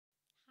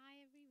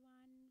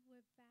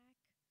back.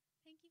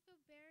 Thank you for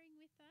bearing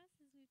with us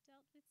as we've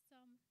dealt with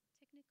some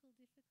technical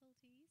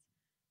difficulties.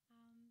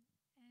 And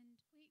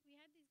we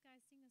had these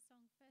guys sing a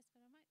song first,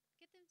 but I might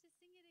get them to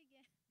sing it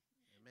again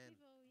Amen.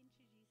 before we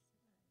introduce them.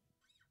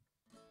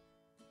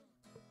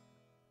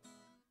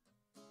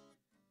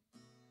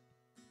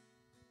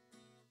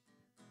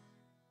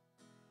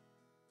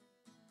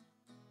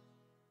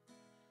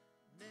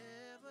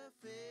 Never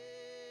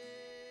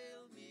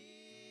fail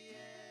me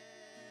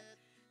yet,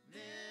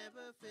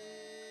 never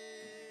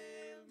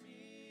fail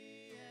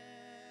me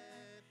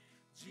yet.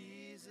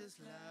 Jesus'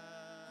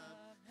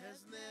 love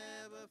has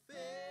never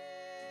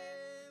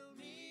failed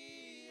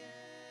me yet.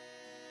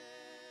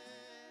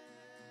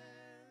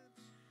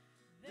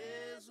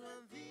 There's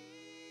one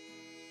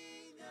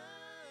thing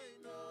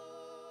I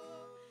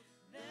know,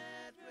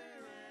 that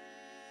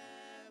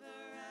wherever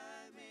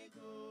I may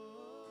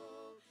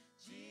go,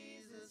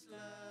 Jesus'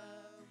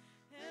 love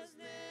has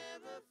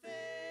never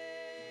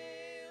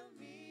failed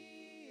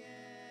me yet.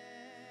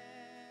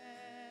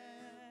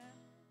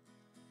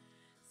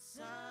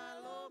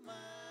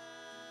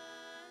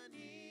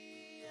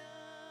 Salomania,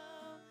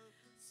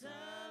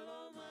 Salomania,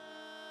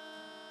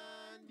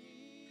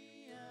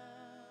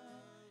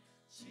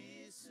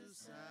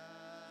 Jesus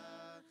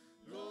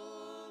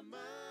Salomania.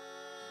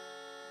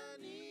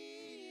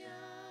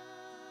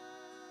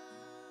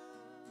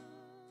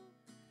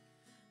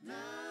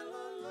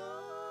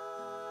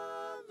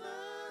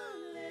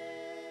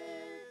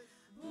 Nalolomale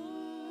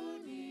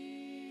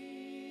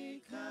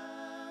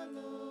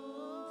bunikalo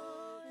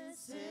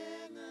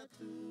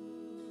esengatu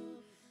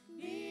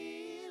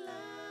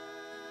nilai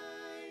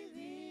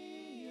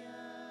dia.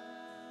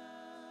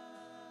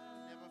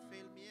 Never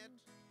fail me yet.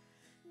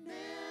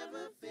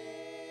 Never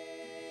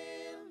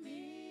fail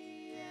me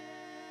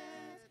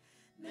yet.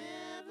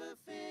 Never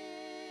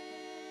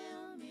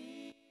fail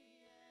me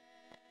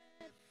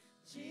yet.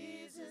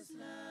 Jesus'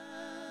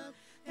 love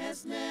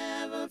has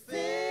never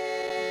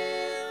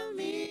failed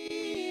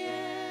me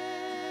yet.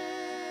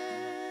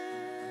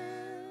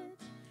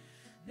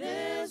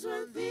 There's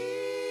one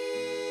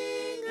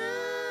thing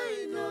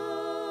I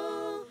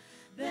know,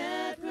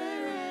 that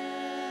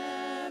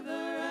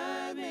wherever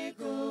I may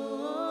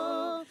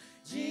go,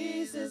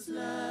 Jesus'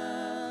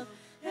 love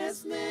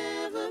has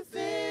never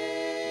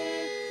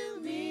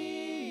failed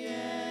me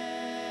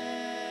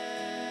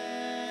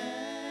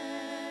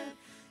yet.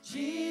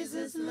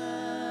 Jesus'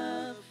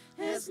 love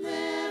has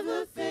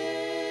never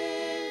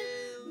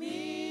failed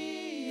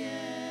me yet.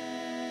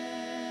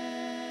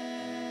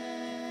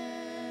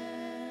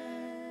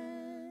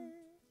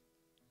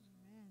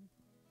 Amen.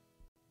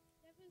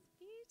 That was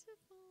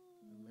beautiful.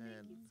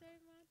 Amen. Thank you so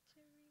much,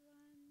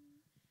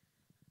 everyone.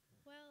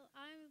 Well,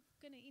 I'm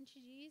going to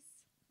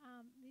introduce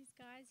these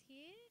guys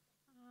here.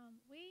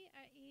 We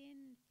are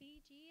in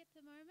Fiji at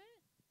the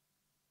moment.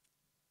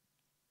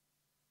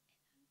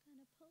 And I'm going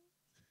to pause.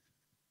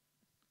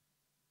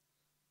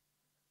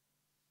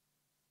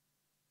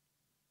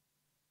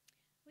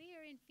 We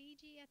are in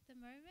Fiji at the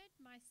moment,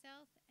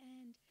 myself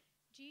and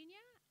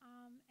Junior,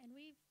 and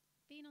we've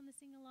been on the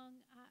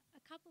sing-along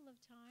a couple of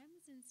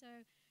times, and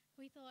so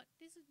we thought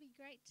this would be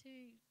great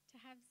to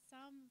have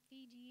some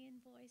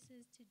Fijian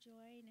voices to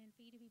join and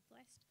for you to be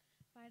blessed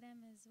by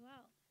them as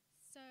well.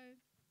 So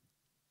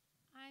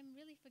I'm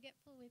really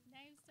forgetful with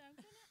names, so I'm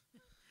going to...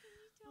 Can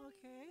you tell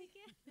Okay. me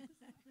again?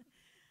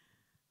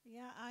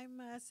 Yeah, I'm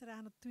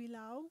Sereana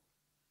Tuilau.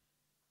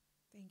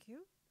 Thank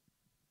you.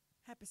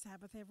 Happy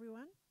Sabbath,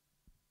 everyone.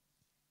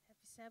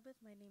 Happy Sabbath.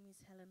 My name is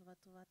Hellen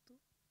Vatuvatu.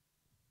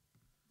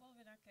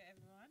 Rerevaka,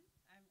 everyone.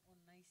 I'm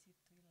Anointed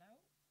Tuilau.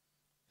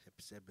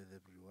 Happy Sabbath,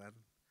 everyone.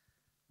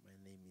 My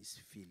name is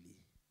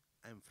Philly.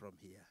 I'm from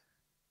here.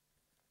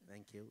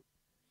 Thank you.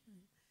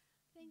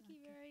 Thank you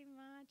very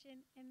much.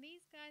 And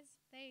these guys,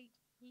 they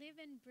live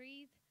and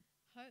breathe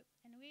hope.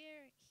 And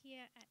we're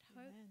here at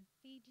Hope Amen.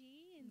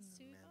 Fiji in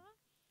Suva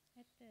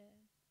Amen. at the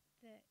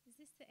is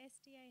this the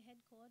SDA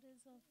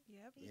headquarters of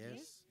Yep. Fiji?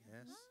 Yes,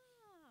 yes.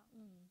 Ah.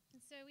 Mm. And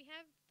so we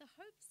have the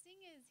Hope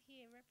Singers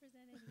here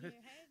represented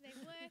here. Hey? They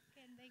work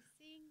and they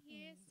sing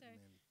here. So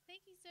Amen.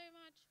 thank you so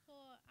much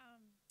for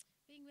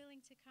being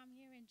willing to come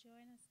here and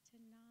join us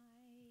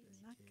tonight.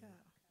 Thank you. Naka.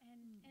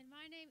 And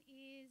my name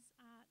is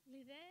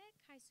Lythay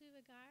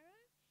Kaisuvagairo,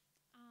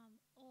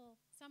 or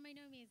some may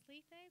know me as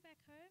Lythay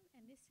back home,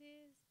 and this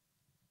is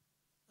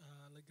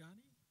Lagai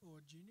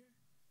or Junior.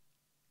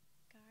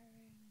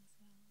 Gyro as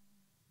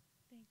well.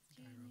 Thanks,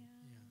 Gyro, Junior.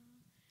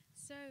 yeah.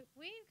 So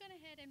we've gone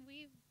ahead and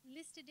we've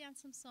listed down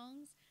some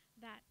songs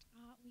that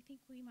we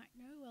think we might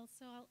know well.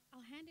 So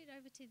I'll hand it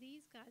over to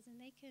these guys, and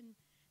they can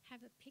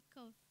have a pick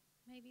of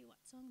maybe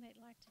what song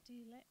they'd like to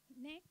do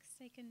next.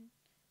 They can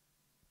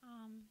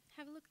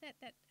have a look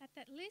at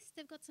that list.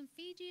 They've got some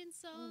Fijian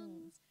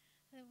songs,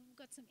 they've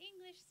got some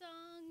English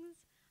songs,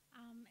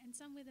 and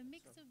some with a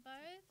mix of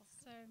both.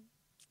 So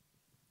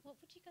what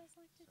would you guys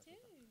like to do?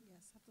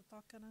 Yes, have to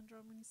talk and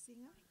Dromu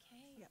singer.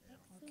 Okay, Yep.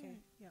 excellent. Okay.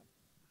 Yep.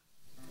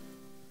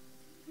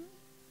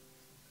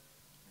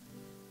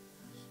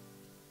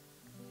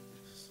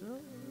 So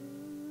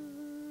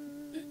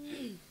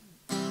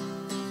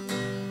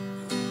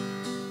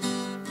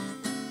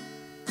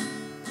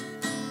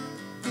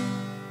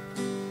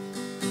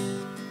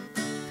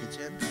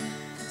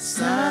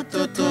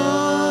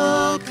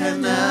Totoka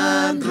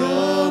na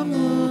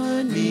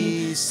Dromu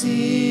ni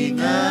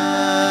Siga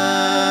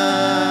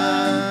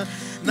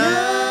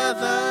na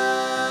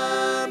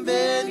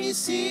dhambi ni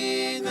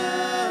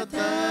Siga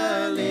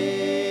tale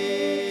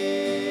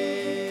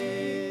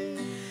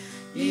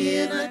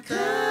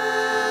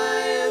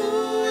inakai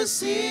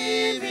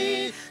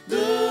usivi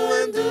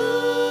dua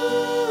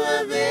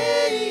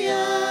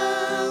veia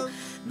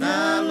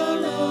na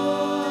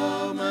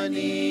lolo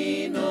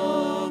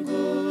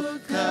maninongu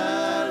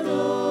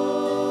kalo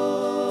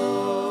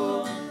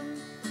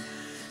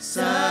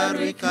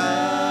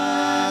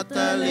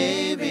sarikata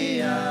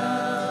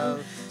lebea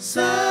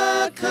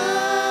sakata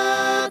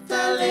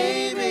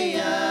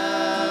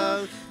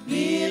lebea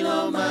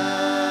nilomania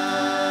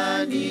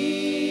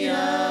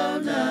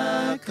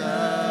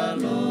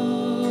nakalo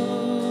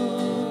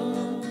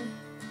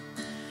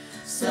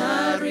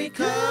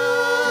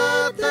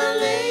sarikata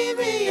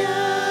lebea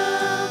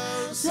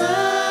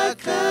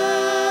sakata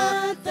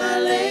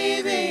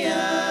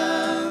lebea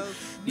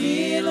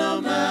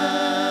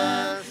nilomania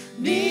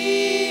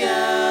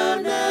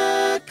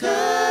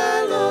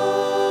nakalo.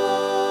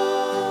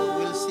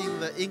 We'll sing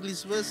the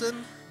English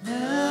version.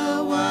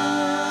 The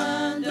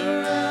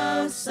wonder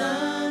of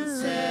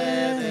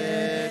sunset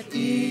at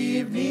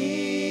evening,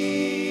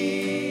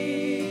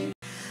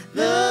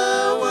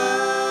 the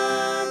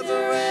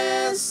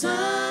wondrous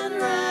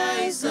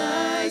sunrise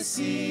I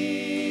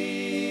see,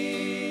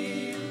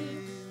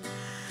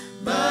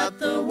 but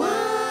the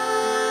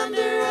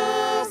wonder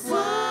of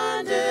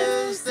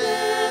wonders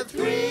that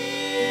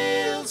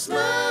thrills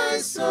my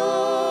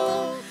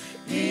soul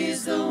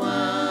is the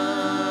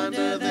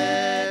wonder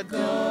that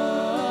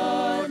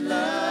God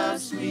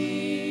loves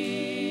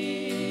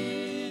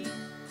me.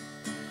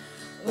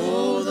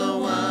 Oh, the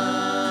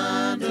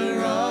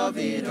wonder of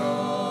it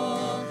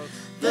all,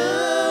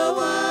 the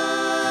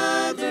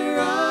wonder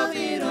of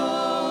it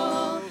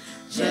all,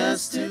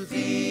 just to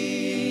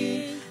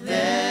think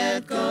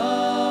that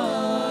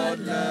God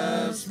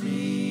loves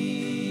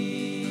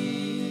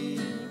me.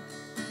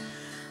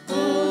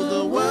 Oh,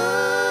 the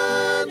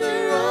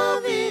wonder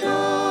of it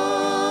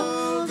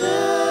all,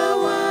 the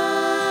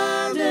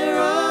wonder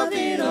of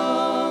it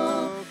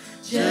all,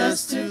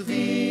 just to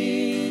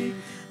think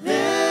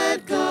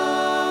that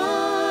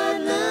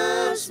God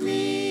loves me.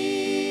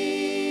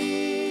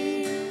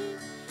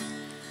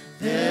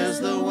 There's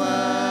the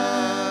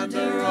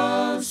wonder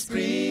of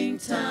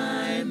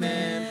springtime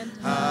and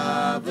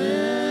harvest,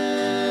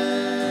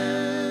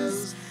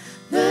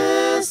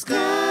 the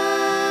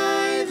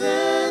sky,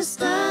 the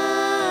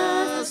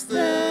stars,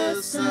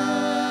 the sun,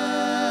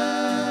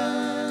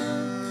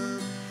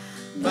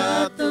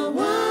 but the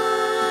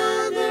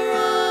wonder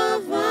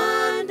of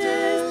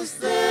wonders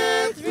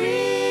that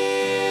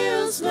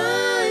thrills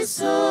my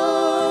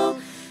soul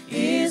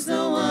is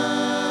the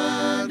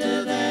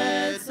wonder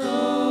that's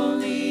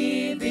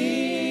only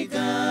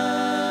begun.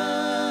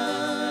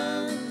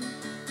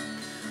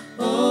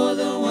 Oh,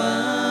 the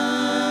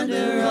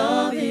wonder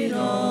of it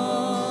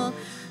all,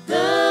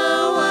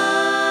 the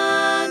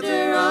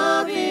wonder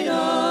of it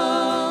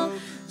all,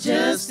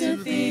 just to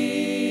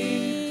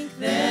think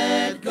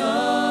that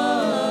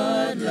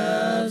God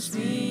loves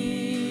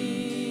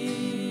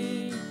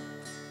me.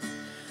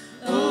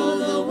 Oh,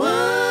 the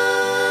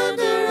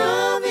wonder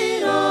of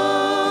it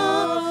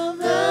all,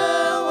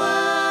 the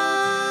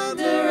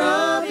wonder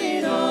of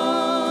it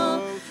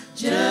all,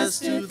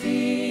 just to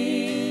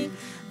think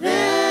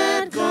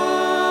that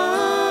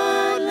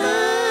God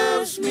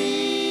loves me.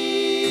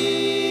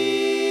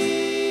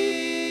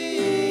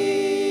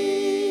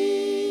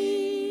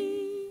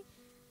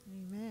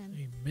 Amen.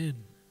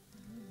 Amen.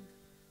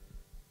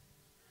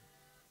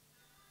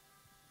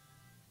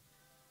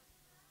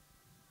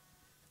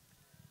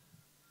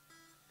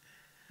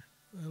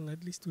 Well,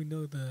 at least we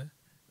know the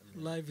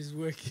live is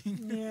working.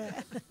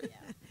 Yeah.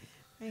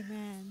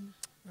 Amen.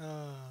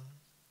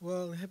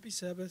 Well, happy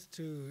Sabbath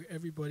to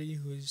everybody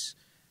who's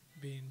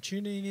been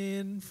tuning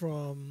in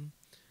from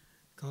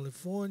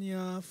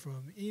California,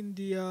 from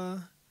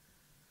India,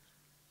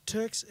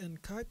 Turks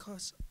and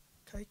Caicos.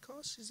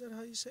 Caicos, is that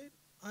how you say it?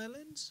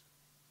 Islands?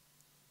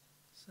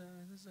 So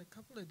there's a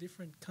couple of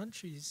different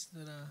countries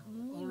that are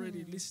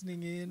already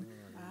listening in.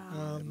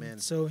 Wow. Amen.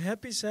 So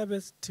happy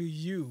Sabbath to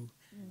you.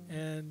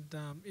 And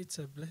it's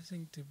a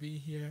blessing to be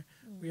here.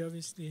 We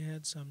obviously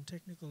had some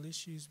technical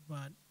issues,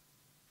 but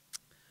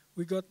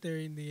we got there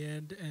in the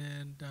end.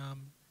 And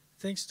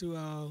thanks to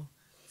our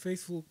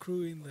faithful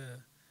crew in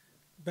the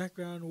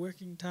background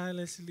working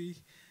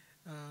tirelessly,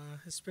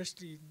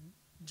 especially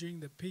during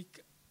the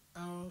peak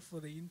hour for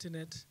the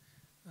internet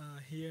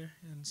here.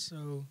 And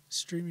so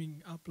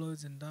streaming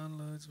uploads and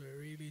downloads were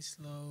really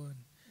slow.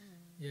 And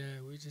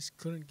yeah, we just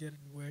couldn't get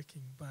it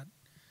working. But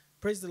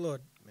praise the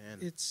Lord. Man.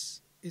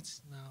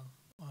 It's now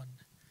on.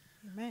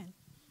 Amen.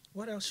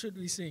 What else should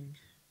we sing?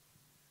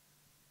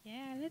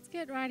 Yeah, let's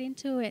get right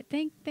into it.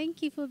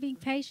 Thank you for being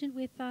patient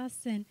with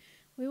us, and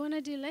we want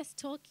to do less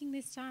talking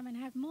this time and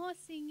have more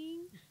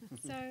singing.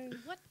 So,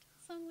 what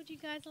song would you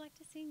guys like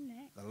to sing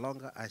next? The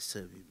longer I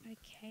serve him.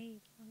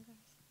 Okay, longer.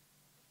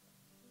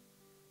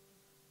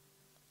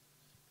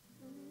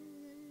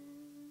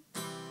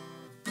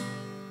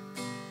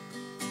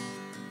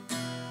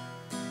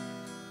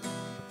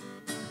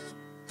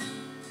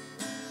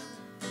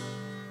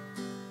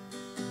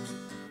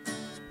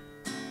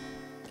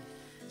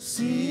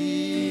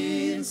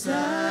 Since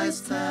I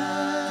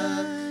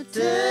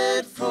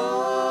started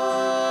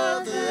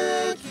for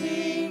the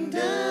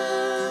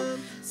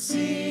kingdom,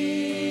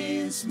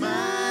 since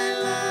my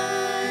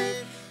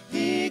life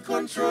He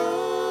controls,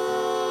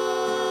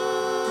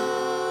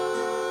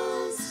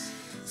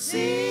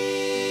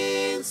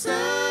 since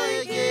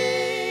I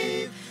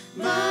gave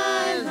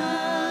my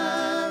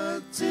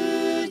heart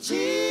to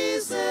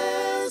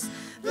Jesus,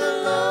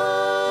 the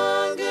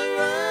longer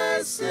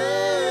I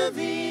serve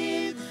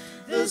Him,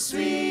 the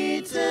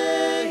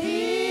sweeter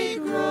He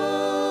grows.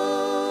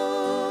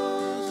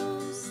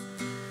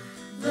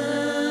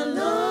 The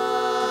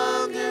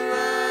longer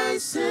I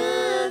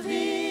serve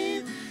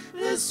Him,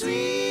 the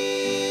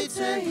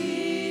sweeter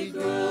He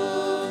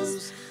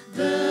grows.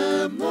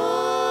 The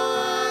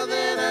more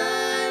that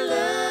I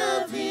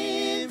love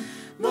Him,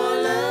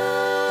 more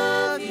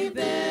love He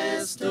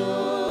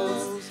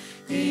bestows.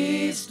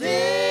 Each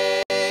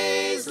day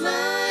is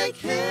like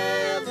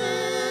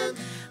heaven,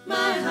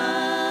 my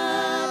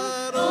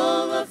heart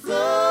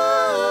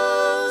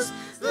overflows.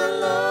 The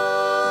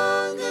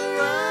longer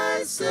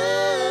I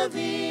serve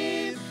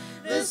Him,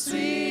 the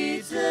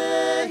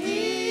sweeter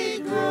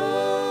He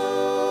grows.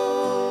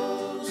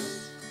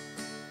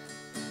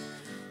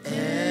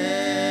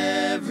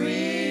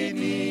 Every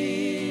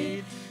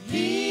need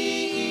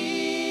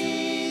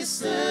He is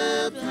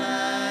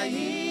supplying,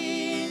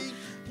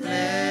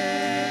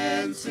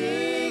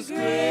 plenty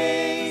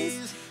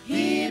grace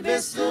He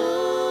bestows.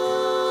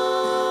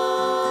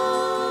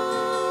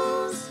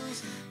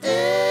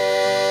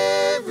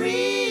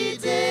 Every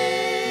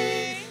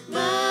day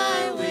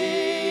my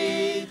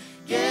way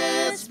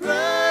gets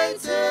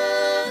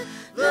brighter,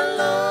 the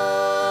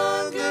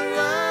longer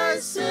I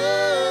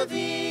serve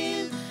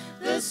Him,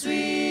 the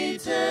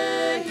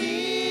sweeter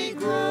He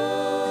grows.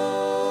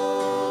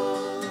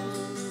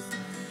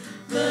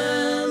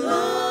 The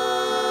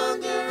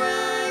longer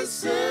I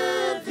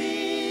serve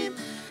Him,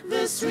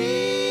 the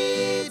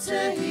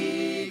sweeter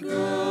He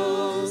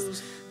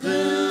grows.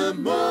 The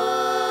more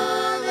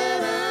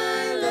that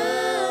I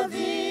love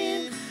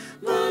Him,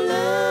 more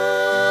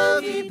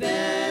love He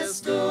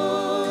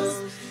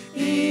bestows.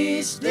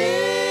 Each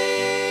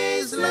day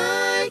is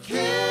like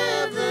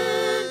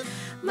heaven,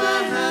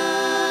 my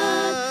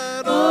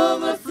heart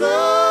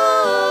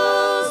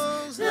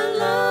overflows. The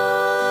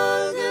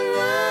longer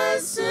I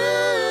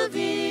serve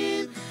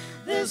Him,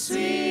 the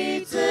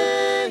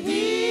sweeter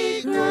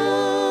He grows.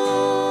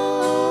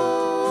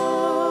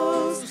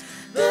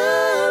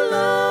 The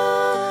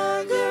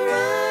longer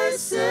I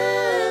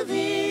serve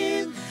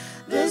Him,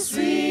 the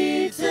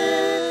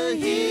sweeter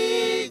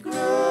He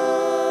grows.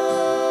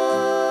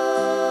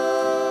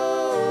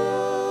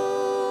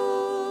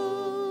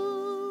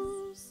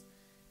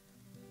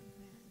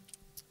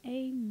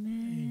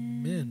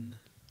 Amen. Amen.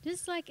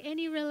 Just like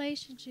any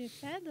relationship,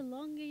 the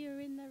longer you're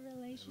in the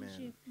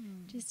relationship,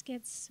 just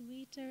gets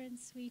sweeter and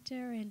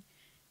sweeter, and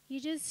you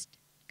just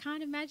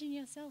can't imagine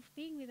yourself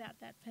being without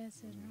that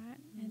person, right?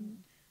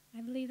 And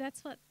I believe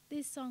that's what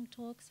this song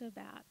talks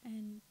about.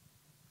 And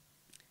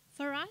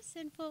for us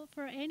and for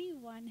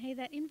anyone, hey,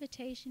 that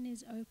invitation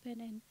is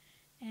open,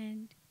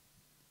 and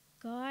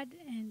God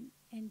and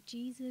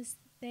Jesus,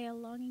 they are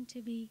longing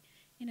to be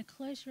in a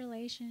close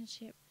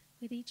relationship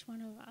with each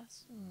one of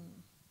us.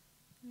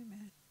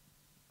 Amen.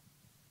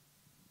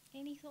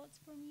 Any thoughts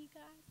from you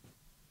guys?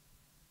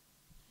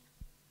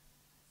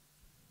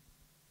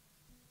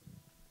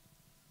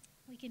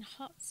 We can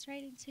hop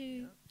straight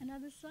into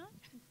another song.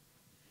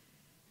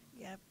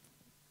 Yep.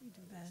 We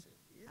do that.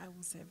 I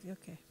will serve you.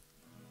 Okay.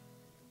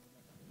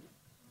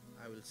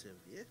 I will serve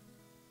you.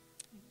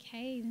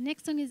 Okay, the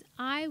next song is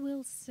I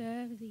Will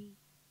Serve Thee.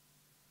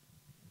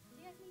 Do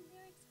you guys need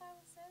lyrics for I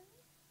Will Serve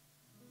Thee?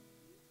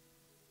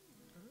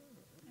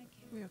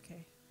 Okay. We're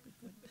okay.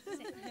 We're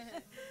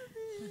good.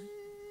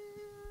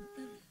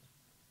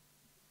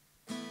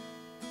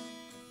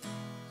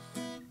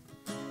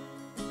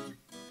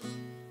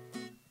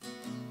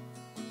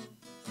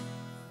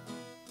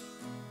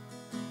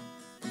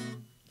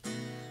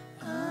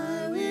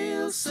 I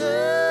will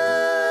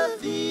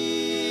serve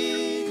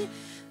Thee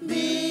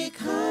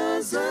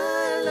because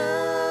I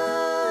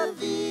love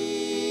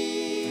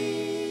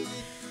Thee.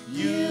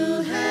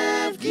 You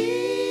have given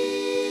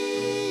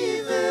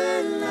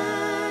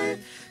life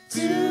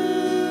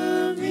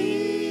to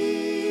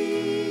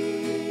me.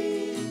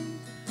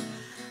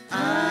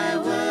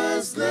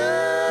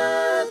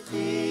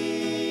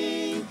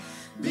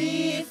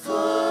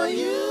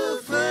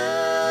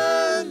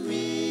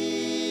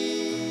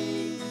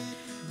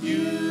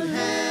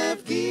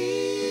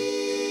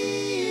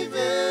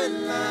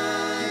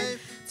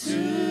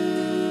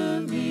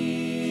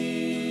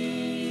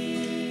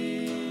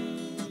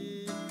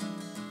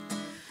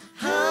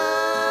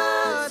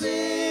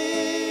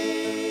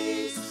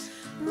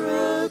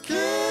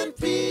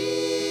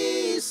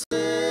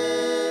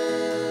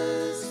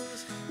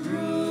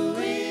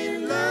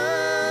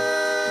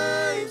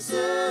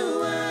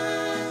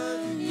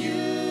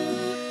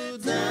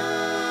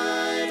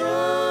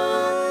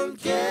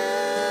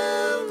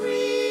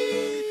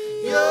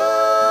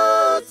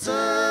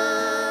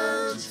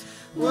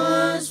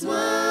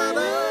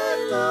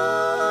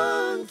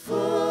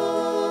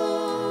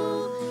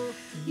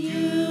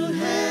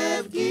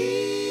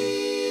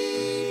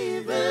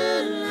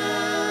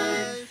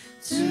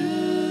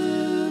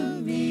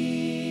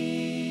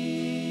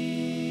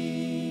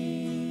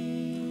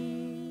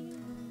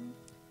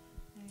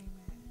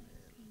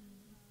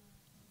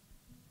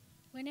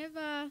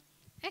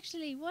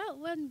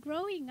 when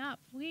growing up,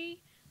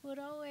 we would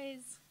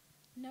always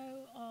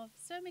know of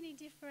so many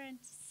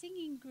different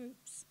singing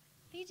groups,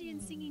 Fijian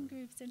singing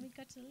groups, and we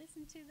got to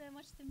listen to them,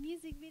 watch the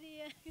music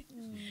video,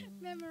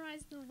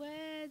 memorize the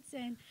words.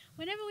 And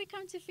whenever we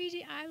come to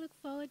Fiji, I look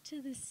forward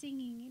to the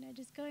singing,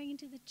 just going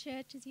into the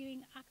churches,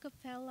 hearing a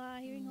cappella,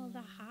 hearing all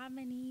the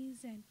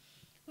harmonies. And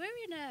we're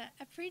in a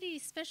pretty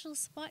special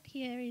spot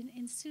here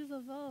in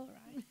Suvavo,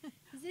 right?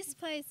 Is this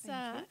place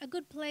a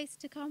good place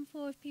to come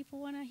for if people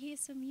want to hear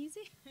some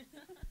music?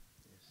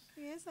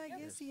 Yes, I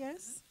guess,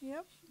 yes.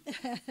 Yep.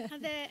 Are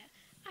there,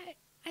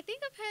 I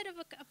think I've heard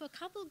of a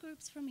couple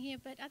groups from here,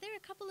 but are there a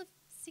couple of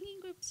singing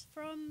groups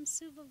from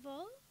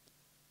Suvavo?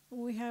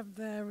 We have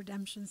the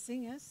Redemption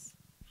Singers.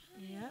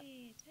 Yep.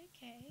 Right,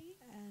 okay.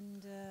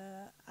 And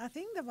I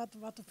think the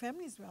Vatuvatu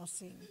family as well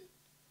sing.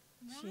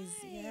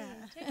 Right,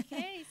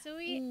 okay. So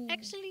we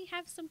actually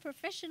have some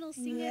professional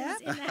singers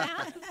in the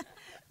house.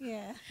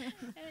 Yeah.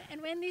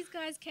 And when these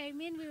guys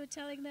came in, we were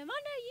telling them, oh,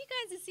 no, you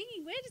guys are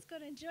singing. We're just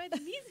going to enjoy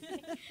the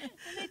music.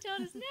 And they told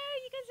us, no,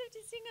 you guys have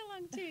to sing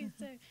along too.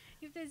 So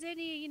if there's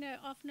any,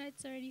 off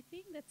notes or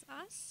anything, that's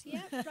us.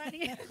 Yeah, right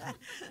here.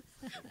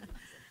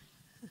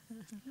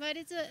 But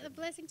it's a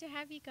blessing to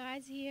have you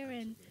guys here.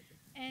 And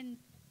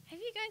have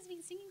you guys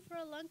been singing for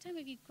a long time?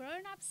 Have you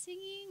grown up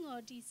singing,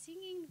 or do you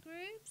sing in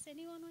groups?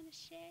 Anyone want to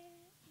share?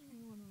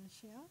 Anyone want to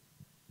share?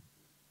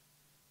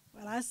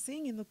 Well, I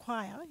sing in the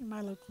choir in my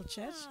local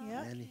church,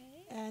 yeah. Okay.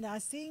 And I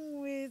sing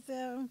with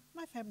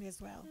my family as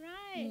well.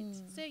 Right.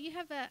 So you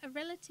have a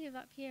relative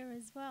up here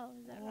as well,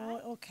 is that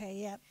right? Okay,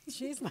 yeah.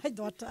 She's my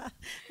daughter,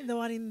 the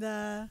one in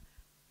the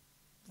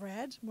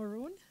red,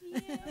 maroon.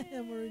 Yeah,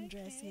 the maroon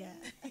dress, yeah.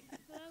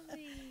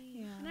 Lovely.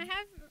 Yeah. And I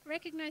have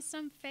recognized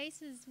some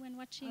faces when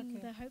watching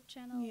the Hope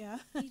Channel. Yeah.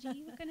 Fiji,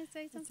 you were going to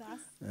say That's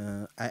something?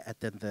 us. I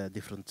attend the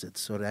different church.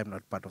 Sorry, I'm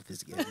not part of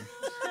this game.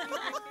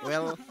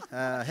 Well,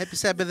 happy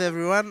Sabbath,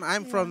 everyone.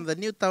 I'm from the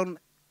Newtown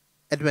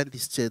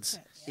Adventist Church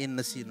in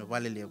Nasino,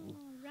 Valelebu.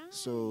 Right.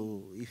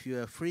 So if you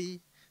are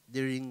free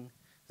during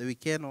the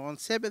weekend or on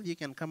Sabbath, you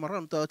can come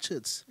around to our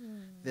church.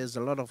 There's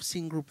a lot of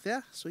sing group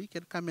there, so you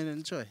can come and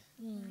enjoy.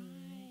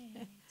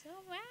 Right.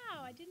 Oh,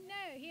 wow. I didn't know.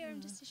 Here,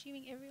 I'm just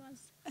assuming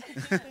everyone's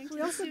going to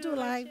We also the do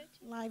Suva church.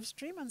 live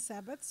stream on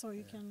Sabbath, so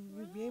you'll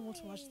be able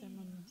to watch them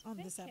on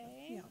the Sabbath.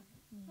 Okay. Yeah.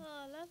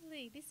 Oh,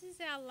 lovely. This is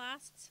our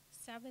last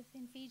Sabbath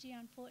in Fiji,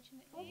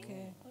 unfortunately.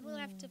 Okay. But we'll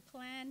have to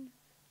plan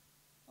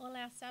all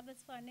our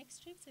Sabbaths for our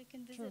next trip so we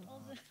can visit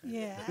all the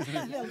Yeah, all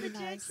that'll the be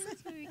nice.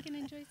 churches where we can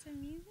enjoy some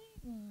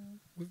music.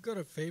 We've got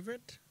a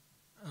favorite,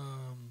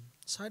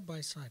 Side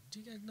by Side. Do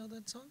you guys know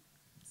that song?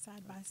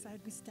 Side by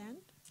side we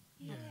stand.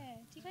 Yeah.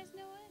 Do you guys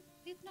know it?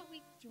 If not,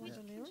 we Do you want the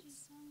can lyrics? choose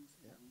songs.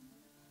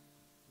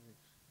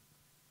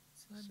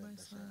 Side by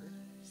Side.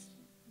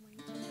 When you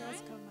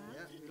guys come out.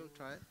 Yeah, we'll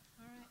try it.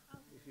 All right.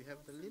 If you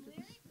have the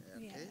lyrics.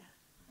 Yeah. Okay.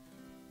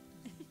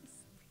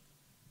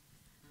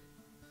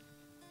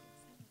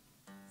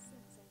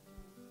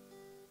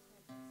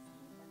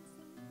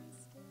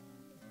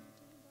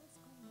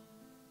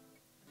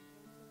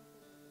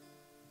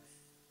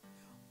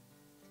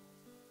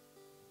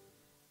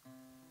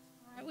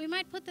 We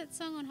might put that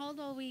song on hold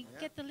while we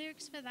get the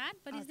lyrics for that.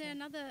 But is there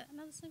another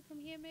song from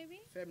here,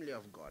 maybe? Family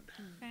of God.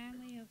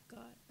 Family of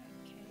God.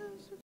 Okay.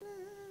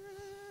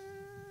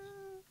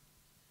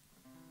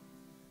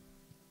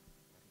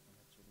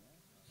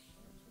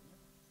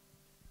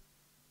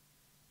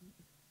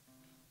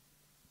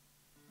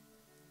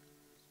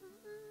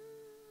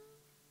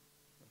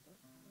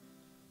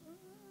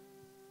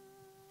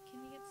 Can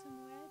you get some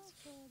words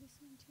for this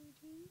one too,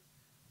 Jean?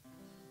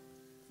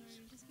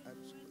 Sorry, just get the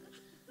words.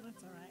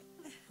 That's all right.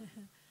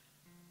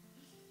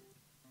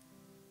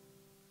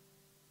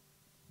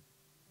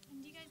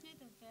 And do you guys know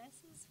the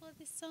verses for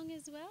this song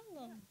as well?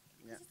 Or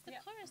Yeah. is it the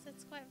chorus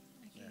that's quite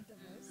okay? The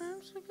verse.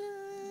 I'm so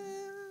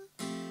glad.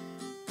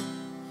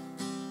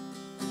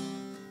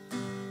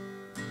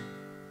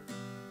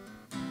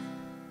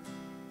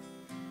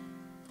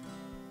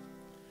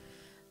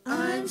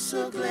 I'm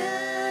so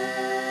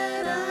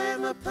glad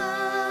I'm a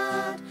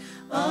part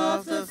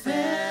of the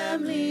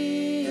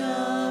family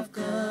of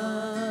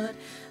God.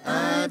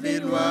 I've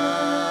been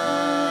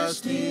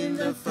washed in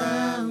the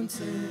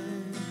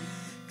fountain,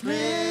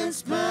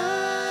 cleansed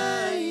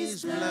by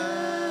His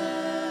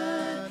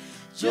blood.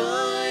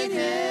 Join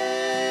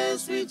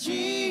hands with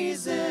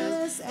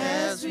Jesus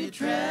as we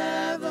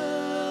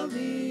travel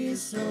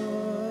this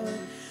road.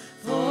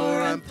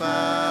 For I'm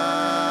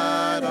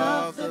part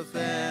of the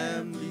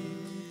family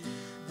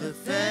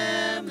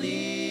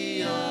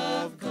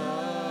of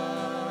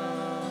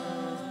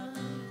God.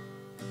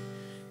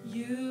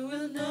 You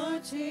will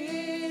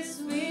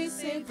notice we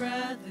say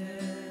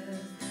brothers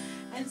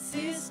and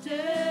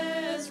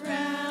sisters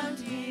round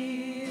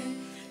here.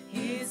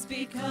 It's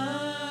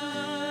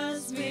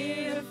because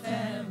we're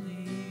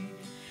family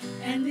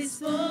and these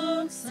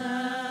folks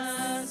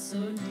are so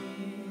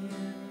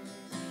near.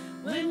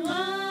 When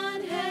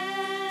one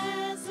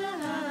has a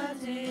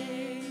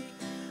heartache,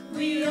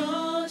 we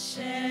all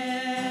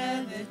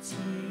share the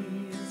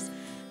tears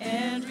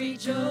and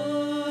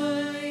rejoice.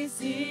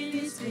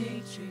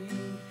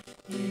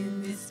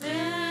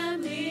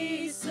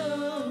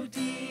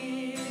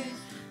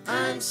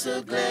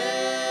 so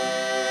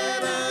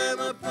glad I'm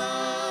a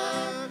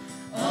part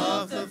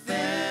of the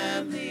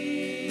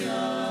family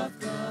of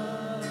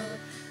God.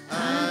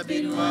 I've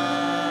been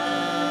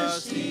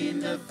washed in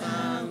the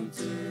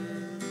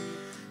fountain,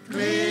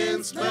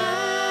 cleansed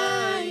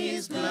by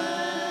His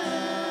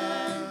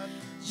blood.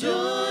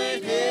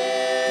 Join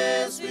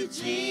hands with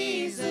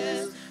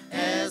Jesus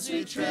as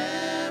we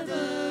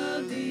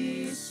travel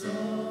this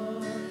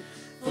road,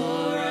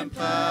 for I'm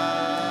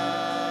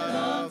part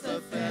of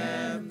the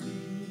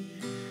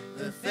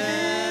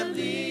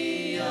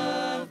family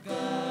of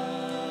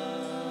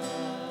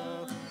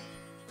God.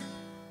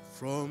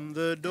 From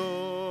the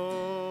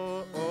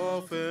door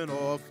of an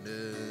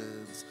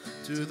orphanage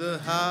to the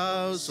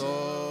house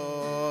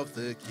of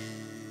the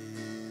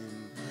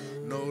King,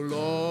 no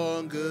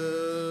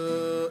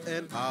longer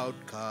an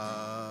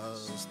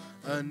outcast,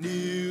 a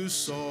new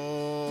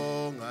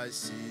song I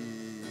sing.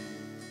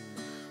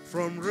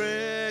 From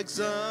rags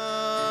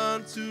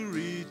unto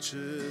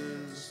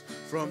riches,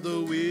 from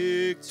the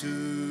weak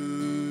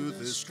to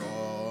the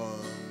strong,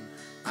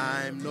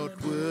 I'm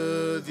not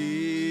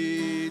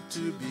worthy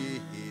to be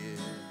here,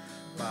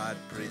 but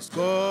praise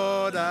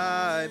God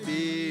I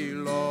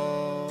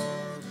belong.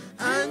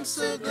 I'm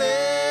so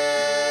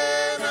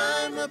glad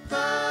I'm a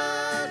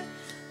part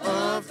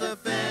of the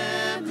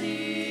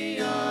family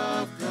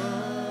of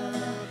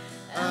God.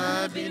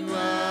 I've been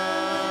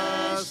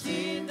washed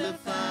in the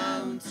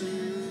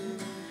fountain,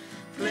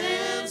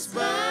 cleansed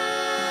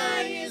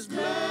by His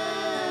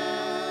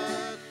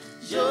blood.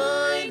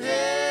 Join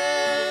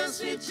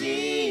hands with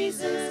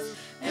Jesus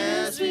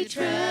as we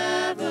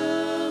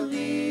travel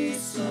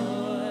this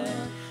soil,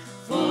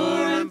 for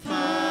I'm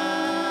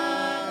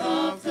part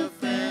of the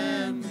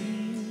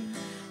family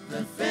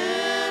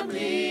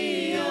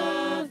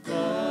of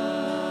God.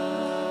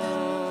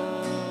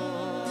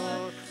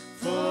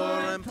 For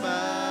I'm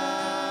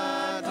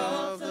part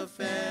of the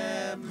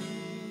family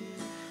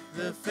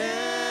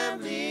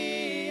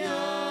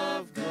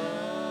of God.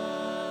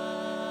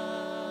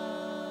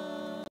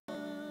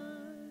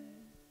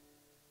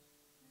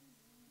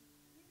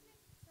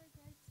 So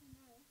great to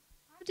know.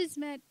 I've just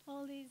met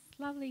all these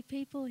lovely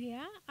people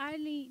here. I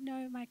only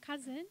know my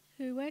cousin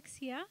who works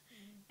here,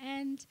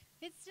 and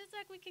it's just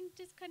like we can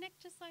just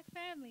connect just like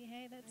family.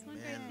 Hey, that's one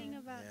great thing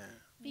about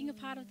being a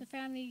part of the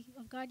family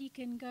of God. You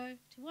can go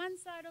to one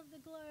side of the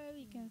globe,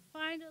 you can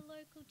find a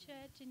local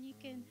church, and you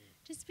can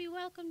just be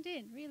welcomed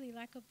in, really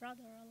like a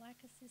brother or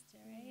like a sister.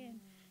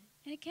 And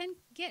it can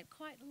get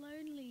quite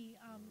lonely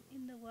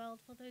in the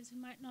world for those who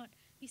might not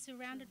be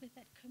surrounded with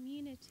that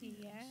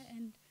community.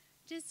 And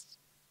just,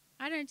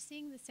 I don't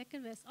sing the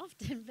second verse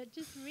often, but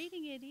just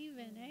reading it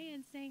even,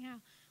 and saying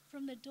how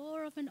from the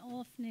door of an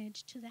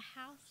orphanage to the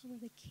house of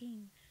the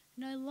King,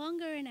 no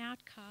longer an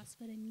outcast,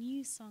 but a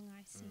new song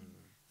I sing.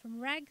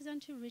 From rags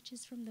unto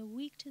riches, from the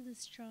weak to the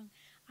strong,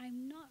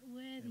 I'm not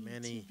worthy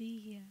to be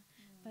here,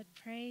 but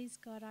praise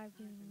God I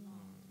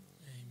belong.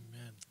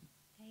 Amen.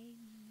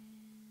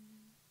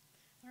 Amen.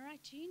 All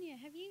right, Junior,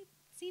 have you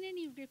seen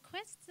any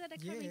requests that are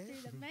coming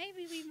through that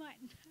maybe we might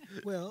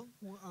know? Well,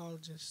 I'll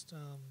just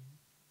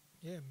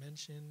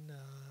mention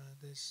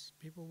there's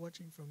people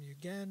watching from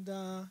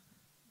Uganda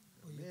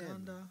or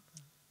Uganda,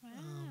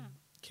 Wow.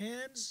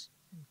 Cairns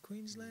in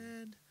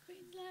Queensland.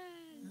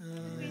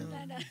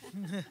 Queenslander.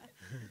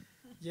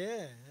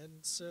 Yeah,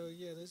 and so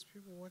there's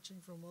people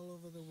watching from all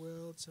over the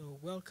world. So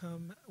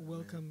welcome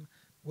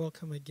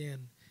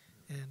again,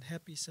 and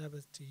happy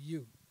Sabbath to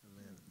you.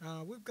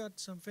 Amen. We've got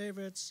some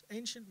favorites.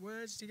 Ancient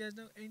words. Do you guys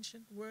know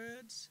ancient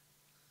words?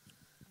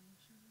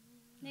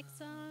 Next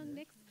song.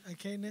 Next.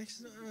 Okay,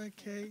 next.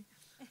 Okay.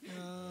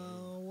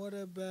 What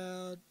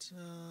about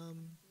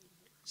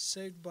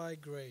Saved by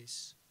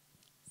Grace?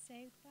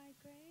 Saved by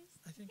Grace?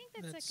 I think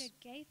that's that's like a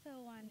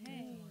Gaither one,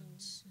 hey?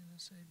 ones,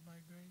 Saved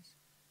by Grace.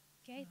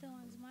 Gaither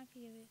ones might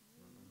be a bit,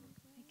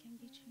 they can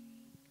be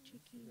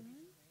tricky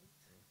ones.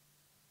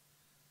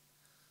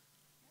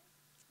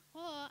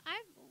 Oh,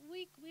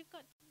 we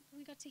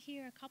got to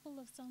hear a couple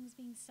of songs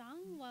being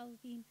sung while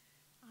we've been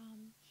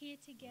here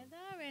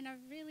together, and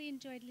I've really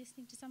enjoyed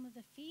listening to some of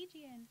the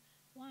Fijian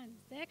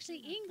ones. They're actually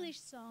English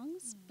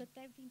songs, but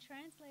they've been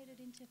translated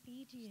into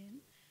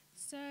Fijian.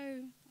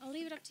 So I'll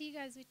leave it up to you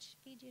guys which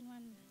Fijian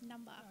one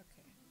number.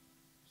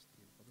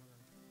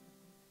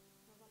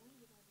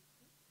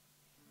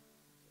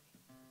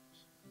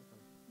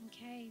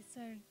 Okay,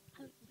 so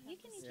you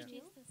can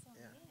introduce the song.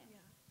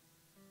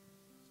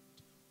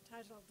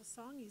 Title of the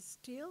song is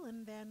Still,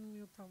 and then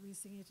we'll probably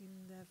sing it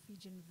in the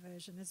Fijian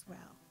version as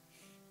well.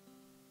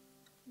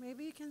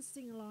 Maybe you can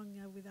sing along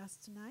with us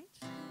tonight,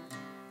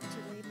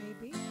 today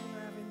maybe,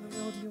 wherever in the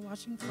world you're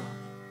watching from.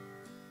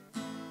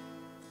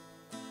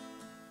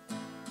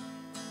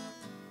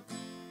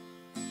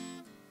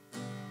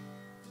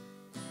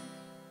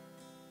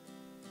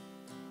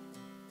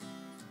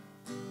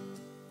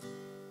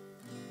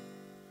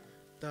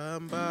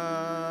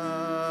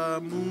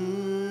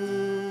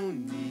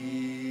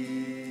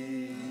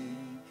 Tabamuni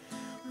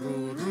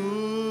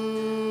rurungia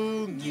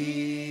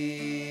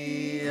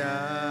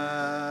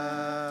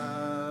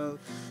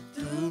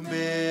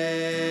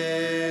tumbe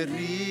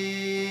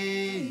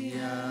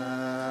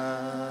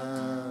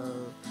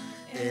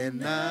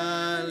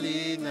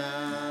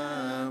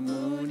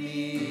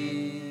kenalingamuni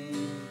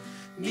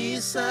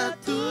ni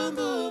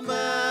satumbu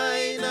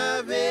mai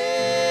na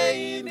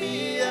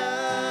veimbiau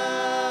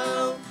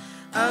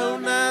au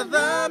na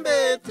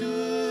dhambe tu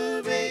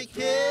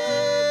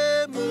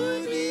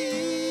bekemuni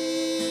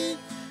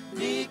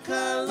ni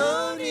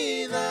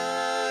kaloni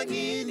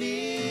dangini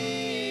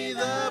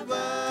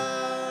daba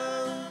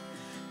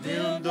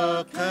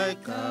neundokai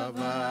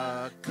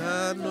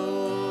kavakano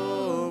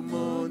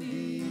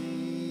moni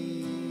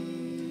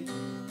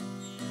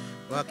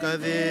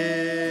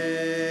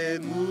wakade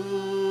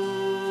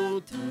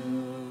mutu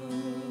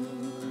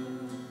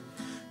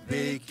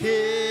bekemuni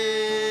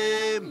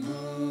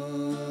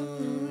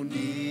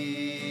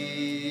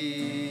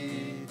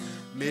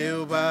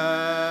meu bakila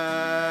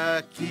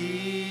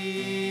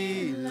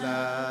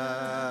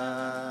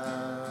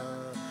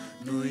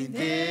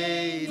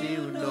nuindei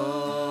no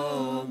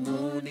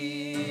muni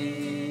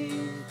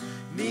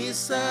ni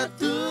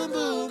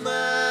satumbu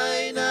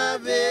mai na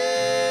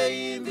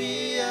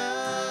veimbia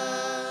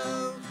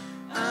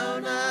au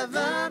na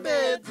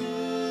dhambe tu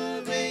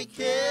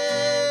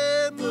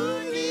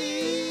bekemuni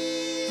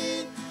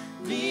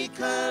ni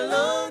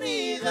kaloni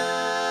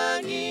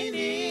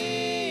dangini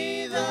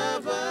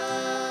daba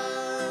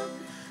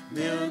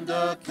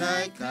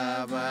meundokai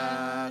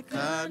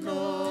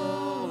kavakano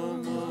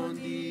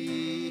mondi.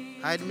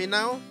 Hide me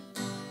now.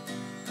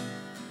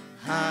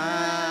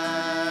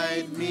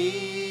 Hide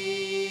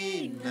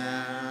me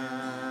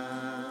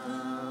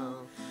now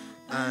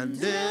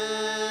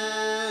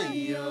under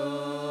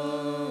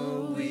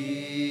your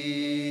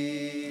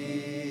wings.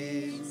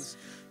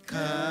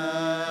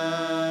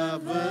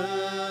 Cover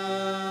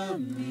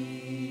me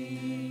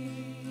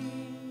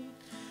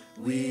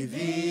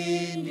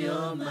within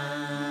your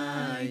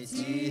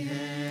mighty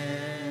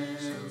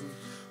hands.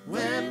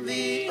 When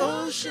the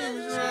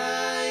oceans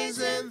rise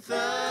and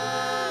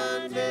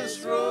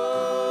thunders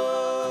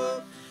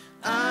roar,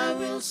 I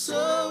will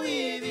soar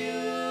with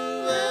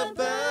you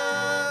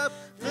above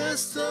the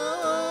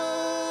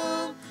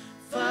storm.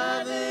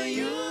 Father,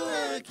 you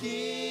are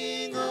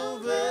king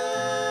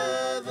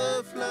over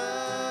the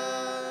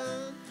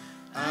flood.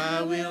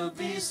 I will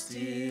be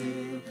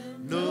still,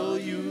 know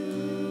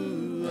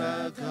you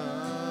are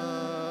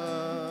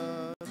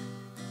God.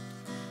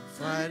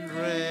 Find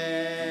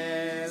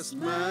rest,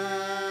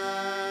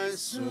 my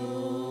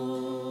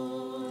soul,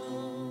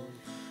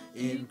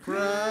 in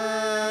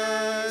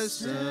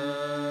Christ alone.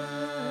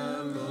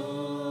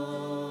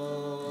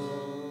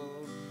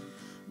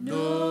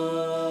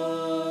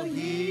 Know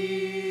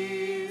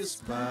His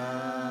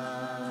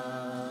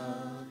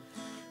path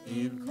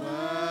in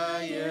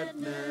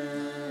quietness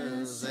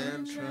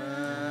and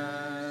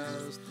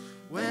trust.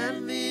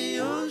 When the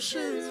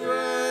oceans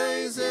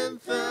rise and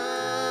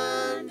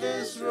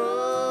thunders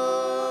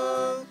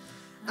roar,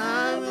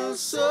 I will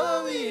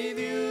soar with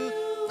you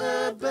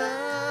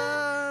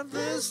above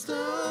the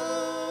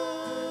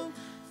storm.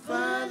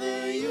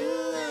 Father,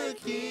 you are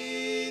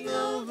king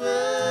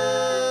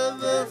over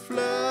the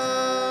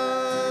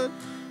flood.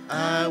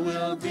 I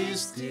will be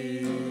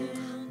still,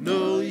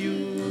 know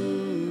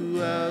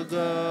you are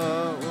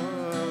God.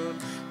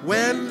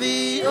 When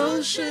the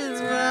ocean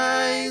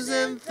rise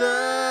and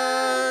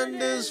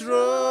thunders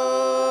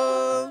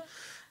roar,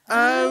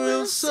 I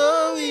will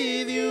soar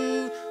with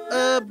you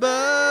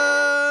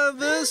above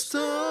the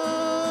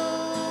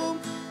storm.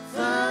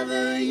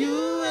 Father,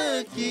 you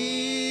are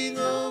king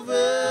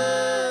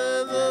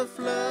over the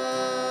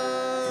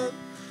flood.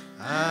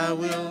 I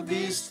will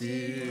be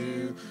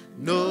still,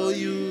 know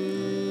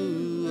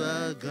you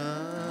are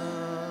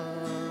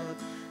God.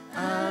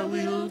 I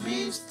will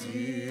be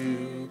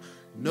still,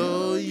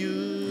 know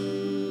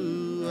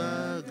you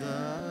are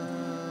God.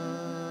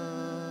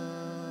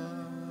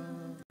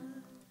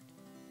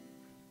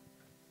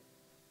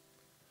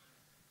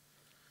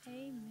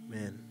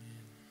 Amen.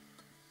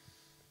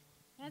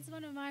 That's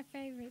one of my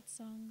favorite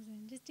songs,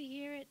 and just to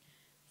hear it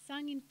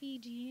sung in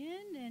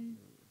Fijian,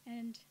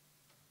 and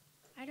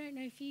I don't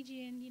know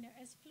Fijian,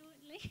 as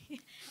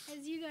fluently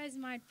as you guys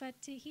might, but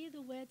to hear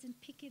the words and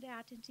pick it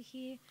out, and to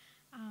hear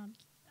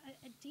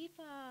a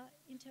deeper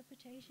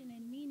interpretation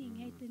and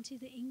meaning into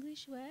the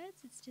English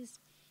words, it's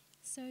just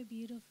so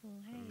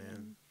beautiful. Hey, Amen.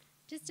 and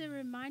just a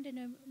reminder,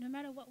 no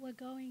matter what we're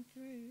going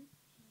through,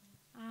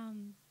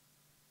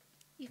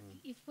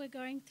 if we're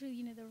going through,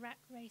 the rat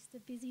race, the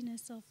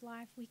busyness of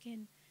life, we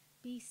can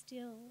be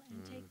still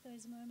and take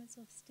those moments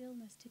of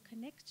stillness to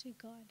connect to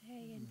God,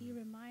 hey, and be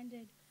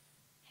reminded,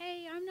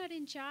 hey, I'm not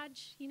in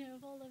charge,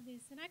 of all of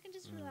this, and I can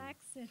just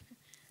relax and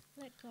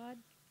let God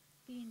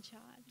be in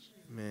charge.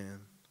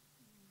 Man.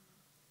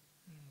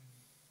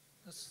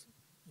 That's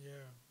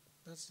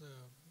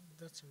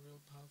a real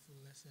powerful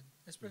lesson,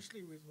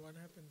 especially with what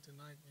happened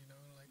tonight.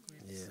 Like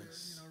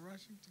we're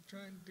rushing to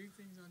try and do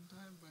things on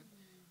time, but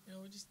we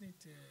just need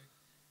to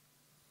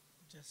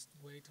just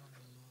wait on the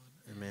Lord.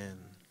 Amen.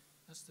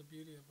 That's the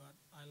beauty about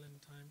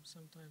island time.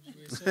 Sometimes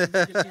we're so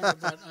negative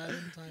about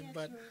island time,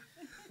 but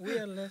we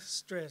are less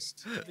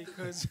stressed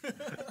because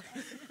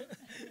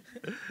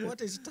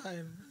what is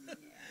time?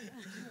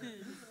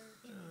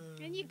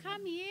 when you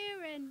come here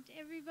and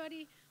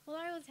everybody, well,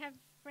 I always have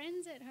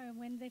friends at home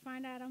when they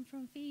find out I'm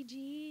from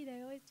Fiji.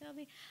 They always tell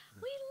me,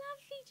 we love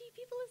Fiji.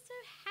 People are so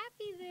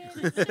happy there.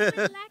 They're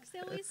so relaxed.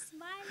 They're always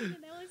smiling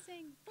and they're always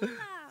saying, "Pula,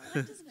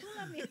 what does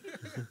pula mean?"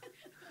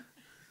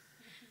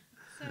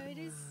 So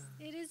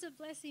it is a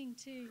blessing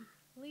to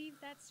leave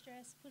that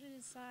stress, put it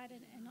aside,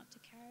 and not to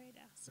carry it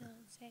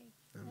ourselves. Hey,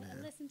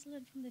 a lesson to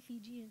learn from the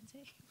Fijians.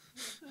 Hey.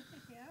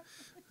 Yeah.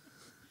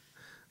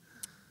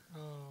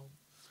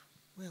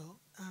 Well,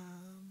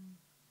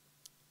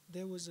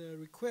 there was a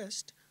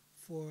request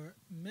for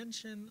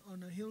mention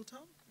on a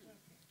hilltop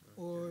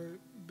or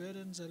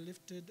burdens are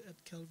lifted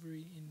at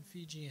Calvary in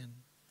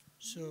Fijian.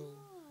 So,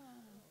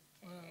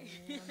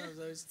 one of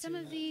those Some two.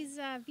 of these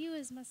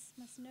viewers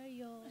must know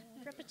your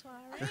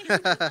repertoire,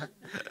 right?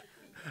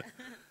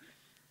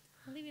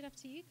 I'll leave it up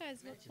to you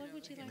guys. What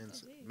would you like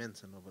to do?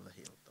 Mention over the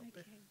hilltop.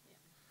 Okay.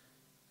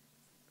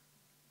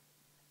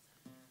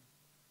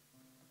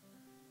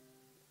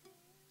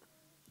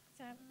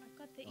 So I've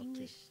got the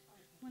English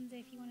ones there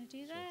if you want to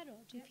do that,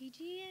 or do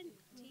Fijian,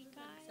 do you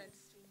guys?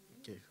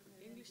 Okay.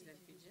 English then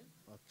Fijian.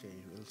 Okay,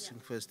 we'll sing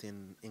first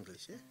in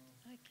English, yeah?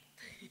 Okay.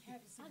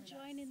 I'll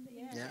join in the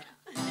English. Yeah.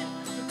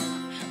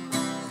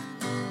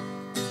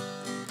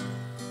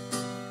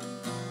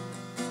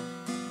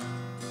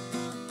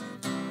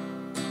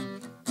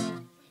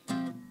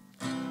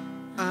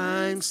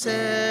 I'm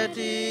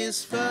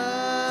satisfied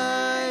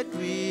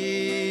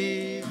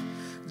with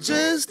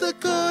just the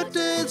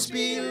cottage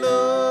below,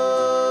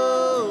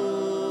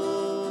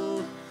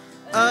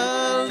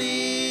 a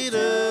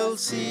little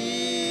silver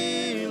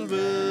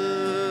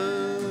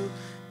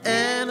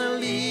and a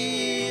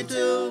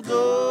little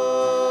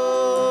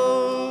gold,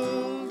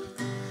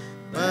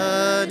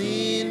 but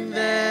in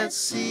that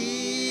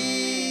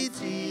city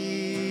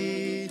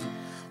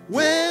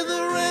where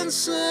the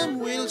ransom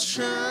will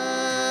shine,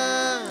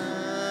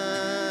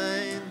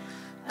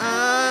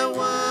 I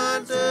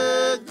want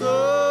a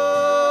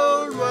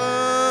gold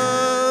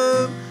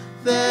one,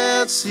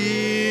 that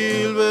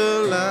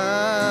silver line.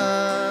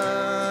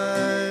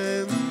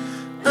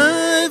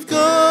 I've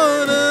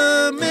got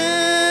a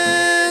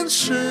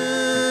mansion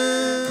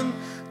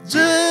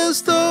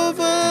just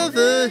over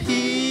the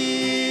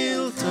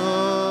hilltop,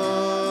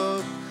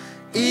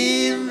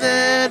 in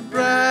that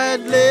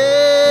bright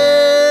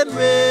land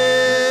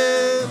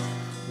where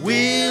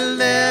we'll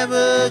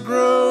never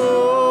grow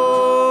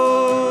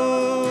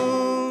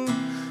old.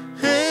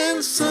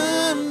 And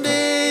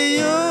someday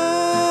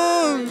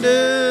yonder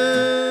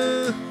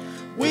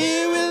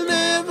we will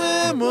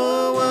never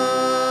more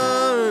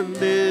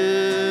wander,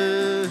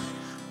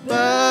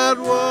 but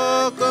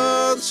walk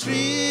on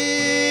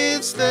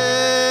streets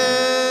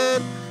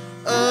that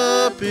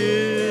are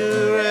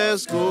pure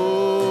as gold.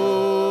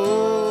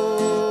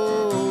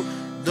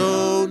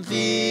 Don't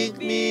think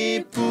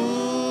me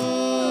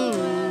poor,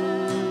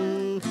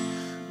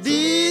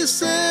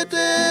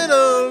 deserted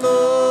or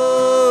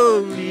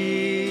lonely.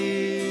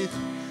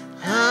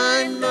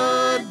 I'm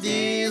not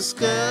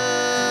discouraged,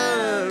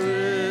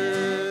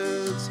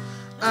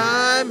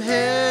 I'm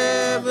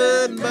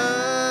heaven bound.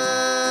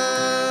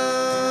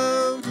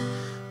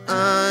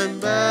 I'm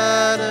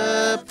but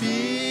a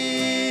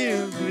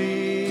pilgrim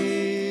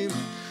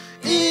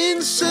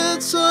in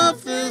search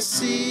of the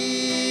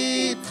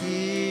city.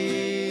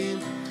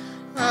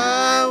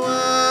 I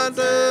want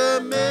a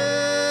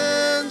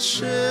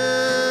mansion,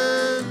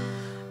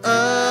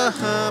 a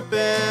harp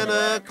and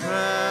a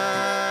crown.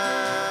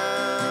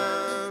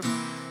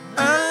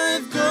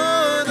 I've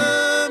got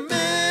a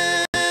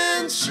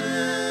mansion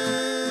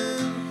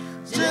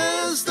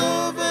just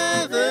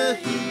over the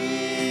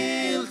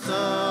hilltop,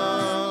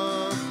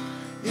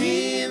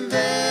 in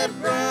that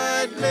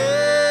bright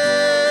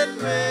land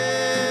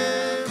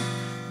where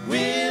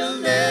we'll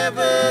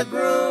never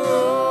grow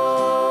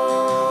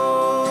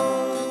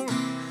old.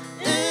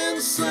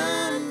 And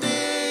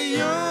someday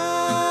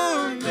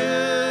yonder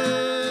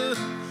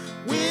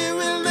we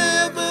will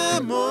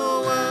never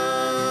more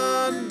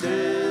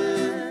wander,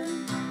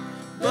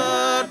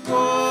 but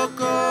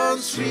walk on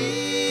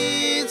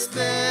streets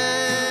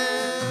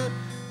that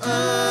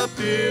are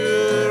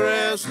pure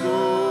as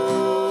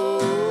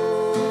gold.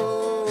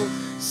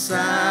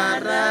 Sa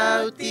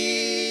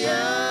Rauti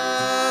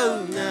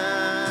ang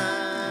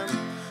ngam,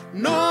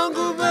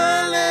 Noqu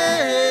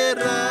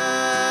balera,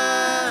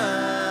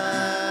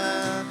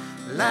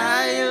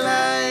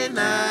 Lythay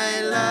nai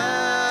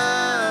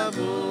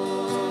labo,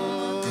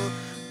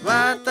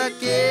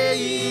 Vatake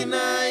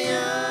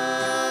inaya,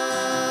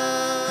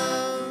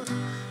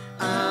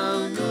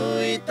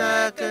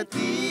 Anointed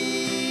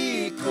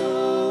katiko,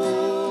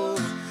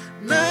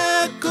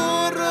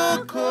 Nakorokoya,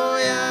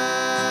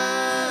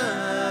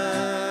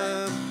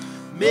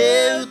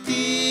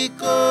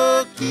 Meutiko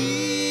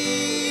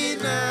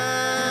kina,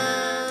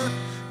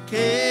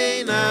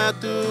 kay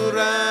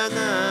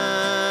naturanga,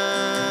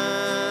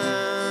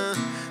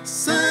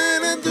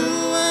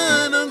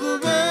 sananduan ang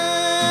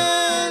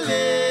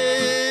gubale,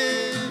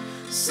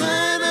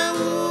 sana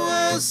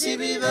uwas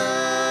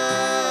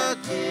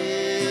ibidake,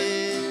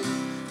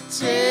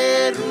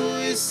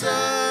 teruy Jerusalemi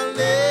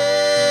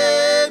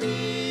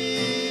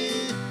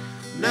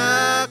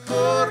na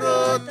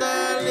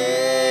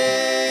korotale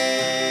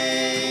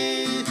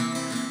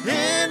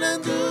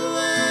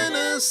enandua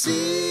na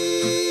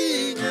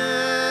singa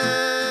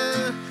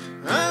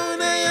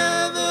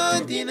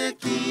aunayado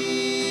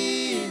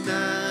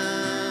dinakina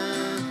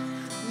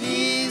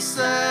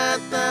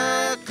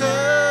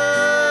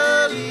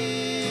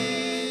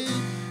nisatakali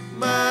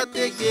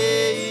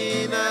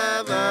matekeina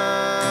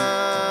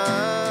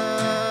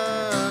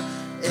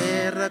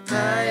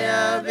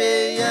kaya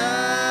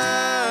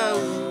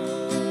beyau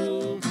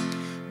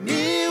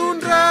ni un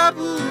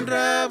rabu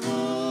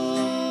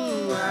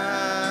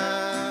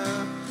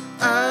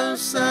au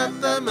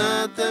sata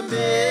mata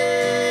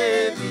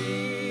mebi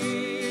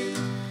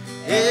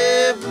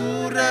e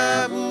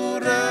bura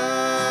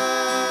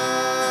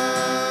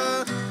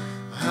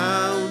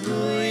au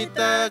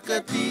nuita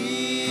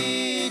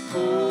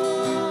katiko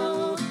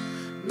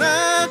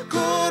na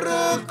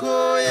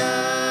korokoya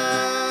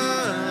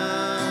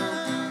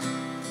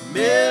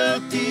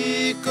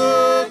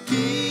Meltiko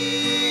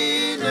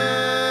kina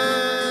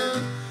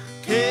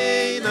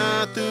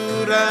keina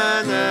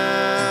turanga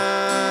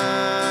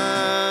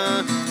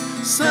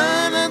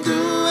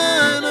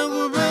sanandua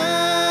Noqu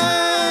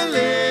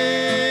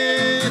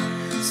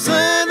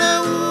sana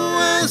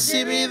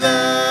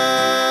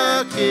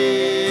uasibidake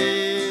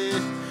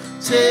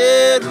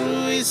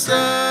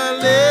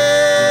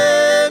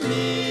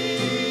Jerusalemi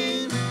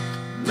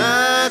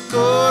na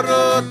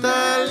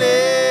korotale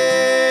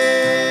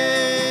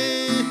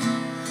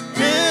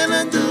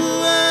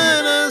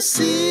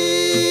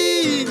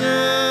singa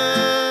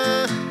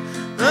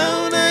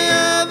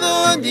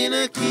aunayado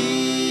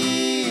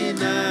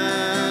dinakina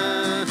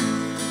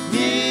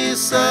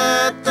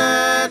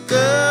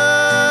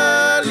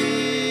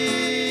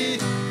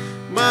nisatakali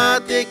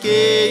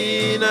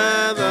matekeina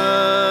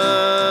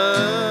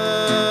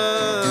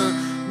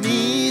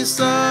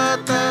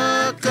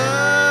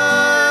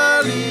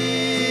nisatakali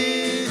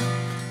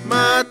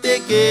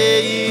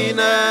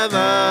matekeina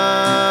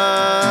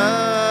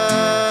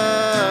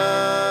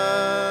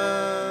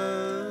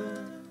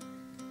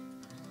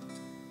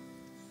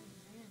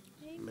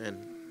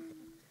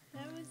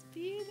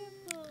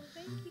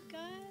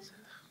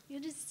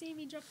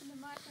Dropping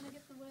the mic when I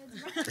get the words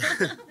right.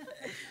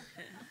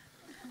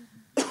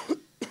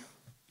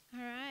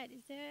 All right,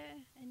 is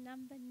there a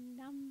number,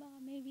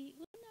 maybe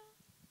Una?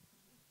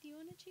 Do you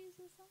want to choose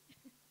a song?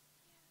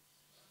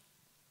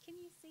 Can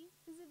you see?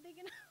 Is it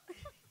big enough?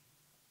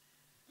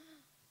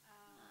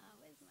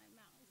 Where's my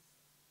mouse?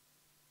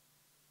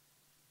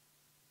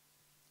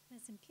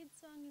 There's some kids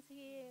songs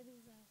here.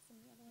 There's some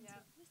of the other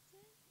ones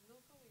listed.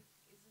 Noqu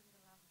isn't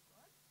the love of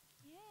God.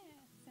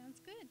 Yeah, sounds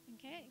good.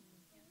 Okay.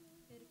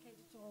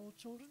 Dedicated to all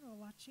children who are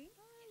watching.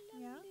 Oh,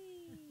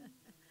 lovely.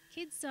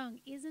 Kids song,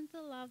 Isn't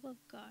the Love of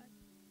God.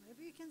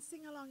 Maybe you can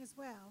sing along as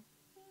well.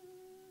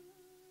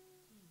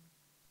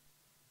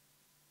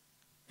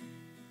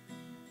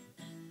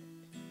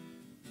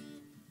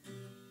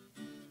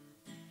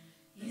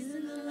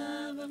 Isn't the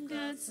love of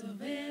God so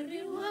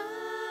very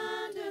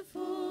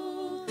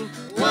wonderful?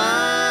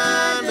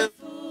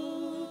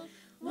 Wonderful,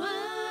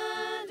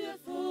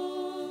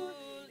 Wonderful.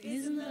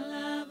 Isn't the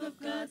love of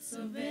God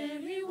so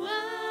very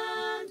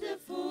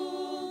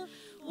wonderful?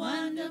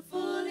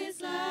 Wonderful is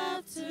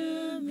love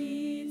to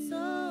me. It's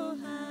so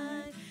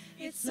high,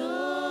 it's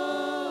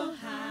so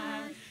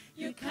high.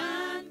 You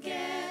can't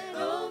get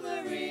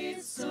over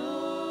it.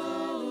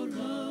 So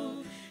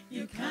low,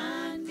 you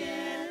can't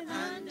get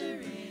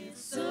under it.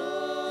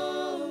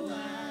 So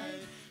wide,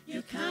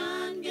 you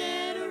can't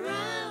get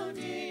around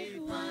it.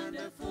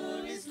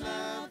 Wonderful is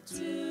love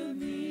to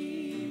me.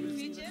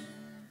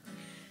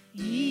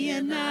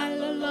 Iyan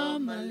alolo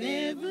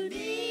malevu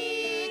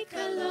ni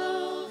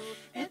kalo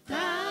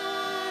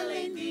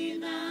etale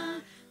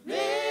nina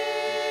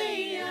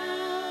veya.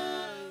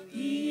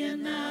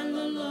 Iyan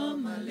alolo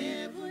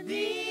malevu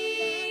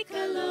ni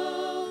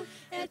kalo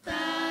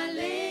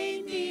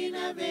etale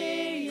nina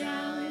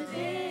veya.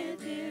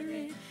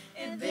 Edere,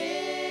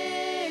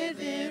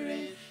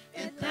 edere,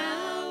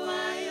 etawa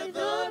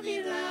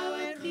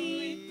yadovirawa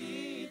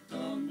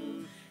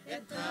kitomu.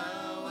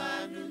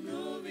 Etawa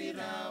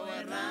nunuvirawa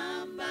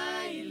ramba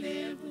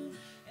ilevu.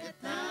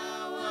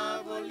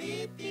 Etawa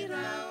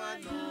volitirawa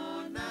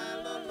nona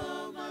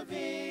loloma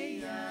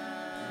veya.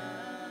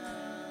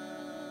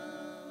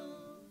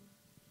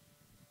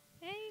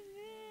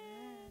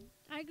 Amen.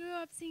 I grew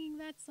up singing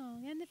that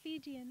song and the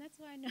Fijian. That's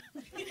why I know.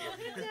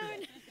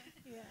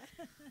 Yeah.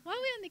 While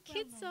we're on the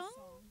kids Well-known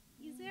song,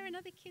 is there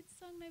another kids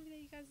song maybe that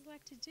you guys would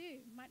like to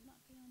do? Might not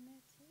be on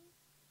there too.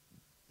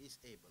 He's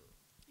able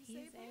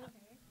He's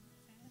able.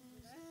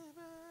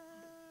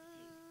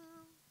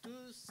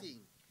 to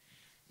sing.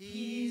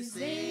 He's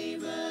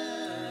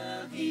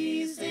able,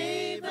 he's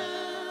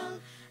able.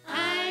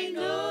 I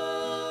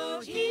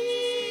know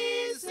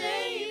he's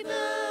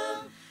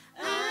able.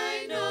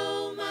 I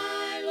know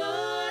my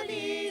Lord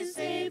is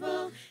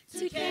able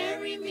to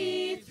carry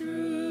me through.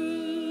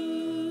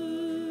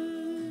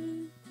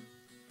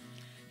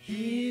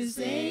 He's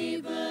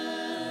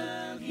able.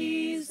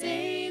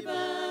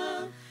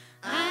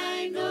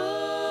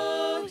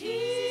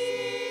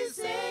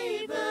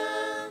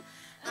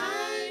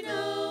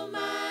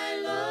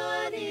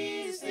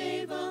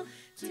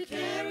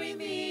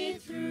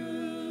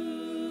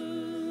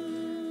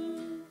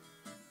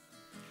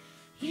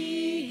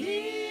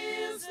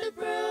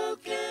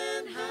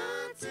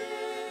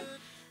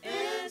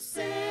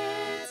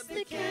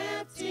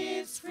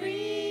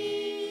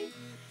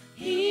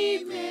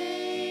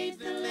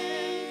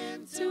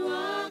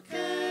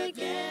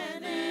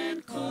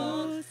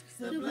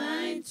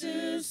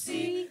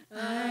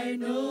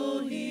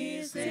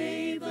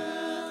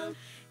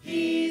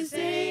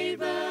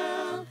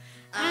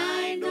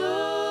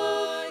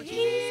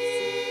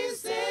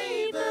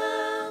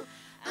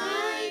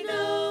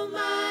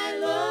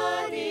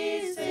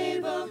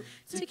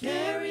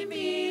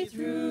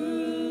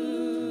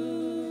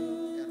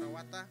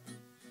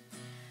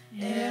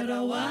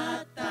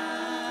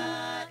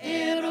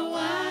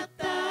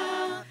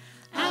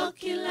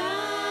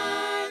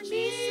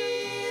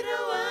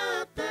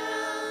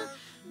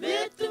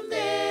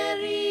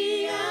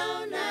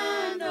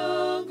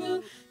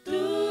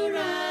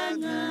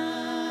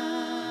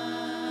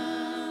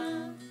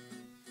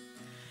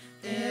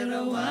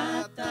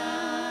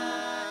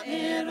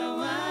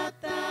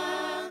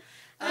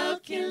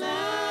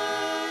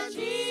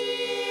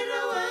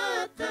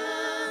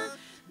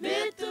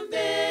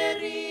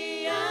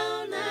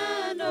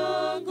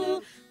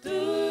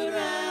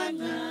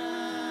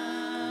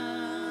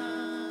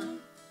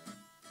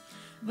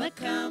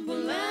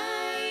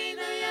 Makambulay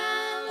na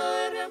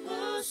yalora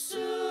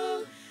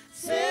musu,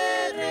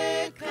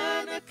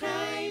 Sereana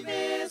kay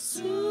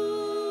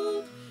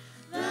Besu.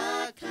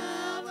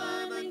 Lakava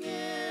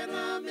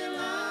nangera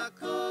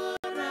melako,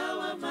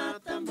 rawa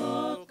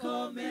matamoko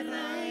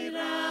merai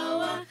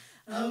rawa,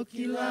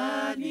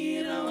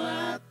 aukilani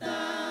rawata,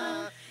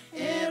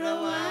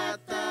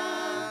 erawata,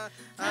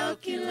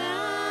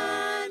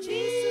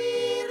 aukilani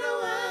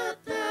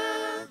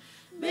rawata,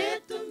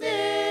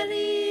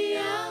 betumberi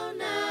au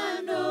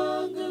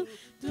nanongu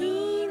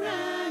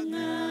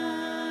turanga,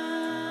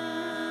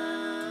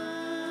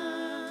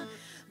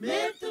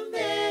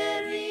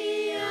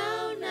 betumberi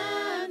au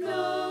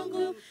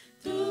nanongu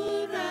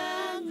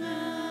turanga.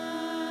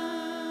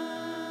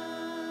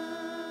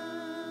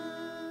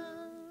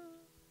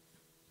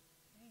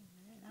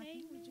 Amen. I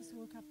think we just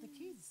woke up the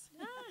kids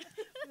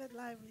with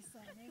lively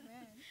song.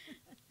 Amen.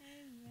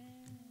 Amen.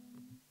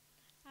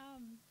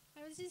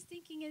 I was just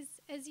thinking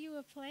as you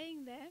were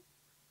playing there,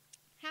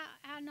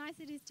 how nice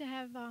it is to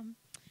have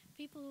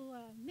people who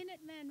are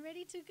Minutemen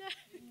ready to go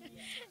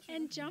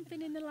and jump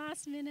in the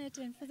last minute.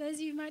 And for those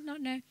of you who might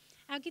not know,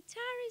 our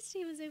guitarist,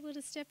 he was able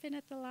to step in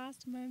at the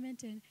last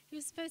moment, and he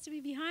was supposed to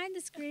be behind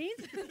the screen.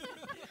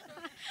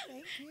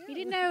 Thank you. He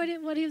didn't know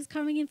what he was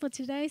coming in for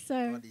today,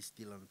 so. God is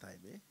still on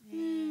time, eh?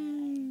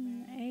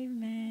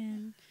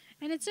 Amen.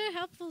 And it's so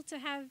helpful to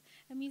have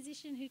a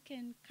musician who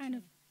can kind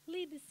of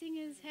lead the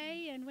singers,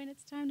 hey, and when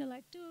it's time to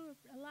like do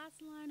a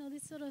last line or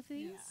this sort of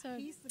thing. Yeah, So,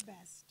 he's the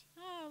best.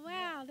 oh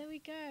wow, there we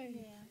go.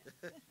 Yeah.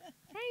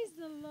 Praise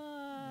the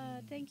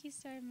Lord. Thank you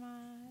so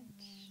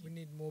much. We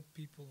need more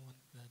people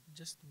like that,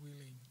 just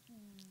willing.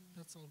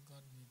 That's all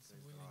God needs, a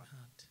willing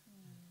heart.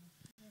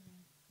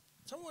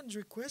 Someone's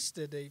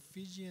requested a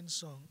Fijian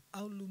song,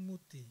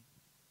 Lumuti.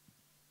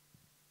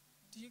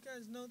 Do you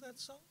guys know that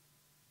song?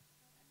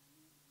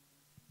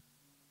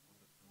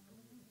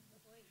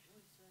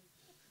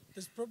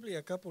 There's probably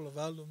a couple of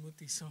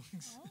Lumuti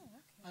songs. Oh,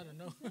 okay. I don't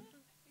know.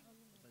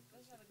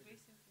 Those are the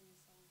Grace Symphony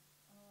songs.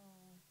 Oh.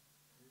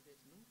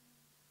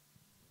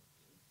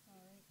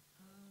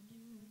 All right.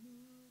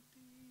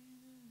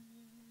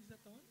 Is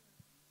that the one?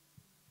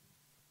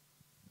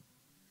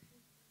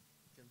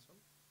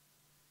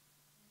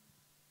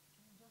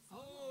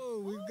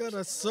 Oh, we've got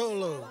a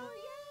solo. Oh,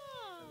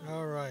 yeah.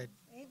 All right.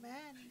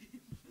 Amen.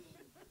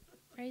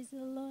 Praise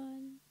the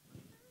Lord.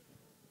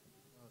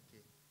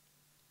 Okay.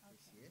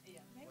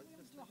 Maybe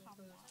we'll do a hum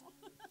now.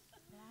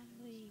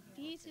 Lovely.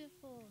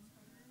 Beautiful.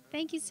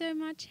 Thank you so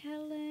much,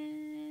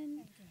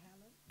 Helen. Thank you,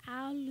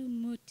 Helen.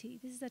 Lumuti.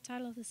 This is the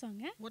title of the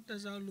song, eh? What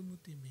does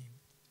Lumuti mean?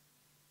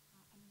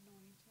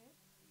 Anointed.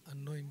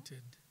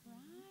 Anointed.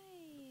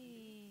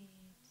 Right.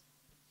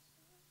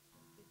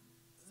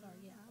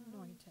 Sorry, yeah,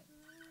 anointed.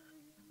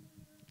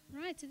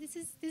 Right, so this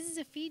is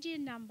a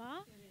Fijian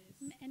number.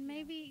 And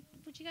maybe,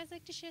 would you guys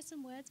like to share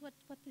some words what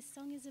this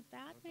song is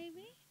about,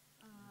 maybe?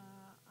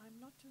 I'm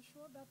not too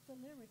sure about the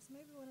lyrics.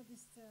 Maybe one of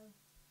these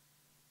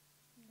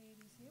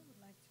ladies here would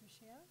like to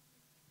share.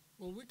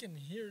 Well, we can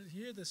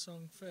hear the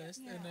song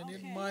first, Yeah, and then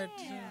it okay. might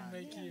Yeah,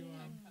 make yeah, you,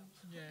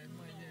 yeah. it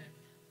might, yeah.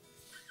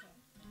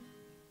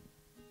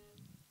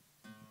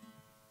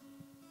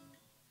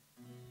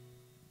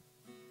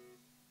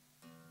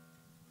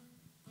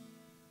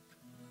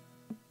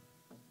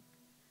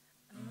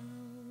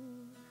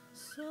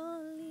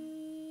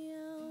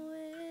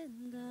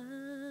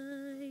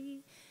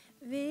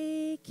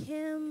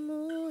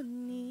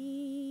 Filimone,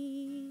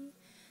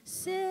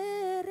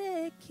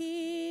 Sereki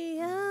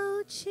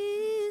ao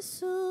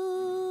tisu,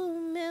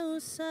 meu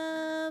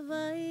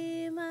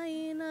savai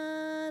mai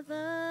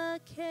nada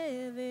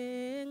que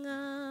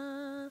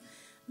venga,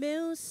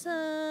 meu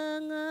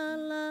sangalala,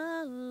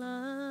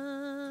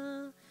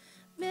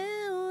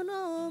 meu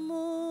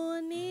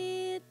nomuniti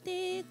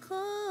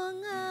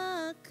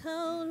konga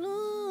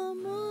kaulu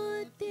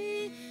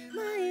muti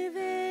mai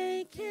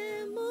vei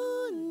que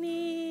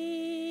muni.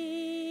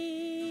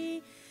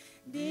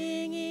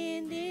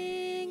 Dingin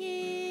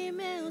dingi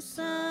meu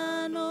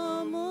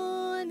sano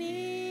muni,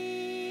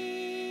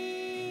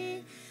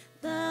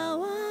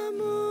 tawa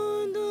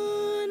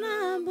mundo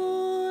na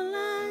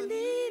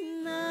bulandina,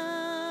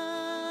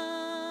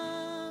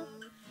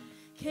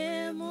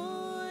 que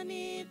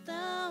muni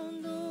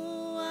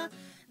taundua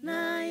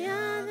na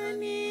yaga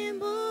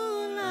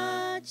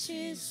nimbula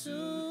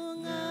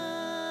chisunga.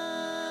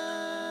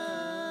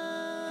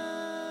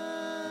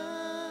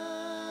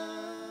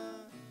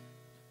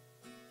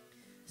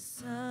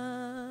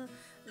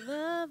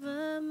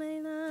 Vava mai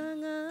na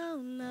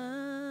ngauna,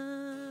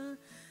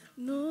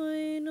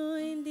 nui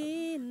nui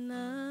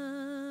dina,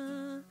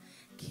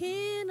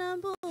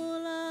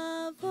 kinambula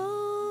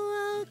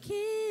voa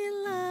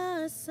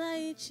kila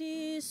sai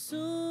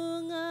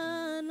chisunga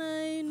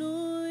nai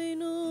nui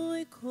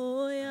nui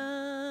koya,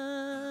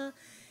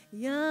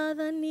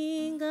 yada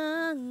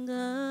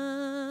ninganga,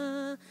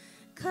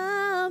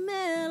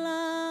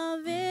 kamela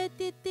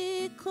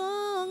vetiti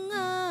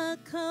konga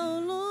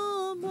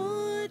kaulu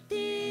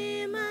muti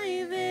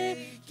mai ve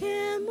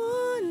ke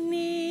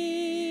muni,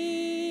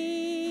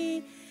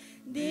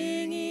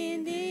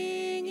 dingin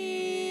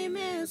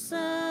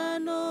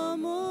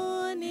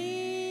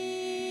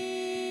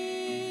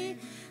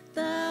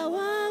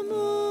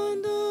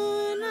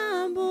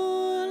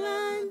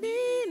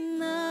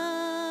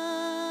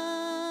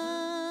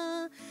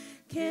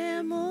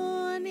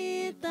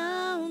Kemoni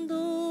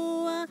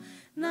taundua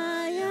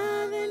na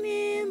yave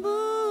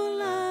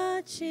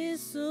nimbula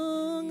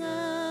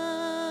chisunga.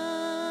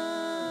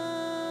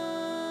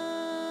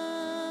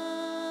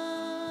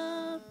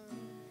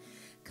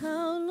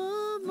 Kau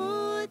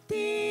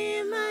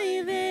Lumuti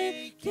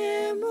maive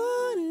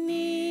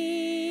kemoni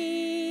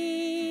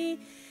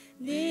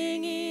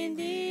dingi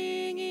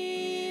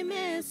dingi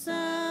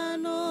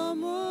mesano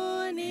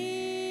muni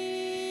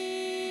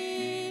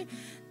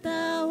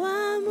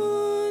tawa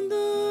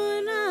mundu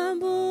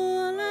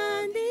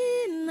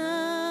nambulandina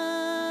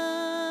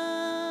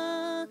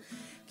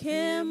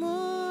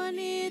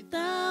kemoni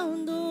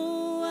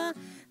taundua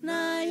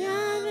na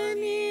yave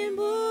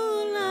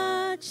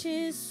nimbula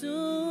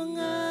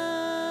chisunga.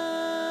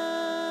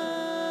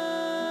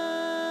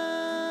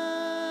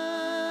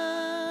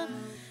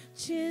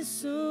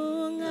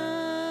 Chisunga.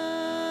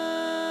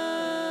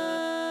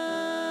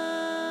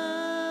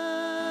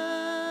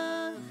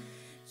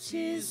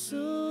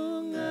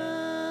 Chisunga.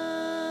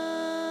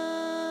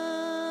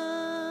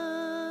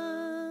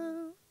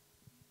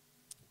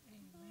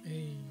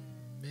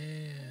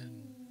 Amen.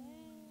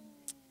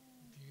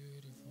 Beautiful.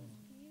 Beautiful.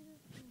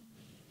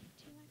 Would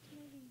you like to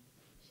maybe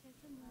share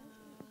some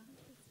words what you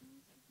think the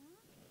song's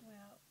about?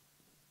 Well,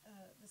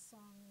 the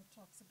song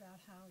talks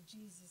about how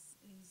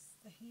Jesus is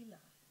the healer,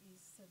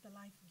 is the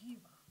life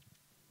giver,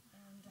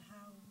 and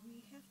how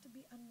we have to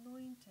be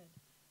anointed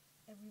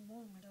every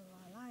moment of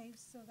our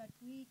lives so that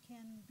we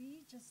can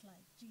be just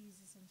like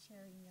Jesus and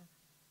sharing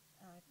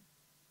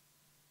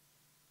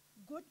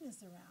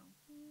goodness around.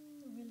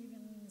 We live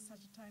in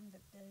such a time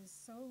that there is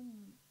so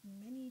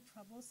many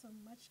troubles, so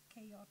much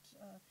chaos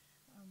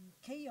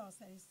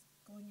that is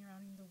going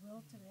around in the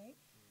world today,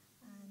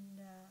 and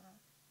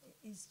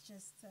it's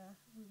just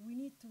we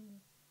need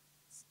to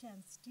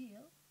stand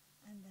still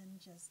and then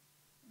just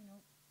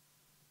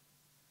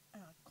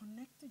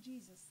connect to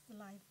Jesus, the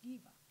life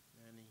giver,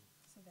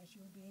 so that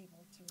you'll be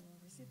able to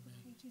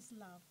reciprocate His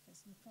love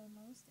first and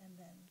foremost, and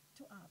then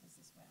to others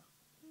as well.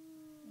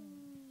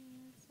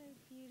 That's so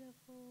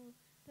beautiful.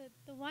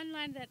 The one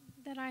line that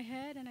I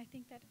heard, and I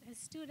think that has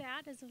stood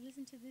out as I've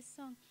listened to this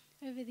song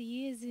over the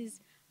years,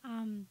 is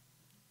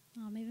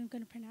maybe I'm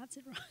going to pronounce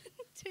it wrong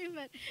too,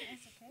 but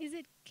That's okay. is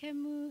it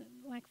kemu,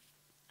 like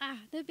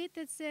the bit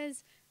that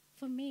says,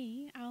 for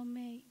me, I'll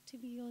make to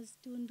be yours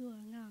duandua,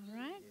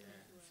 right?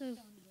 So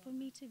for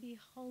me to be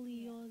wholly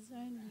yours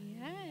only,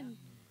 and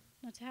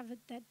not to have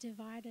that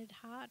divided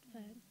heart,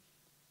 but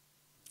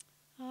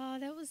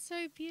that was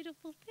so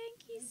beautiful.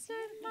 Thank you so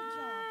much. Good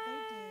job.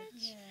 They did.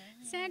 Yeah.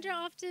 Sandra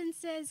often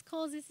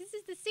calls this is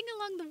the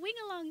sing-along, the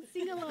wing-along,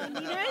 sing-along,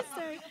 So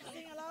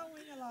Sing along,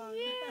 wing along.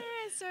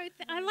 yeah, so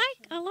I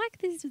like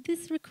this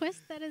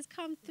request that has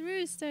come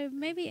through. So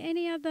maybe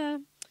any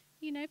other,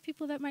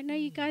 people that might know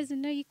you guys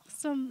and know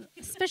some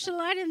special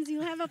items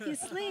you'll have up your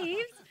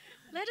sleeves,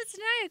 let us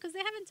know, because they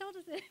haven't told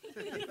us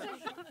anything.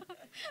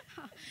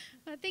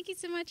 But thank you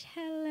so much,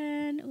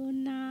 Hellen,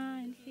 Una,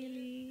 and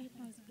Philly.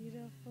 That was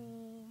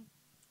beautiful.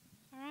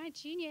 All right,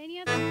 Junior, any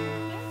other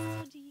requests,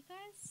 or do you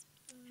guys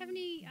have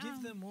any?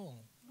 Give them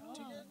all.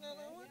 Give them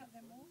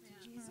all to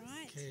Jesus. All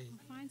right. Okay. I'll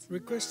find some.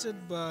 Requested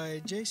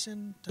by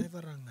Jason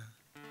Taivaranga.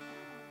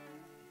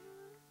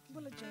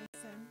 Bula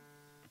Jason.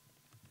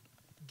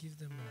 Give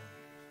them all.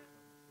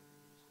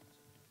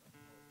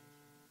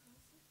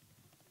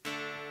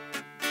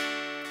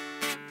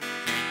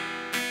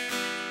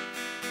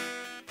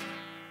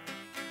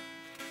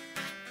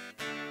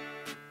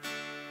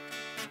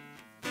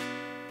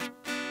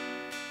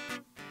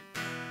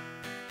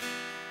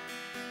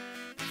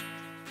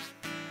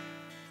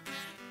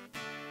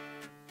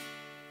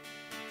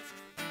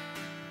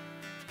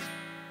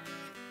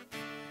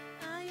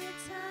 Are you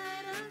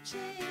tired of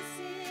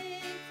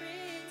chasing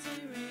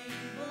pretty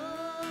rainbows?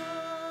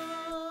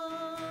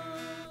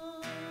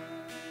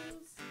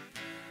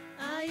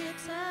 Are you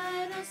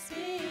tired of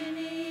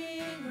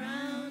spinning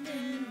round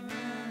and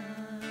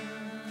round?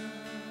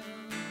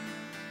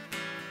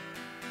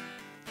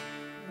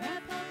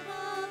 Wrap up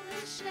all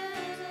the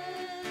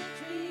shattered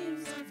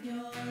dreams of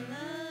your life,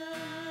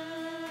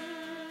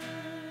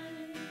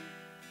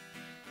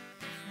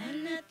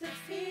 and at the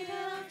feet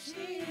of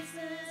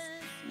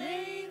Jesus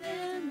lay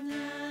them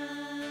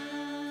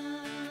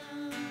down.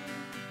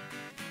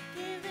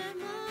 Give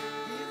them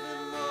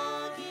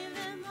all, give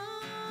them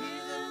all,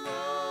 give them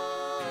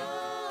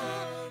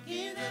all,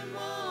 give them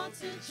all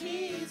to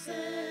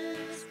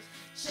Jesus.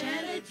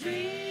 Shattered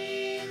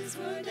dreams,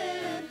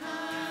 wounded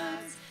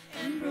hearts,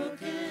 and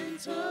broken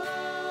toes.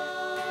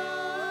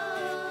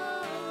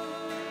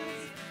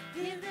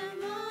 Give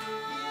them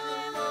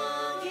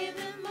all, give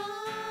them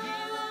all,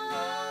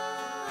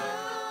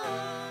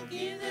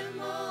 give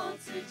them all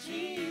to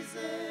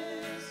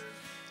Jesus,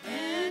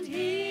 and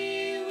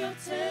He will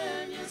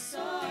turn your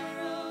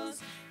sorrows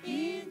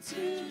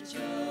into joy.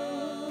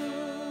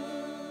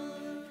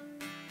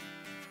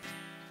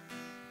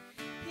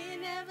 He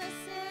never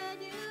said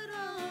you'd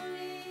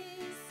only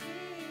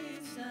see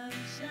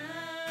sunshine.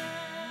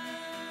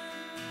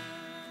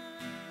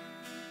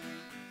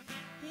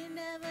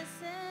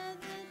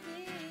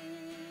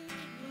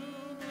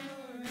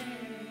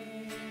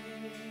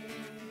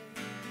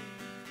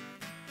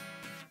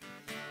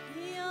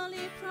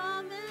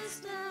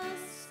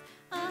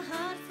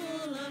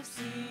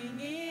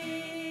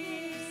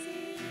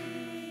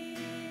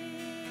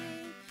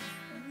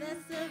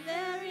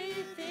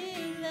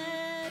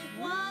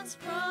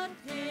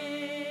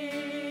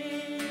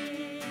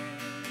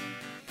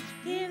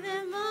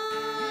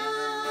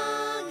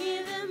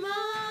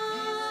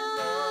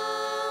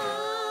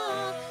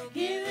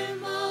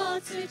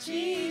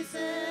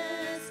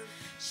 Jesus.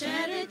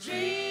 Shattered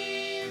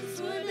dreams,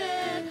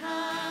 wounded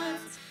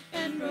hearts,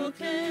 and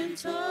broken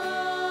toys.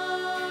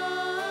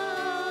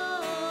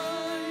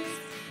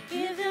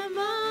 Give them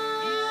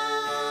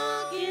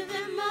all, give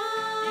them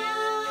all,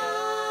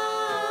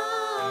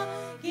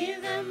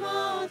 give them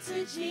all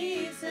to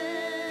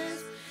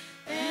Jesus,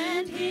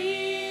 and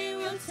He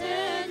will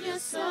turn your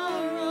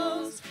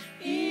sorrows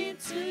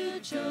into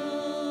joy.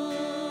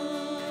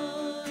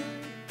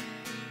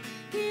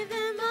 Give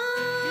them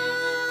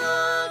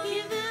all,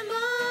 give them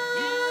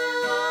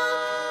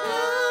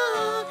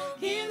all,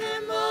 give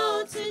them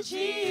all to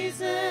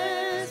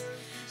Jesus.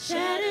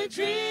 Shattered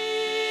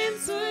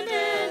dreams,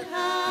 wounded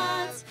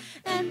hearts,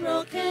 and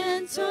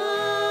broken toys.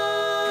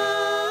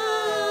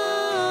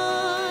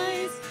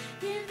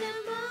 Give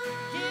them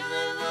all, give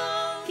them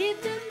all,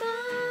 give them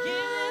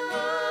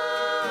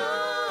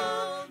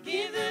all,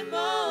 give them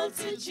all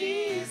to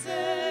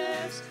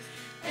Jesus,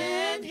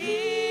 and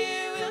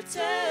He will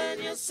turn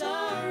your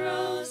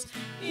sorrows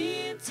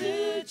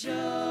into joy,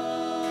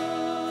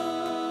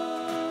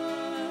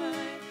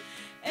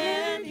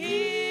 and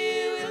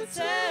He will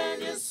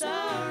turn your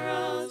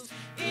sorrows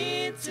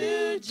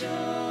into joy,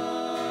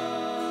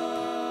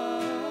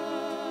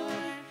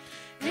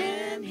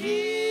 and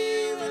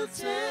He will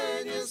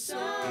turn your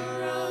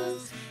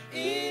sorrows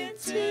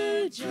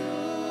into joy.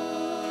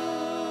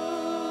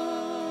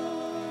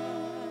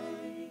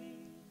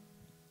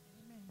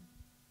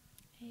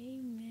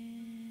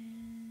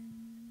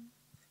 Amen.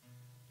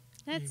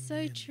 That's so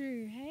Amen.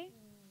 true, hey?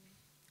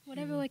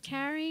 Whatever we're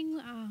carrying,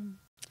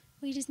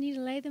 we just need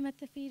to lay them at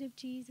the feet of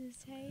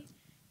Jesus, hey?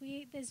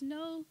 There's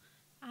no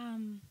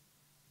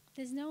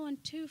one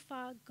too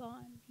far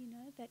gone,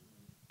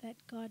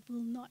 that God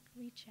will not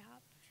reach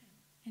out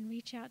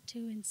to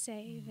and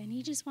save. And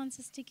He just wants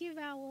us to give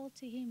our all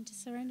to Him, to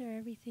surrender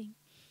everything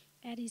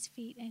at His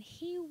feet, and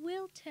He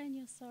will turn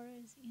your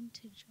sorrows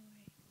into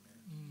joy.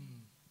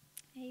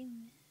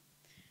 Amen.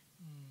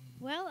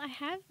 Well, I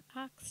have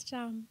asked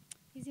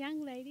these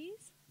young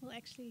ladies, well,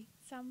 actually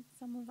some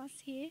of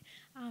us here,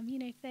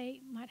 if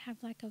they might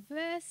have like a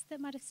verse that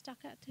might have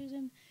stuck out to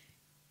them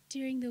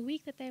during the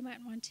week that they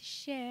might want to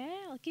share.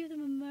 I'll give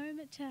them a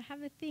moment to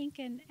have a think,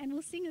 and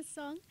we'll sing a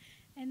song,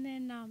 and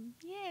then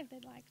if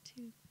they'd like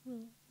to,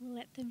 we'll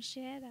let them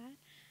share that.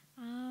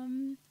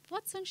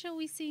 What song shall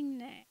we sing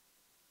next?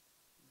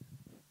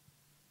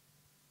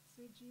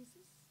 Sweet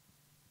Jesus.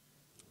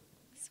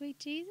 Sweet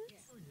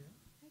Jesus? Oh, yeah.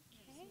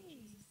 Okay.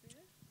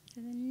 So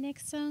the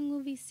next song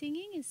we'll be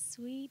singing is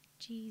Sweet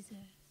Jesus.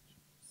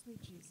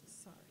 Sweet Jesus,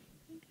 sorry. I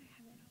think I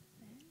have it up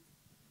there.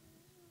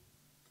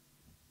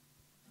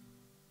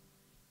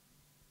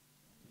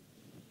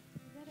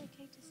 Is that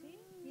okay to see?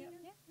 Yep.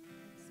 Yeah.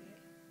 That's it.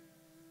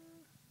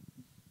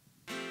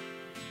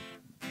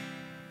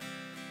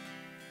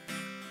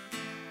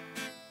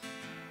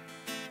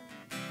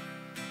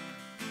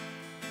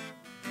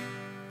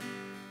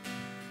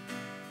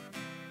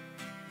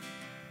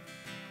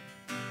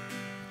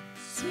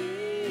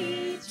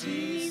 Sweet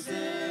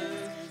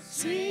Jesus,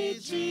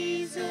 sweet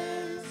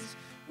Jesus,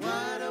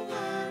 what a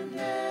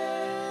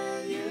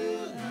wonder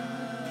you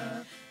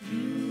are.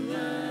 You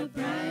are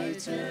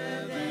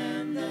brighter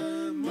than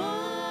the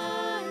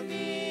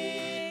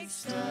morning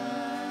star.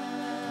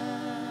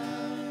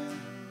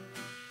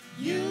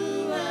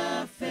 You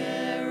are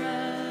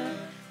fairer,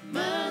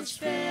 much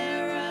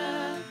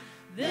fairer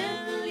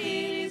than the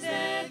lilies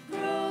that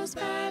grows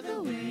by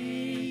the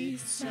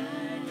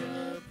wayside.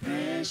 You're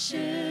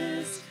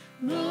precious,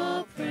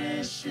 more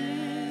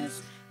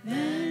precious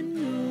than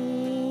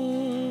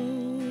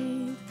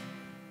gold.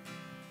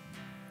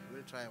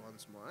 We'll try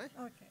once more.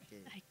 Okay.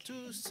 Okay.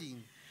 To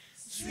sing.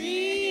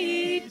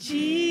 Sweet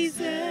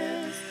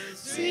Jesus,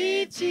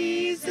 sweet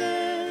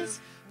Jesus,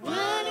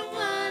 what a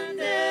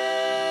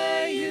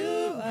wonder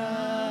you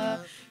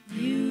are.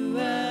 You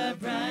are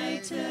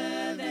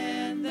brighter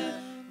than the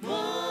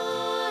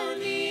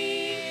morning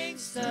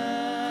star.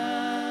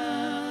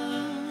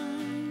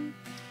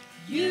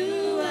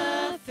 You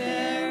are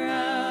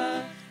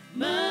fairer,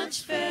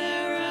 much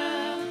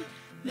fairer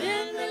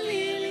than the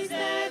lilies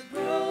that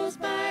grows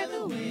by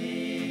the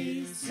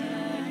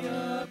wayside.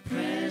 You're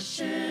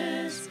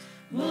precious,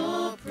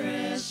 more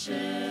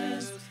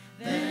precious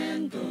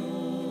than gold.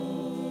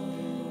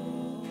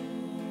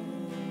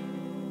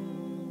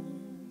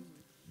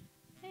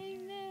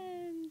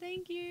 Amen.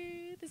 Thank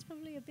you. There's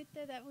probably a bit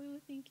there that we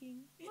were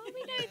thinking, well,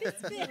 we know this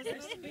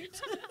bit.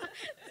 So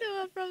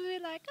we're probably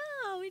like,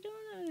 oh, we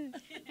don't know.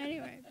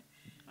 Anyway,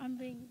 I'm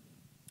being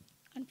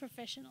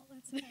unprofessional.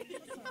 That's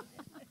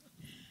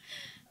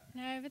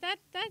no, but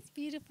that's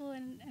beautiful,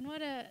 and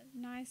what a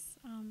nice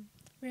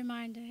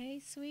reminder. Hey,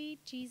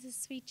 sweet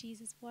Jesus,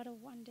 what a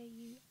wonder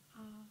you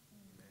are.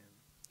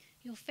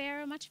 You're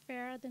fairer, much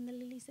fairer than the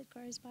lilies that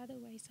grows by the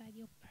wayside.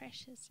 You're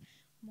precious,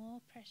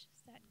 more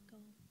precious than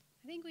gold.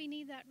 I think we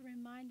need that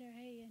reminder,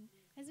 hey, and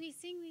as we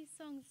sing these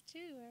songs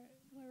too,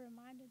 we're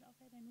reminded of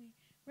it, and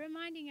we're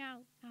reminding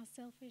our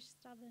selfish,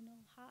 stubborn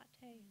old heart,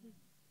 hey, who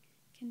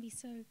can be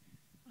so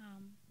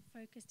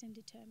focused and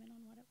determined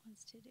on what it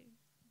wants to do.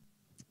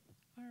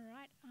 All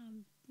right.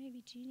 Maybe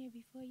Junior,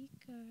 before you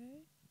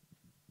go.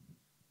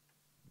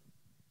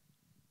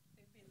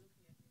 They've been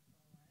looking at me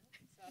for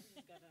a while,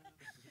 so I'm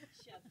just gonna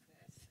share the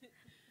verse.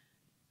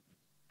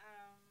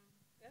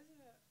 There's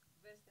a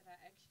verse that I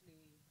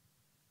actually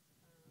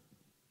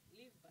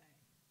live by,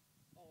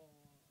 or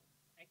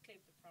I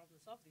claim the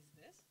promise of this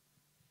verse.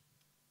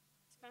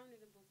 It's found in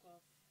the book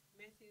of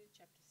Matthew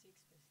chapter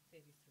 6, verse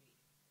 33.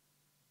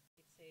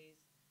 It says,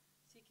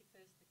 "Seek ye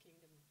first the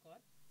kingdom of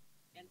God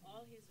and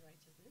all his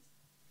righteousness,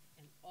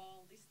 and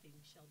all these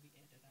things shall be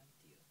added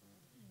unto you."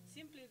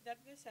 Simply,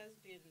 that verse has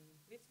been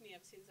with me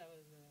ever since I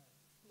was a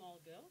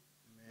small girl.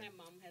 My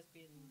mom has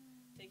been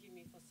taking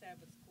me for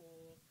Sabbath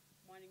school,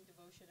 morning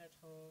devotion at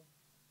home,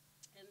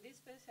 and this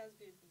verse has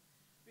been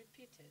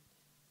repeated,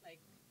 like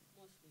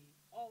mostly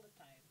all the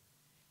time.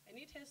 And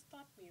it has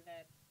taught me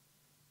that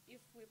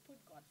if we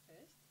put God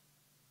first,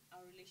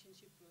 our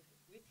relationship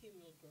with him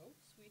will grow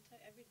sweeter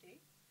every day,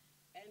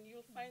 and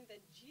you'll find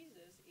that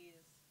Jesus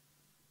is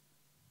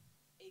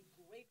a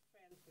great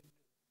friend for you.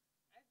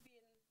 I've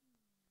been,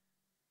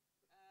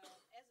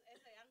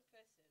 as a young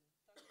person,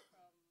 talking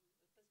from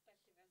the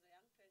perspective as a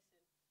young person,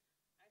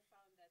 I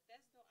found that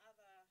there's no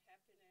other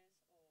happiness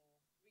or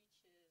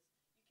riches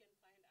you can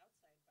find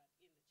outside but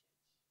in the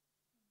church.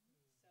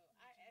 So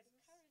I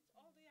encourage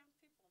all the young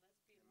people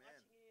that's been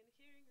watching in,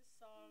 hearing the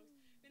songs.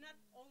 We're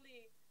not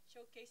only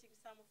showcasing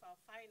some of our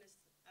finest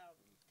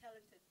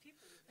talented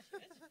people in the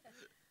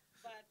church,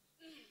 but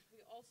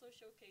we're also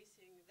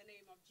showcasing the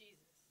name of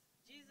Jesus.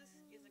 Jesus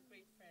is a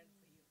great friend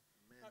for you,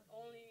 not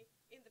only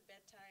in the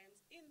bad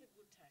times, in the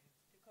good times.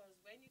 Because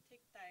when you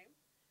take time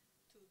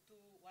to do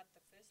what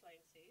the first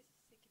line says,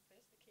 seek ye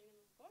first the kingdom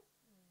of God,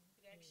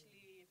 it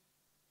actually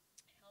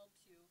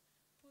helps you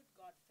put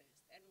God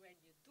first. And when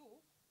you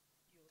do,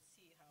 you'll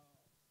see how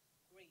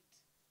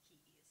great he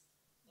is.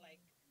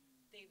 Like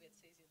David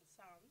says in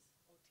Psalms,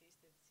 "Oh,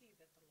 taste and see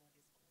that the Lord is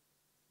good."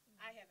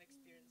 I have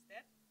experienced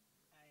that.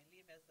 I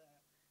live as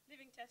a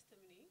living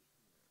testimony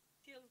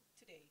till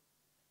today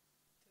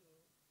to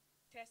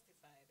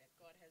testify that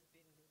God has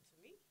been good to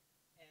me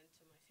and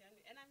to my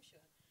family, and I'm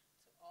sure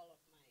to all of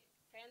my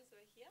friends who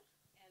are here,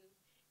 and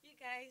you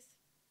guys,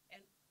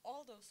 and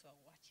all those who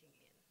are watching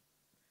in.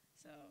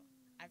 So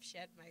I've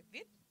shared my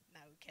bit.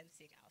 Now we can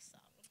sing our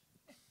song.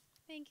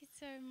 Thank you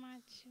so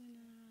much,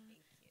 Una. Thank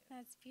you.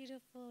 That's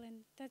beautiful,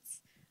 and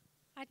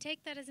I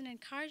take that as an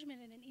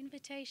encouragement and an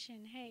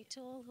invitation. Hey,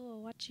 to all who are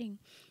watching,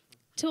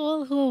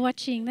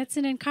 that's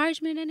an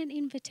encouragement and an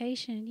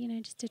invitation.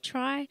 Just to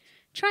try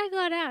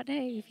God out.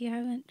 Hey, if you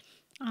haven't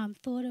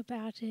thought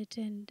about it,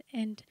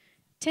 and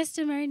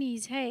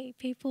testimonies. Hey,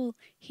 people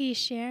here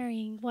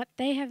sharing what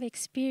they have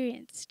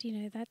experienced.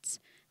 That's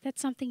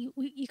something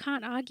you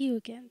can't argue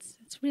against.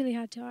 It's really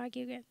hard to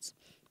argue against.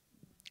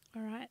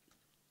 All right.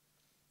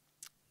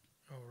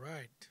 All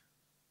right.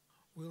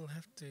 We'll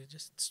have to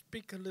just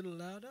speak a little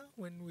louder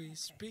when we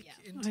speak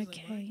into the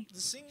mic.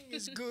 The singing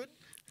is good,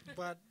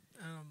 but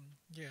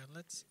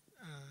let's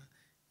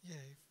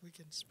if we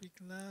can speak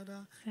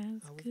louder.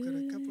 Sounds we've got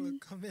a couple good. of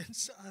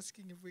comments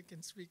asking if we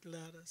can speak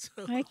louder.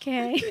 So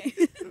Okay.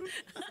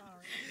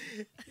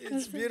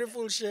 it's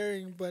beautiful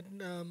sharing, but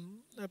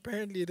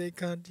apparently they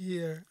can't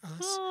hear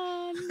us.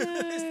 Oh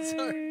no.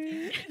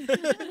 Sorry.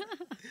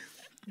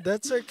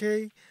 That's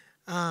okay.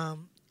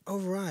 All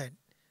right.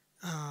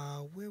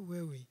 Where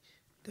were we?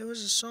 There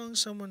was a song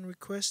someone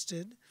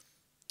requested.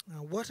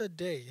 What a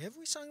Day. Have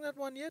we sung that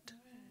one yet?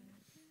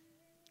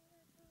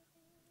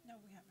 No,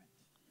 we haven't.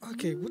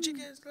 Okay, would you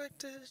guys like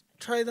to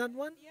try that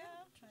one?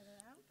 Yeah, try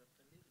that out.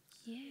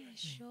 Yeah,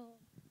 sure.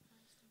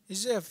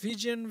 Is there a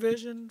Fijian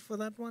version for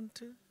that one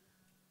too?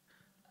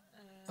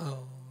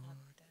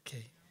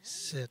 Okay.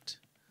 Sit.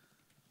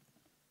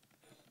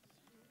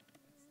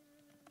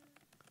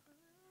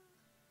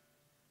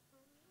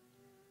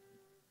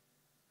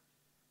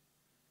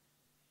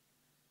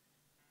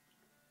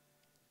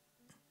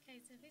 Okay,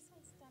 so this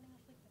one's starting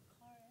off with the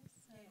chorus.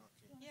 So Yeah.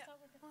 you want to start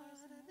with the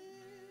chorus?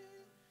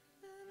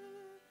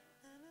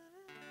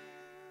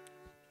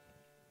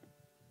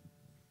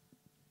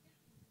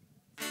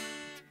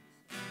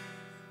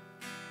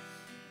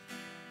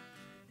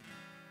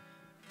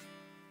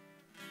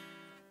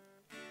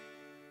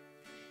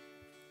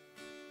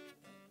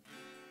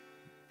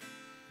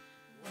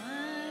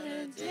 What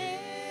a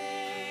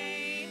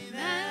day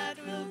that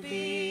will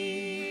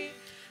be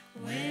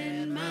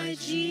when my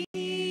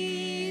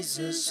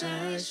Jesus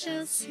I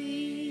shall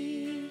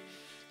see.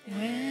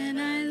 When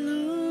I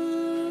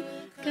look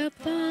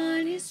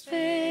upon his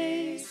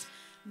face,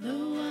 the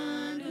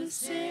one who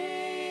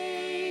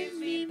saved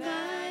me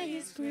by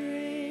his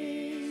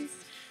grace.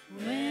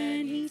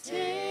 When he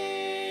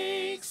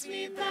takes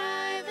me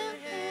by the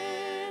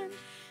hand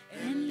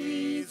and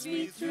leads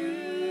me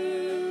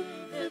through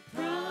the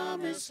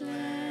promised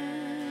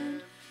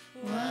land.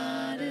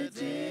 What a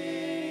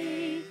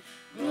day,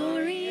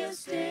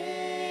 glorious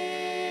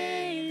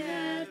day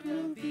that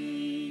will be.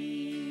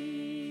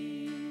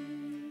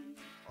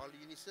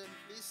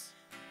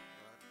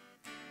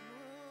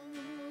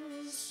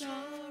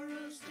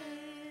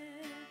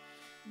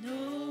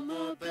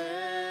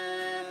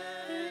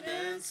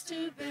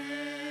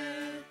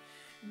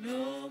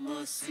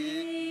 more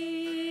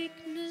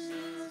sickness,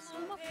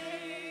 no more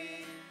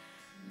pain,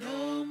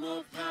 no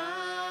more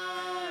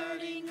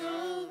parting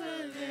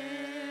over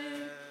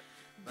there,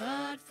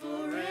 but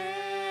forever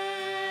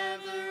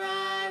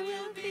I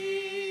will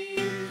be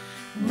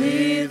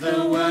with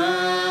the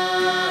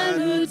one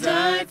who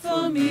died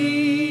for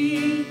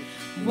me.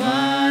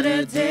 What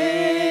a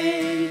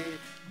day,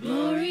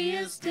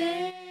 glorious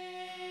day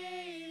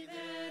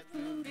that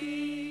will be.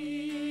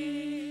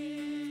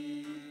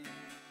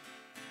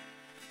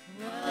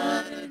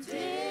 What a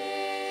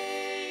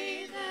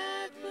day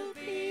that will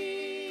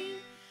be,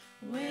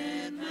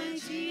 when my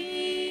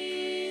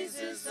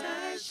Jesus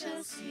I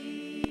shall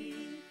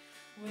see.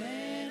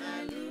 When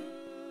I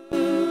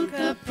look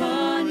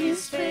upon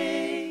his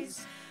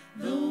face,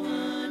 the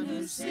one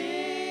who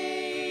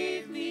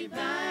saved me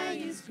by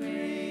his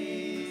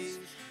grace.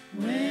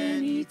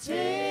 When he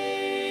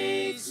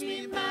takes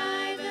me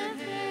by the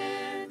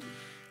hand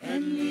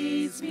and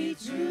leads me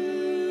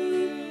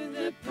through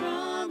the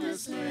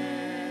promised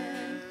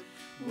land.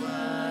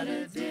 What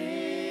a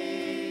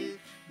day,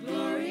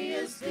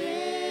 glorious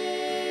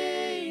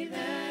day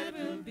that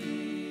will be.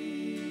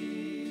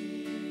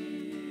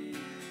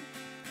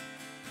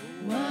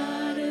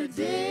 What a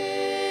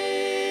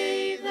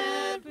day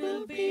that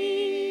will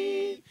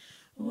be,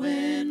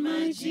 when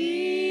my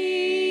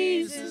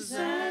Jesus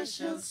I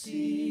shall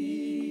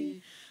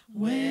see.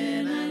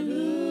 When I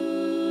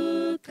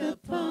look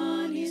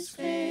upon his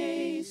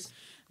face,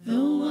 the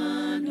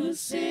one who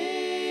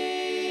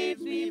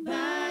saved me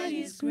by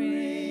his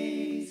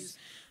grace.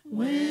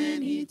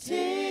 When he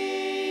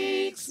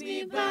takes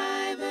me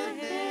by the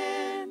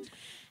hand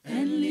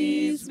and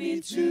leads me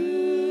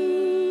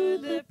through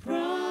the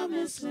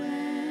promised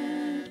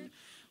land.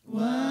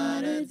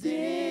 What a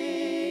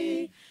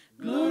day,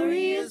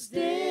 glorious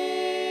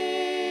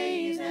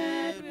day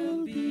that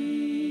will be.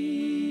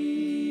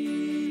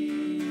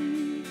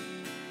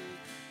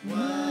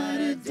 What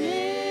a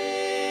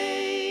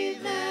day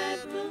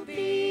that will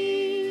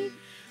be,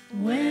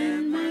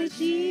 when my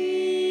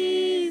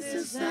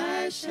Jesus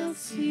I shall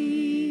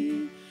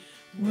see.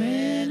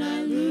 When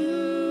I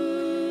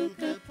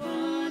look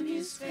upon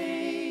his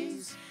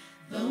face,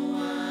 the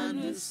one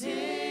who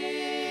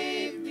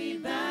saved me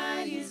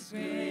by his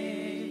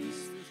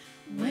grace.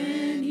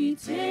 When he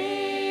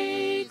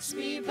takes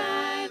me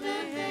by the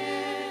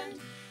hand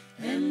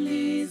and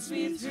leads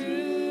me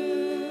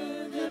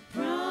through the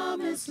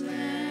promised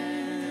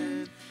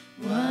land.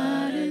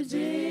 What a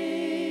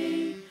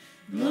day,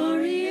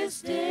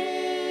 glorious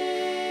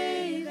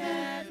day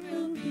that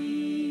will be.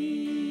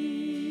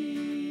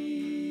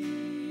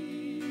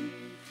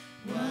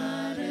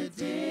 What a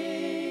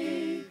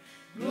day,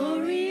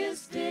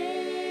 glorious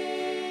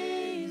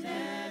day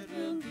that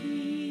will be.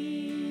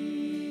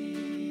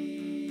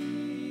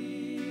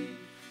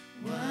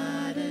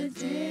 What a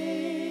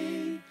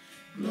day,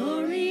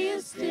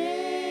 glorious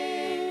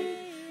day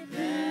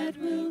that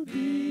will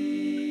be.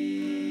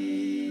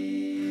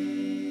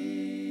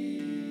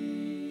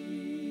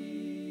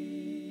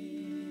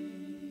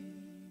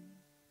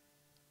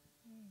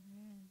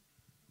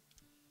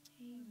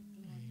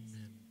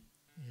 Amen.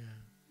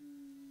 Yeah.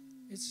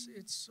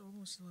 It's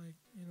almost like,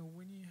 you know,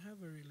 when you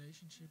have a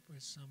relationship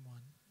with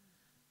someone,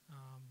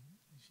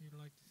 if you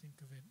like to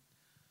think of it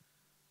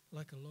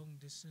like a long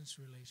distance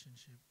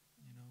relationship,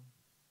 you know,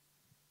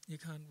 you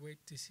can't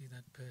wait to see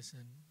that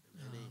person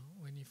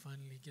when you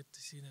finally get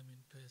to see them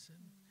in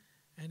person.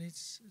 And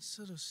it's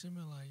sort of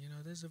similar, you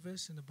know, there's a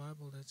verse in the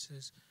Bible that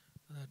says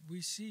that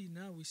we see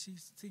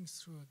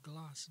things through a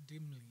glass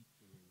dimly,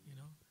 you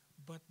know,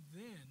 but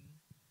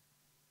then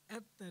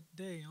at that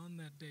day, on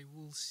that day,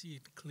 we'll see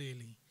it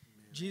clearly.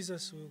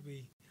 Jesus will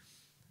be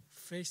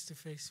face to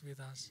face with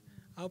us.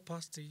 Our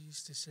pastor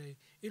used to say,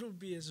 it'll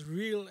be as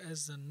real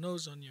as the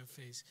nose on your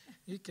face.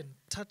 You can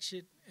touch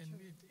it and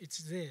it's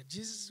there.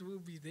 Jesus will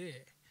be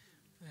there.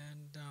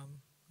 And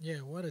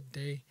yeah, what a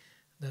day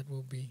that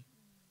will be.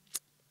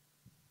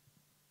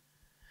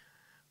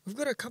 We've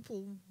got a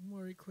couple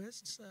more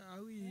requests.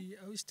 Are we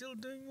still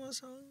doing more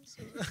songs?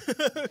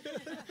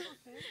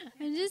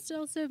 I'm just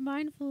also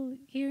mindful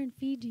here in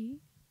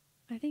Fiji.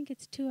 I think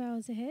it's 2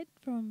 hours ahead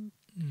from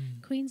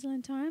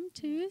Queensland time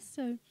too.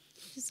 So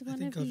just I want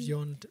think to I've be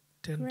yawned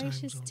 10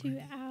 gracious times to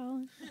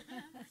already.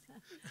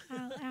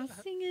 our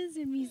singers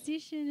and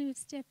musicians who have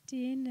stepped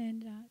in,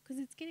 and because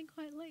it's getting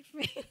quite late for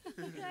me.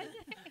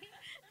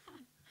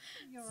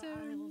 You're So-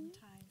 island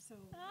time, so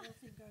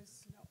everything goes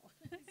slow.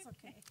 It's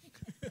okay.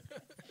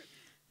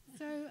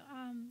 So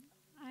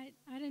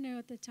I don't know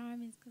what the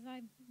time is because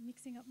I'm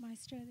mixing up my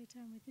Australia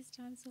time with this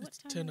time. So what It's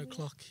time? 10 are we at?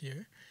 o'clock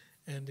here,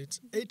 and it's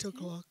Is it 8 10?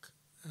 o'clock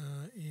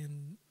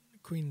in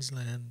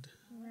Queensland.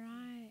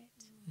 Right.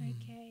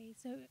 Okay.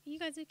 So you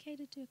guys okay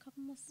to do a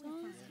couple more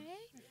songs? fine.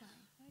 Hey. We're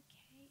fine.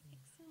 Okay.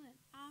 Excellent.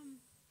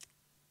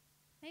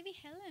 Maybe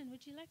Helen,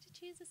 would you like to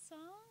choose a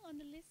song on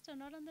the list or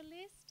not on the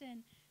list,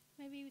 and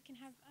maybe we can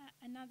have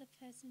another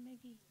person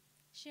maybe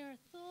share a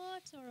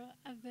thought or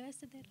a verse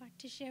that they'd like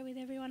to share with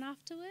everyone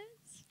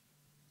afterwards.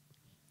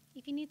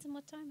 If you need some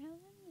more time, Helen,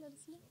 let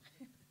us know.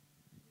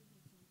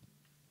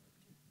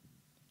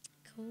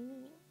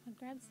 Cool. I'll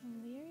grab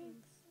some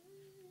lyrics.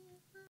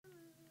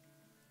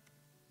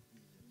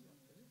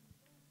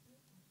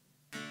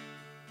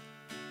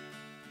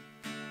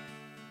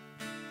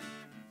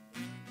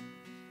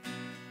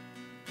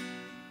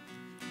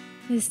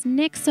 This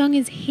next song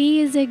is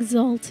He is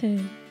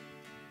Exalted.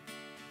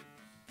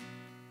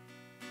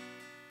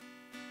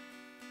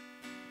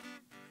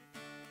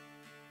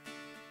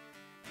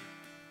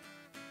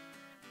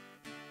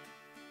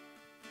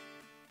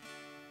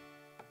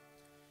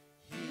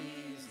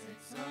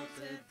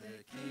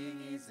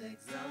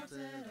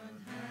 Exalted on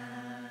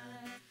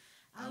high.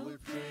 I will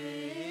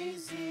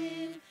praise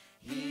him.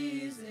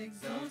 He is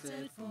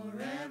exalted,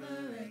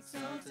 forever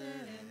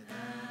exalted, and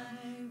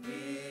I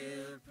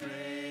will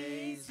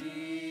praise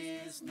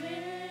his name.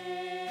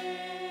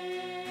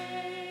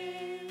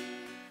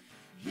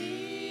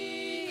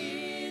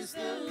 He is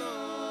the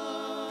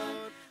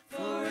Lord,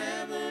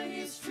 forever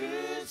his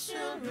truth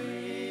shall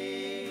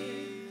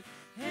reign.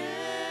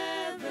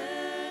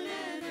 Heaven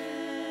and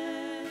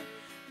earth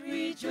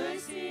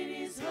rejoice in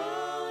his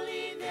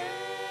holy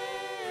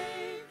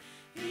name.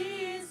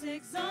 He is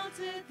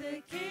exalted,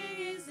 the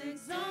King is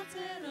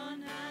exalted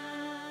on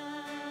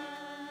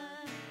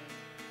high.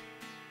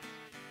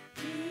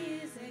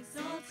 He is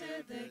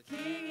exalted, the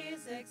King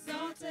is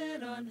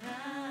exalted on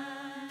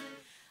high.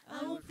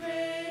 I will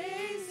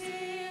praise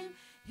him.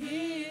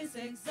 He is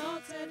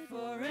exalted,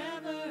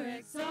 forever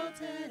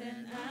exalted,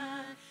 and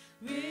I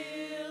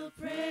will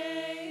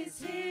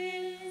praise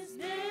his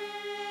name.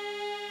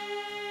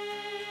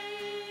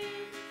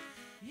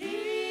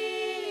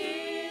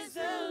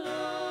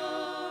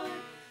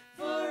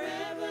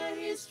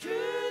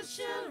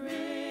 Shall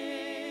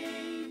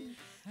reign.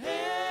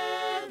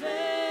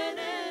 Heaven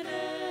and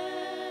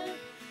earth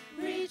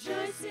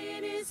rejoice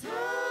in his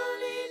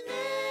holy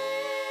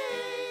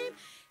name.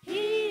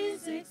 He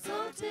is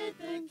exalted,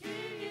 the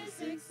King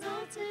is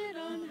exalted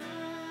on high.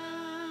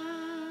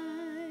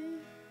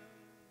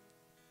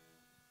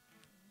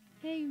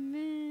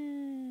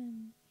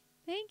 Amen.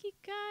 Thank you,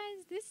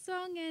 guys. This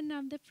song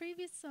and the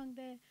previous song,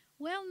 they're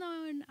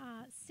well-known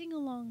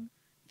sing-along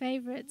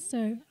favorites,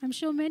 so I'm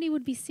sure many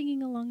would be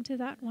singing along to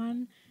that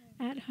one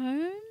at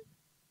home.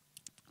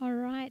 All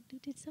right.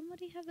 Did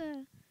somebody have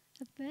a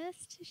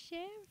verse to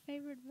share? A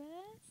favorite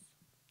verse?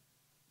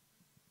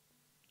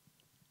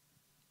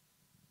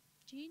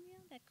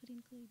 Junior, that could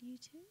include you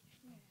too.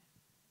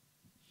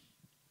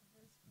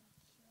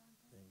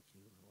 Thank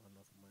you. One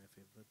of my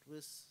favorite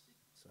verse,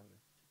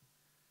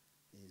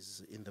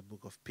 is in the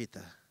book of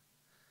Peter.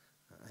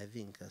 I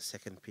think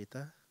 2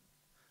 Peter.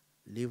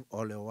 Leave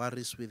all your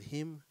worries with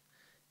him,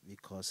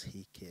 because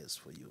he cares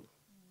for you.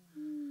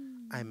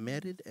 I'm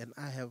married and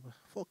I have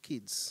 4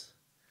 kids.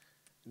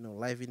 You know,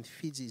 life in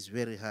Fiji is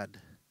very hard.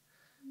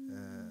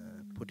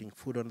 Putting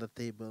food on the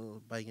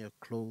table, buying your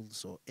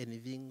clothes or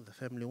anything the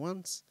family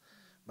wants.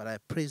 But I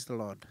praise the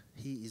Lord.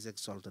 He is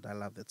exalted. I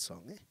love that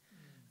song.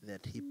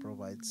 That he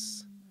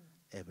provides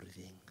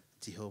everything.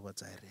 Jehovah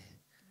Jireh.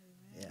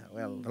 Yeah,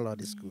 well, the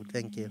Lord is good.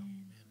 Thank you.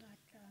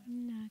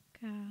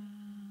 Naka.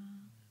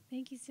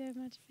 Thank you so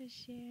much for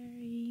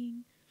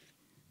sharing.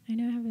 I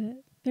know I have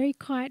a very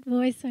quiet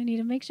voice, so I need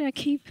to make sure I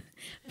keep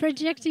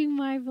projecting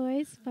my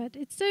voice. But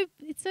it's so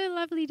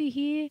lovely to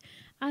hear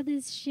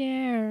others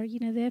share,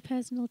 their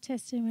personal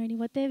testimony,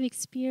 what they've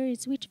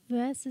experienced, which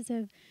verses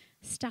have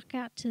stuck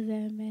out to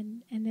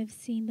them, and they've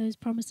seen those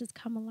promises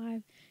come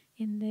alive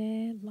in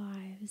their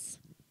lives.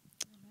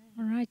 Amen.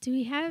 All right, do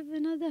we have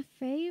another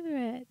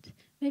favorite?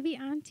 Maybe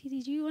Auntie,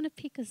 did you want to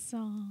pick a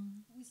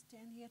song? We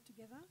stand here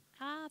together.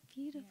 Ah,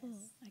 beautiful.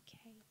 Yes.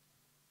 Okay.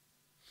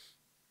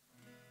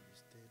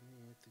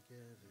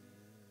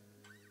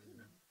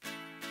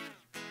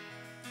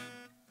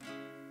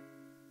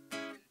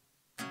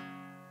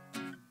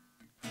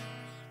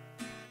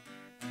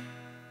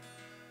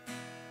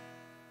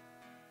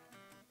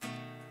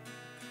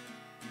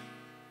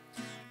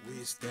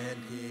 We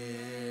stand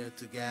here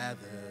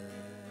together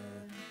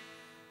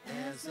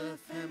as a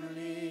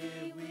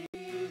family. We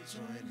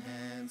join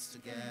hands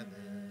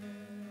together,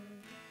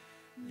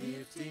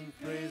 lifting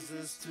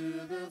praises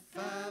to the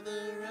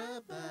Father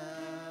above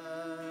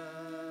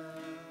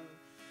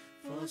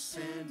for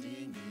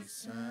sending his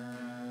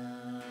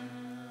Son.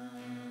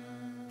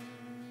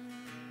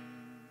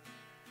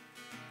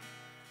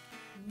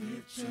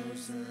 We've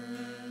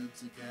chosen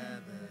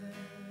together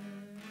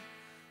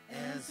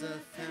as a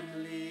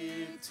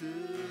family to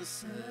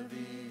serve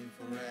him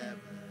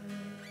forever,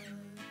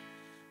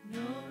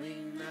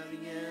 knowing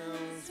nothing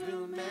else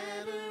will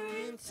matter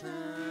in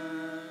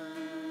time.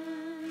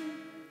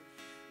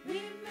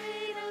 We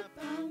made up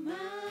our minds.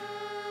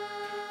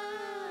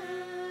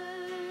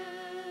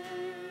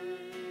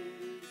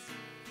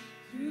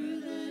 Through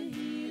the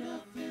heat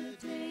of the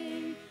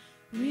day,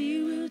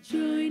 we will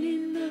join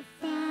in the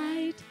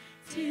fight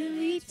till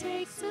he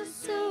takes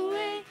us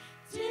away,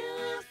 till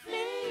our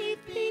faith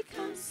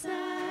becomes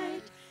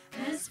sight.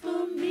 As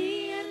for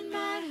me and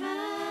my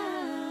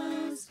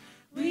house,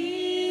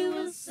 we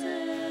will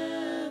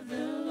serve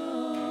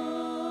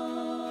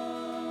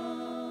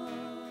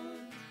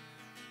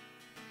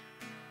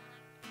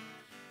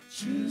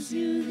Choose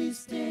you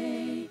this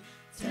day.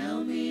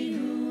 Tell me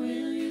who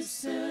will you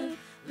serve.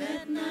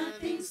 Let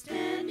nothing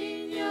stand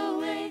in your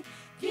way.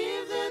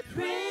 Give the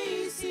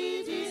praise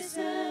he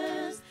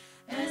deserves.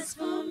 As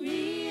for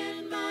me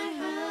and my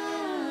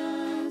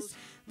house,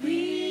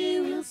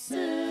 we will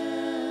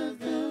serve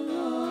the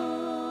Lord.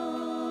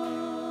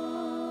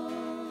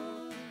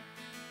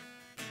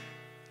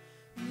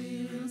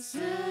 We will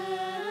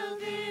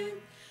serve him.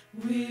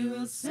 We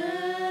will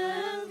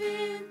serve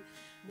him.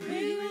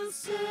 We will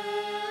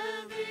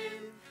serve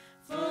him.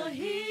 For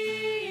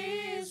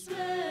he is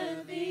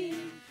worthy.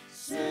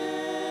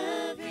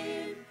 Serve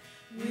him.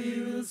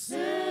 We will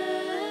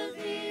serve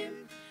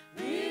him.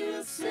 We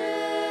will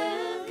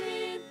serve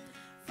him.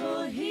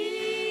 For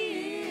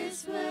he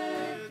is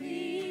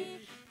worthy.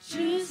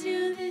 Choose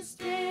you this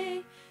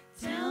day.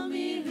 Tell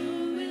me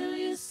who will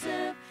you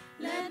serve.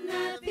 Let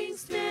nothing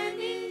stand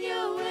in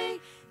your way.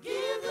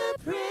 Give the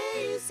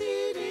praise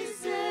he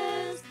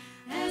deserves.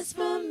 As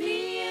for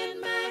me and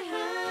my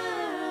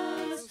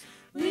house,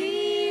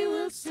 we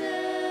will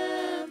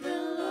serve the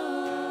Lord.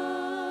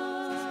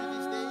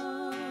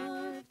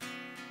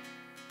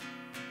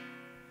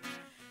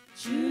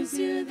 Choose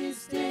you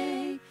this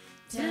day.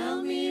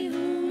 Tell me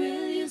who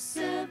will you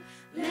serve.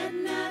 Let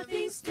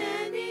nothing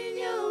stand in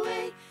your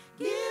way.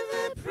 Give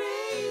the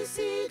praise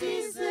he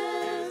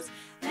deserves.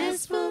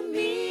 As for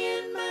me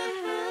and my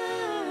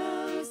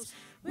house,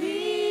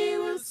 we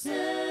will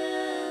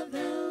serve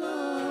the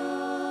Lord.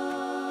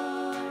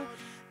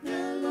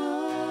 The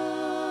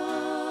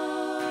Lord.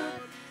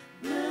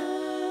 The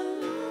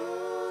Lord.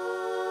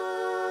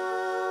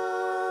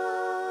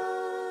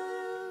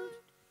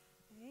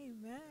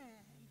 Amen.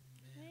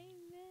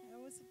 Amen. That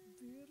was a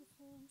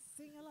beautiful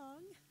sing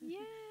along Yeah.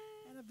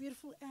 and a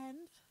beautiful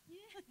end.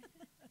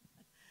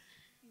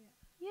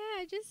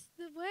 Yeah, just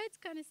the words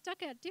kind of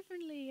stuck out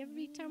differently.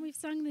 Every time we've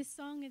sung this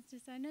song, it's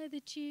just, I know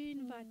the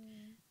tune, but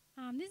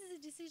this is a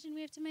decision we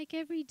have to make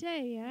every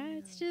day, yeah?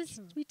 It's just,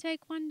 true. we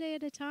take one day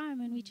at a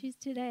time and we choose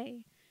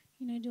today.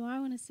 You know, do I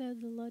want to serve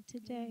the Lord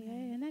today?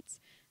 Eh? And that's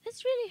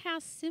really how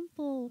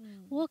simple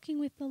walking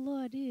with the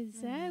Lord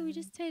is. Eh? We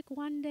just take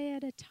one day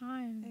at a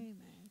time.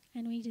 Amen.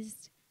 And we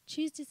just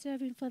choose to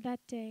serve him for that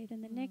day.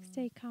 Then the next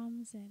day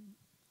comes and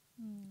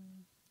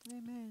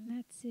Amen.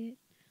 that's it.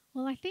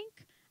 Well, I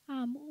think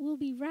we'll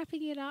be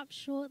wrapping it up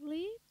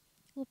shortly.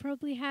 We'll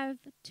probably have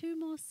 2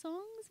 more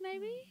songs,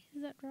 maybe.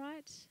 Is that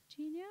right,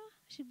 Junior?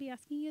 I should be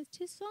asking you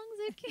 2 songs,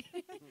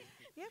 okay?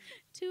 Yep.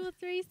 2 or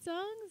 3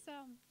 songs.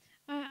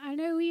 I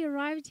know we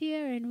arrived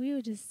here and we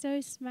were just so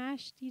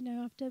smashed, you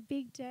know, after a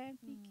big day. I'm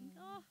thinking,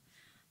 oh,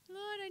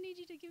 Lord, I need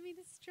you to give me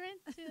the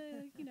strength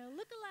to, you know,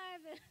 look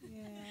alive and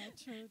Yeah,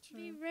 true,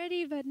 be true.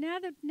 ready. But now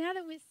that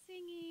we're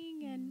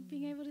singing and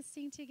being able to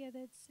sing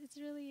together, it's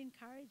really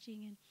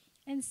encouraging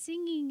and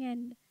singing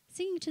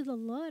to the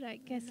Lord, I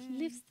guess,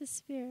 lifts the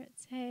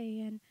spirits. Hey,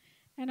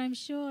 and I'm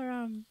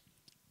sure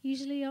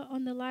usually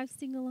on the live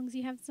sing-alongs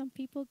you have some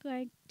people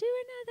going, do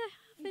another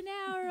half an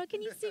hour, or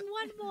can you sing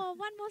one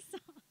more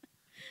song?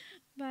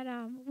 But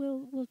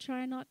we'll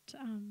try not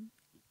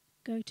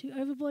go too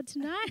overboard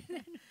tonight.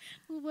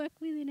 We'll work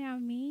within our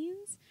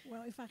means.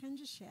 Well, if I can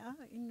just share,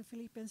 in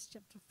Philippians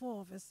chapter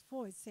 4, verse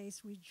 4, it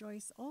says,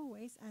 rejoice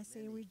always. I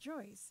say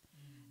rejoice.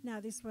 Now,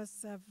 this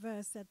was a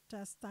verse that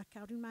stuck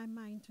out in my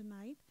mind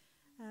tonight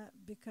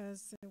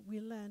because we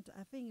learned,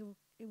 I think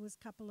it was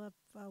a couple of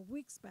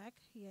weeks back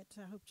here at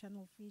Hope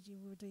Channel Fiji,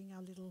 we were doing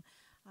our little,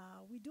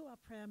 we do our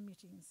prayer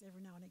meetings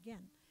every now and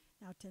again,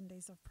 our 10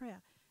 days of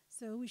prayer.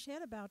 So we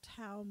shared about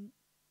how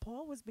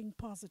Paul was being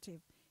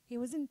positive. He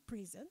was in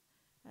prison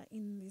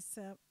in this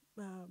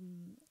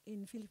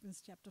in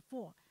Philippians chapter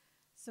 4.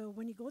 So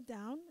when you go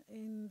down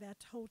in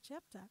that whole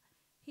chapter,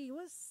 he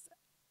was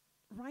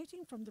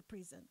writing from the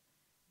prison.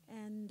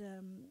 And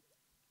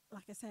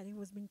like I said, he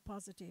was being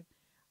positive.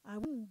 I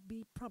wouldn't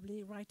be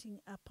probably writing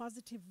a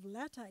positive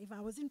letter if I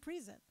was in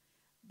prison.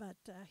 But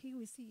here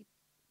we see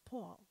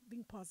Paul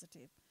being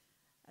positive,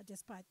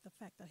 despite the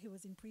fact that he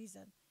was in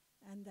prison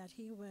and that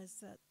he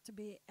was to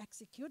be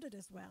executed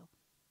as well.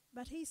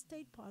 But he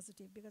stayed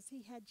positive because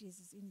he had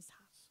Jesus in his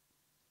heart.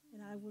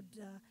 And I would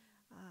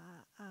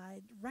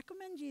I'd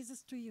recommend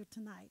Jesus to you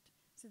tonight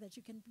so that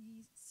you can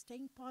be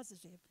staying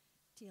positive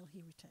till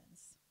he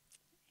returns.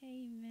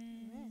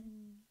 Amen.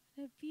 Amen.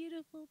 What a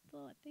beautiful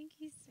thought. Thank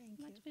you so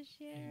much for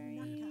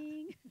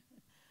sharing.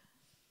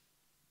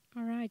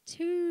 All right,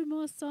 2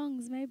 more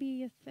songs,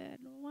 maybe a third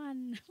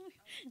one.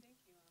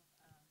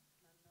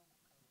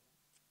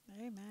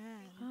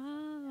 Amen.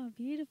 Oh,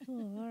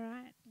 beautiful. All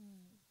right.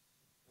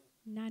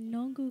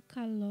 Nanongu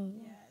Kalo.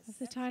 Yes. That's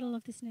the title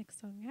of this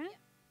next song, yeah?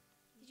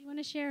 Did you want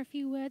to share a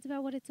few words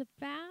about what it's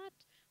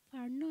about for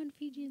our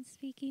non-Fijian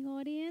speaking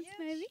audience,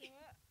 maybe? Sure.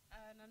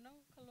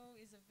 Nanokalo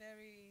is a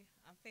very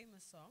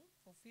famous song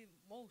for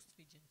most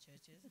Fijian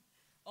churches,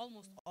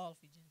 almost all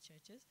Fijian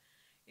churches.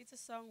 It's a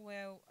song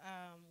where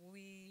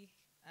we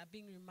are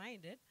being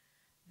reminded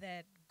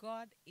that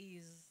God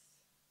is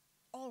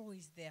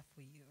always there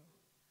for you.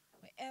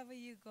 Wherever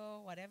you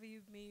go, whatever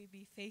you may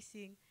be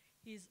facing,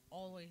 He's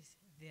always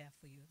there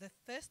for you. The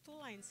first 2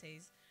 lines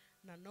says,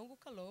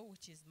 Nanongukalo,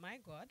 which is my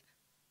God,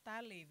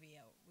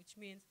 Talevia, which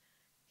means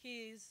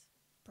he is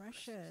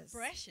Precious.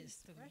 precious He's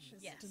to me.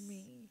 precious Yes. to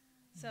me.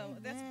 So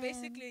that's Amen.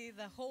 basically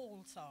the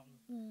whole song.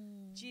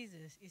 Mm.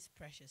 Jesus is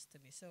precious to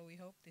me. So we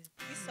hope this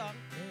song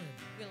Amen.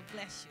 will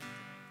bless you.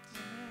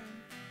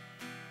 Amen.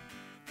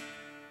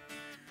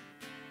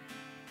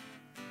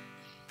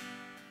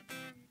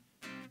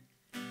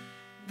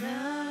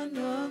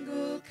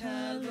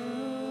 Nanongukalo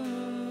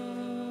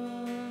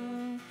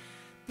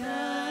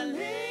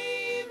Talevia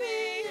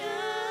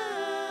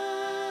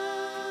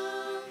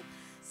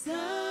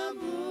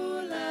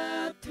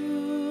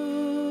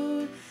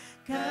Samulatu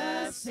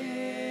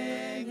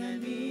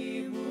Kasengani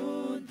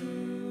mundu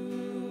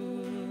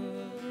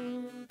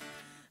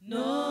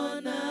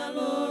Nona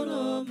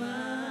loloma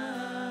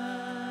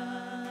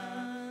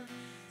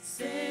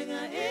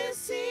Senga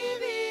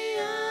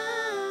esivia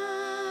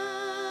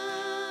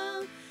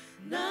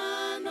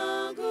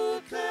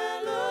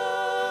Nanongukalo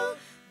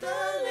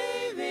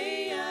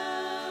Talevia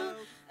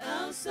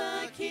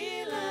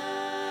Ausakila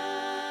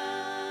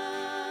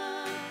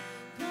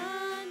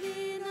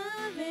Kanina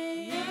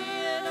veia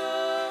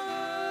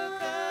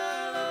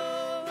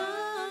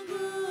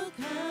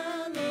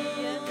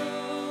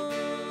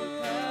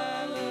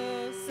Nanongukalo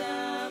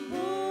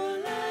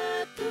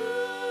Sambulatu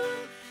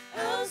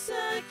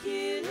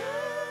Ausakila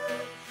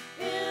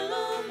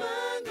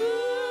Elomangu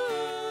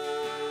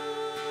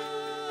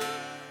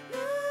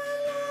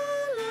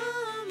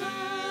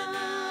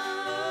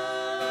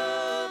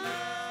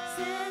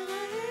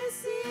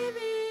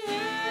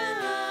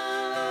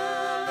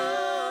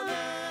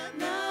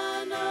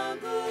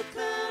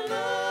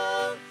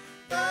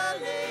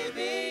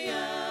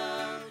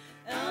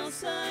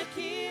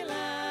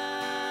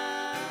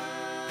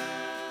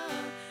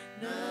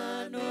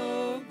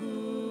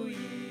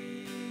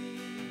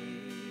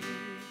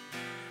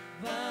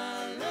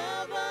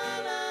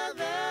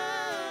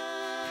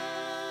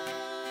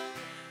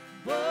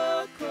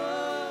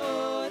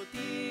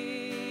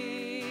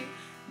Bokoti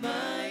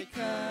my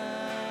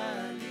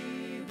Kalibari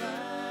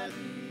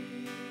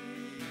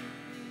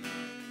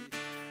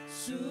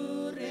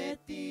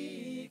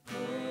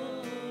Suretiko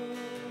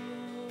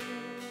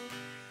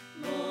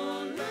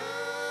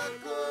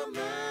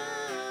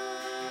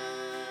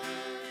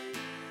Molakomai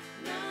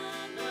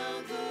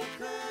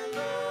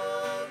Nanongukalo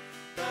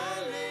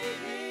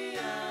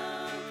Talevia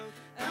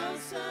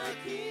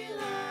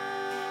Ausakila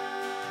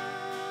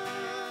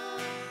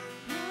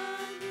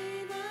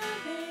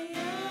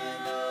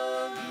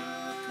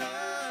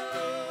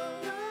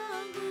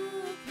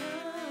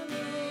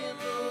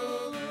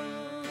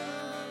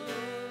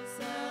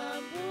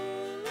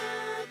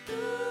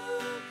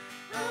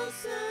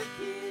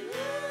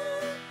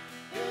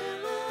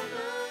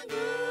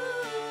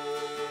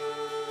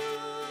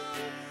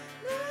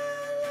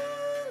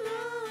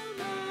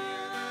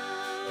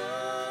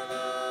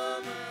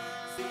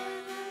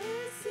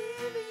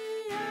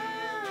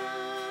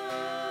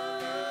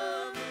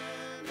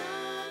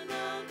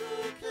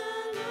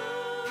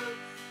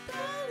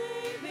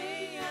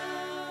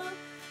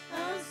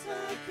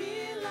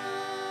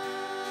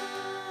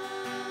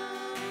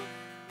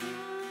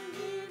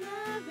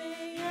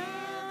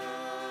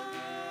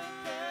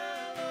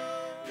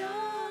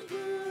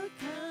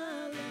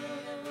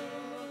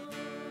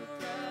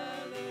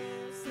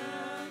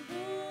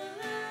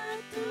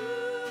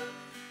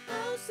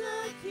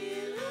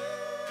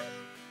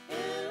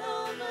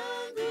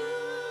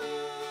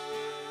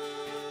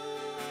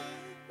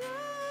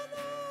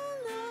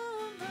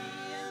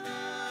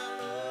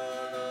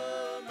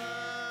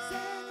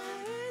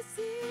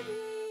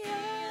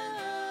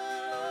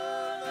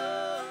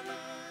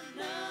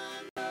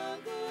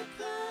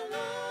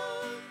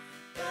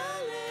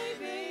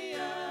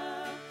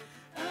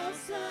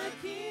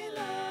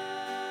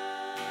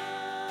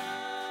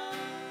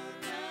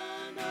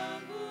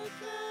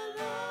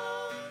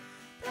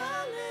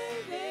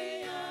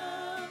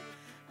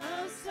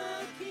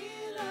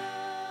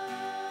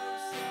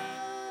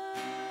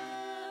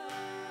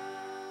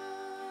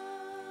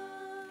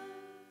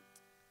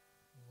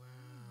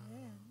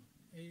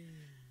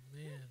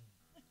Amen.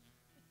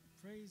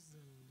 Praise the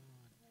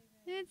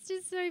Lord. It's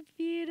just so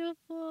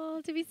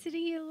beautiful to be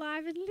sitting here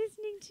live and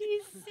listening to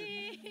you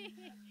sing.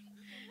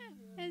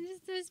 And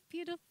just those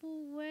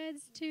beautiful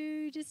words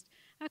too. Just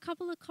a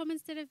couple of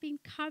comments that have been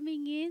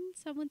coming in.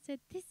 Someone said,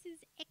 "This is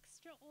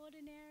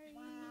extraordinary.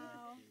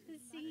 Wow. The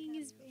singing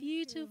is Thank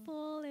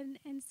beautiful."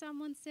 And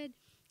someone said,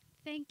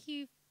 "Thank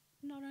you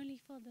not only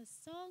for the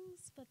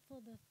songs, but for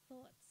the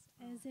thoughts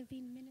as they've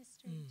been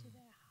ministering to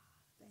their heart."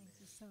 Thank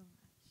you so much.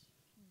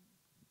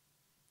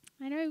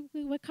 I know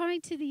we're coming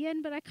to the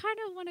end, but I kind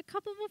of want a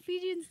couple more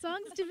Fijian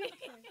songs to be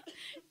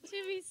to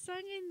be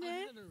sung in I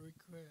there. had a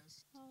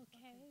request,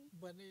 Okay.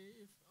 but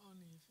if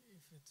only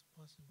if it's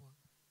possible.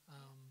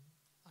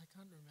 I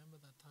can't remember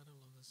the title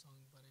of the song,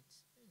 but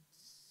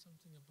it's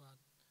something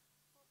about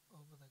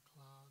over the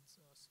clouds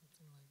or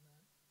something like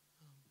that.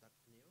 That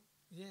new?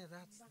 Yeah,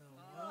 that's the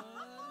one.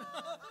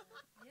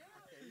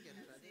 Okay, we can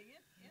try. Sing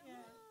it. Yeah.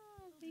 Yeah.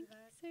 Oh, thank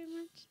you so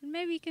much. And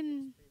maybe you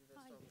can. Explain the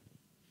song.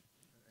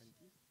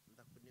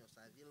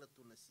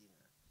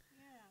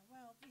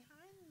 Well,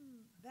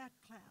 behind that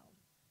cloud,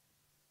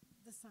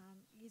 the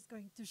sun is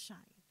going to shine.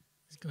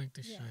 It's going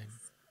to shine.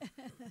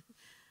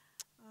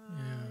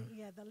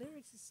 Yeah, the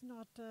lyrics is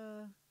not.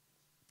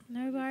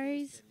 No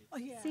worries. Oh,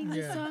 yeah. Sing the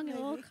Yeah. song,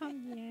 it'll all Maybe.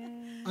 come.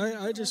 Yeah.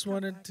 I just come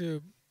wanted back.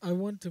 to. I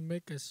want to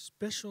make a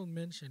special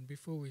mention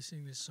before we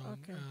sing this song,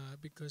 Okay.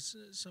 because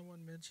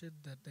someone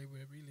mentioned that they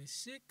were really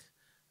sick,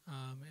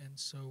 and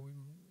so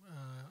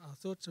our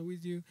thoughts are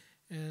with you.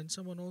 And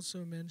someone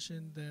also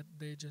mentioned that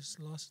they just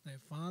lost their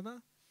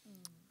father,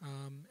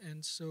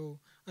 and so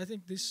I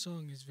think this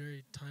song is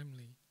very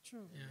timely.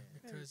 True. Yeah, Very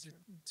because it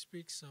true.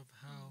 speaks of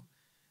how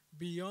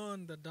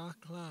beyond the dark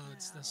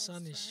clouds the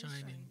sun is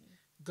shining.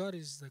 God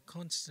is the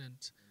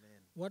constant.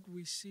 Amen. What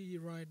we see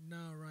right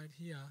now, right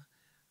here,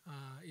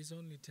 is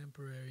only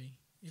temporary,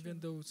 even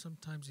though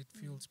sometimes it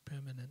feels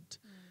permanent.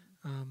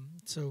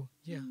 So,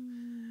 yeah,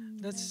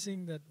 let's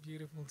sing that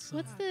beautiful song.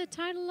 What's the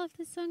title of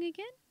the song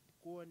again?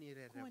 Kua ni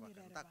rerevaka,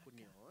 rerevaka. taku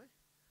ni oi.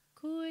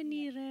 Kua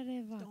ni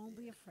rerevaka. Don't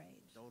be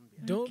afraid. Don't be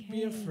Don't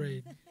be Okay.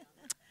 afraid.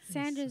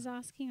 Sandra's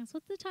asking us,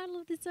 what's the title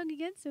of the song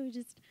again? So we're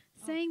just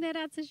saying that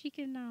out so she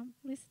can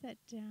list that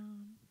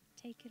down.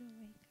 Take it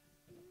away.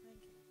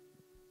 Thank you.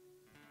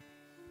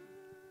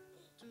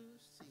 to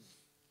sing.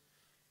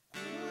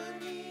 Kua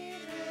ni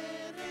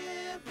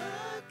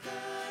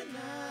rerevaka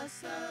na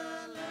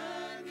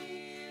salani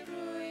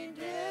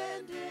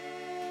ruindende.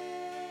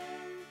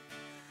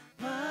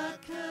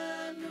 Maka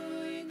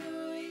nui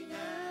nui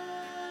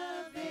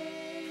ngave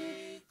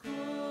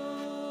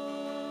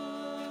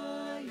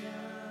koya.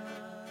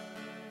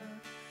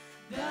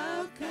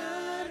 Thou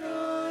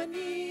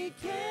karoni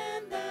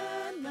kenda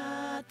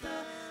nata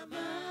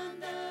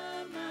manda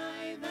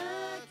mai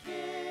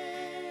vake.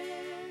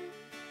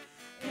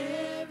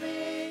 Ebe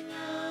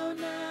ngau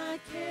na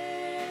ke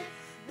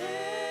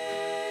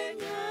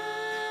venga.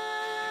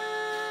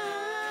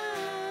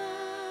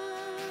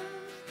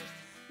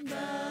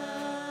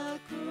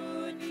 Daku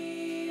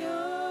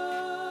niyo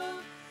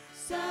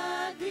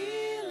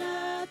sadila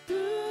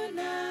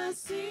tuna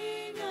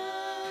singa.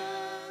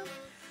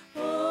 O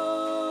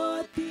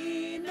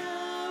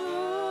tinao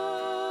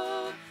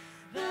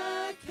the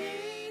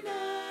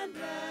Canaan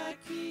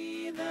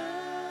rakida.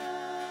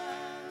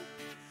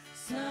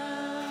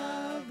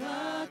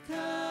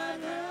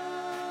 Sabakara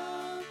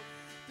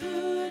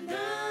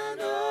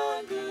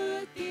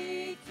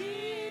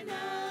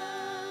tunanongutikina.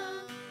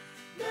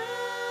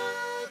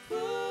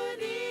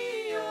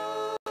 Nakuniyo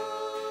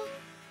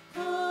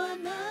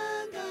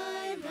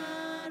konangai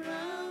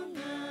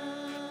maraunga.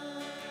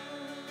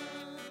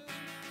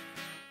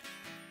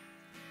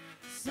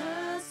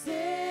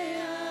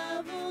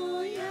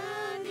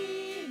 Saseabuyani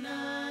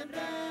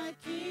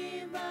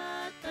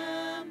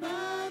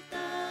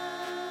nanrakimata-mata.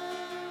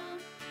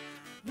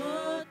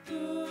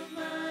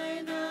 Votumai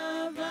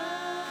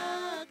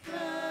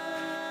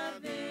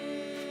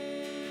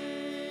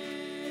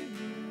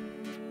navakravenu.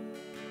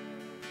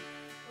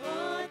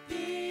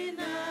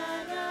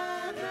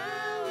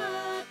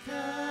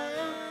 Otinararawaka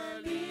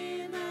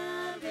alina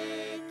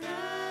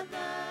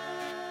dekada.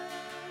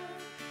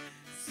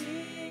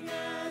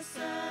 Singa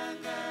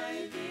sangai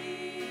di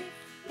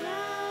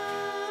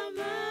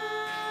lamai.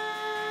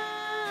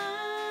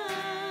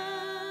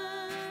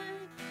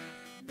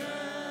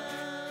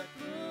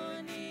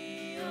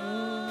 Nakuniyo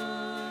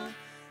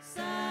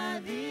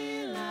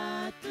sadila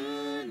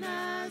tuna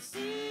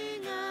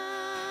singa.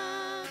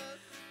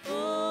 O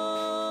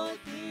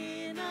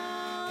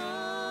tinao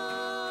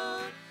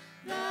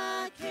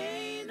the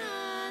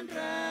Canaan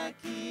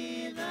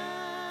rakida.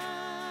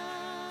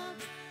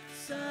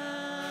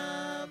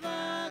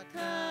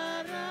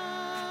 Sabakara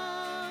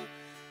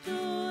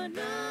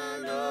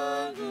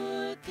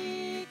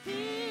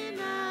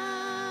tunanongutikina.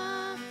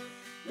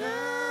 Nakuniyo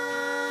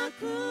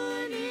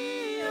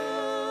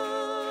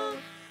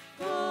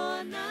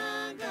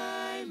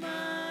konangai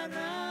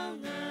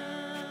maraunga.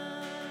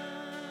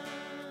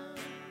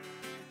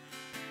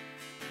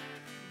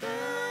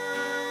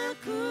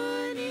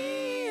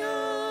 Nakuniyo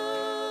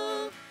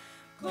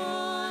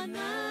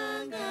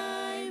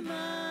konangai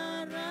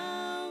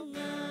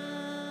maraunga.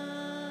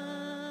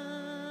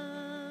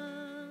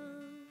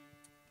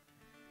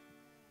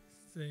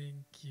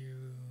 Thank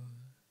you.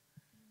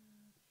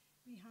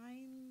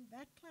 Behind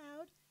that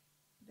cloud,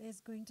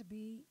 there's going to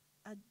be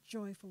a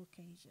joyful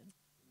occasion.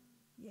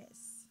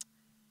 Yes.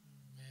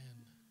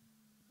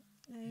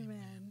 Amen.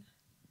 Amen.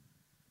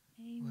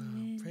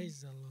 Amen. Wow.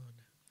 Praise the Lord.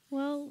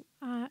 Well,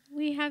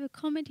 we have a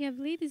comment here. I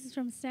believe this is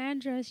from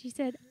Sandra. She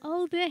said,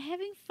 "Oh, they're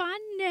having fun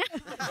now."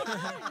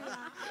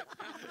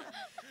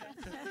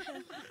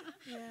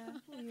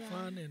 Yeah.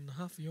 Fun and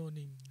half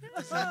yawning.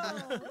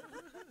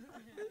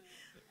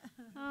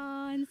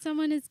 And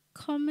someone has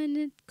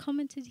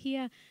commented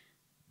here.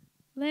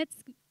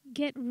 Let's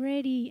get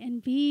ready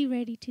and be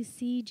ready to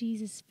see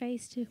Jesus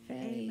face to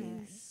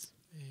face.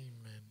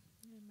 Amen.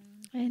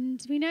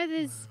 And we know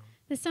there's Wow.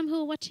 there's some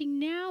who are watching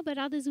now, but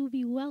others will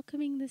be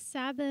welcoming the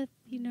Sabbath,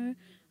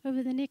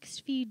 over the next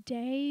few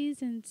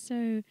days. And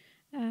so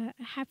a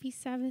happy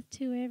Sabbath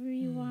to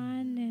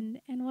everyone.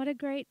 And what a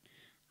great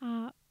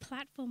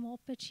platform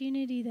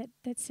opportunity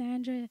that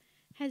Sandra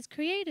has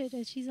created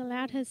as she's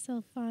allowed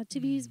herself to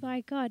be used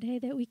by God, hey,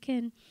 that we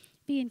can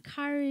be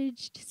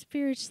encouraged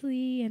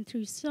spiritually and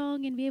through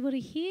song and be able to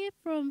hear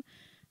from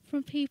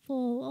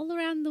people all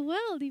around the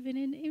world, even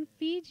in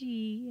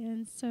Fiji.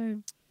 And so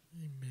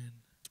Amen.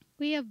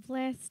 we are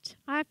blessed.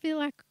 I feel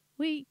like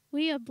we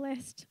are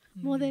blessed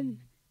more than,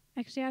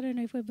 actually, I don't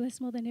know if we're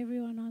blessed more than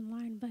everyone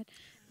online, but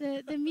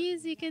the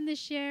music and the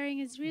sharing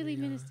has really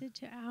ministered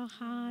to our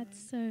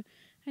hearts. So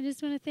I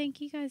just want to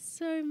thank you guys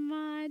so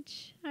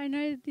much. I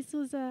know this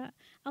was a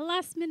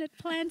last minute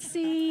plan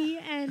C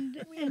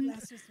and We are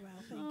blessed as well.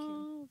 Thank you.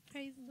 oh,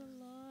 praise the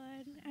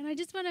Lord. And I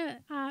just want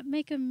to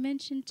make a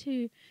mention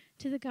to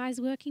the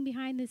guys working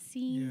behind the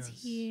scenes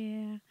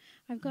here.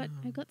 I've got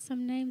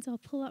some names. I'll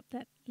pull up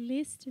that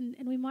list and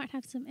we might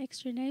have some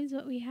extra names,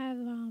 but we have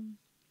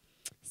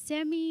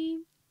Semi,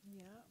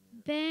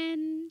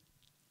 Ben,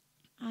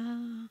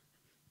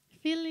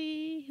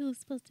 Philly, who was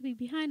supposed to be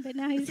behind, but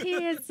now he's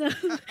here, so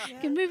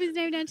can move his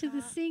name down to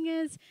the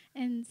singers.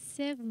 And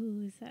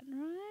Sevu, is that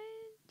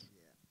right?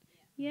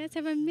 Yes,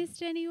 have I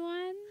missed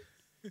anyone?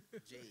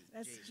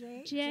 That's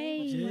Jay.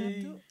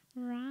 Jay.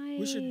 Right.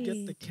 We should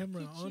get the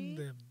camera on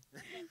them.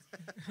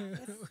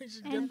 We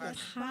should And get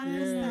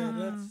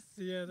Hannah.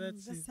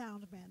 that's the it.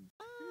 sound man.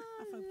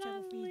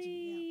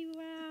 Lovely,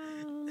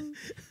 wow.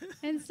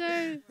 And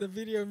so The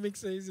video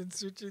mixer isn't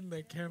switching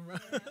the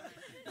camera.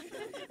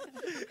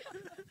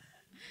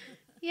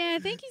 yeah,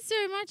 thank you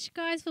so much,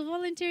 guys, for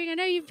volunteering. I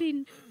know you've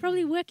been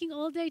probably working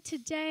all day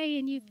today,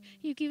 and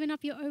you've given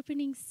up your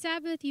opening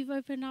Sabbath. You've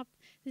opened up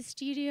the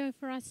studio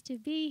for us to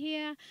be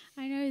here.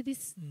 I know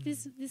this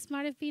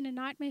might have been a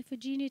nightmare for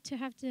Junior to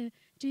have to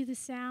do the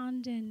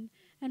sound and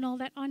all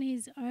that on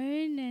his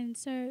own. And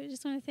so I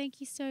just want to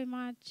thank you so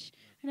much.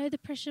 I know the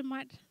pressure's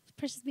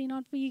been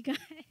on for you guys.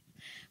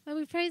 But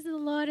we praise the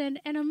Lord, and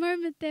a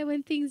moment there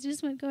when things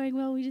just weren't going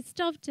well, we just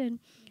stopped and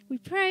we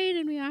prayed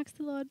and we asked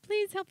the Lord,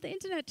 please help the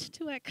internet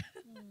to work.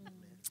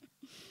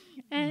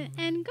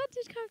 and God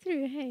did come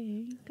through.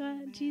 Hey,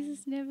 God,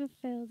 Jesus never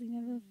fails. He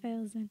never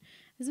fails. And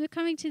as we're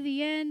coming to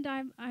the end,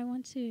 I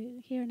want to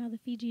hear another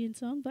Fijian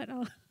song, but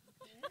I'll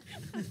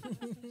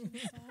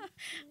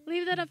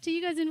leave that up to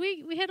you guys. And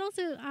we had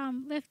also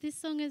left this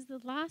song as the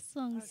last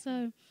song. Okay.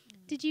 So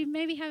did you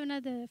maybe have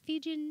another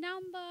Fijian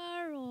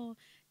number or...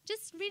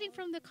 Just reading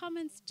from the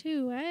comments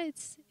too,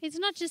 it's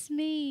not just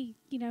me,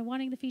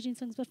 wanting the Fijian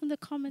songs, but from the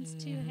comments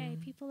too. Hey,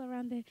 people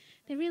around there,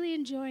 they're really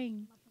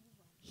enjoying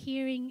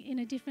hearing in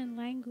a different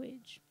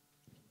language.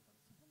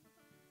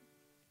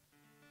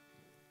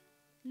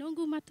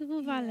 Noqu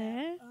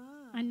Matavuvale.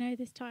 I know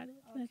this title.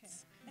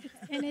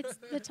 Okay.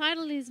 The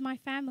title is My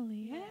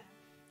Family. Yeah.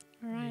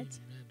 All right,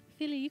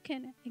 Philly, you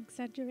can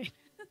exaggerate.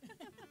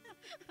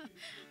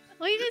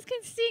 Or you guys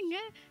can sing.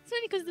 It's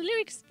funny because the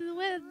lyrics,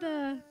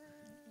 the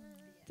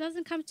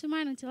doesn't come to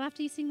mind until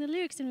after you sing the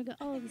lyrics and we go,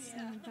 oh, this is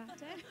not about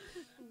that.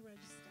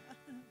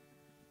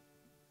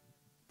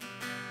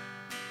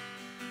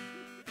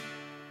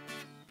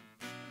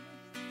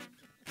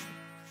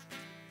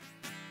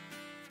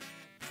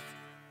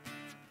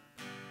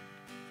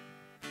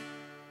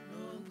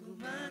 Noqu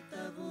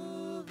Matavuvale,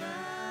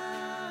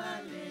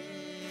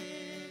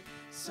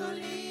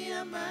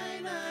 solia mai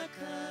na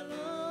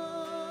kalo,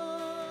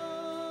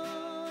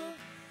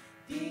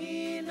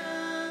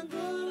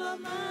 tinangulo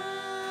mai.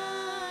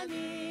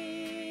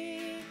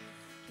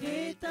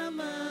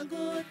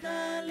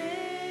 Magutale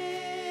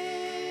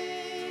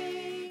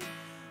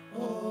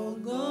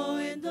Ongo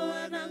endo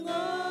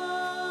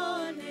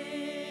nangone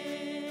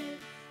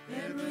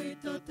Erui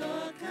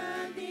Totoka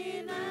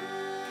dina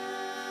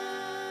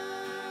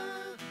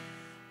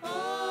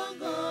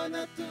Ongo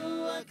na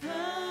tua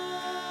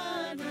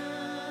kana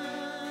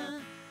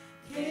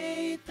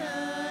Keita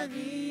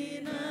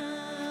dina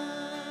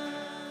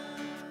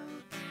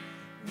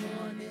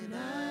Ngone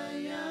na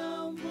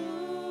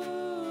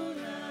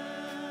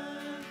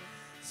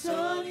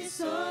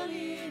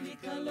Soli ni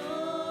kalo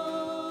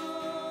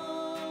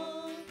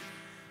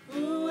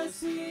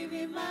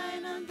Uasivi mai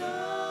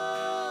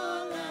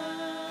nandola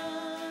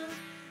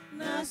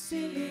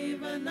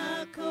Nasiliva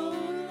na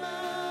kaula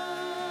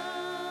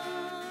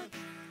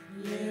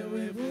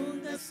Lewe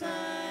bunga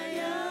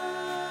sayali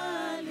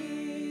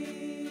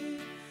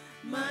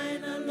Mai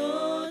na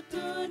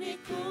lotu ni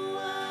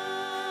kuwa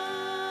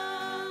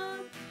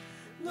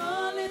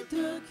Ngole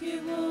tuki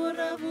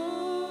bura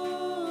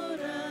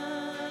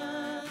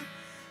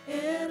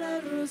Era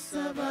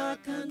rusa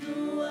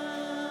bakanua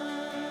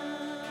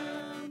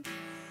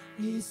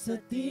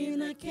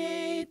Isatina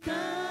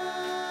keitama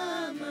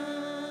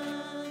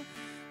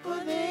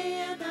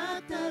Kodeya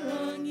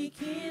natarongi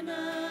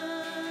kina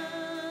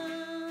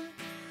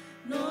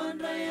Non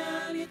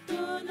rayali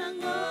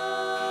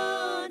tunangone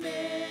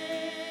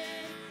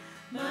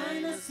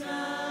Maina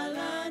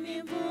sala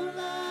ni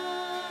bula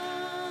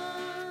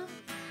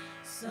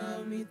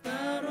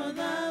Salmitaro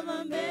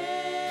dava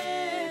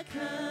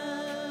meka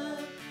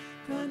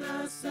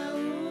Nasa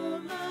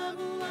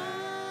umabua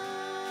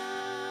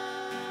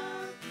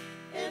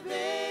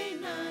Ebe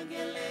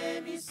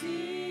nangeleni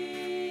si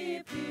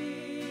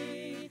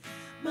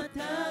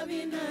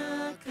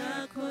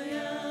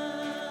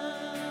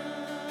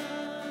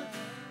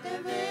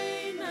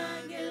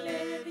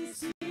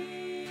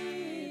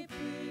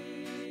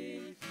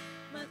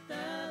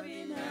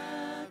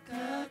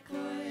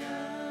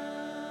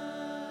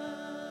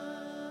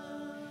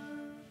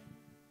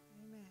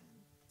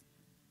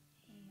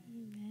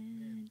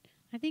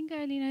I think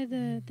I only know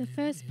the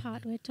first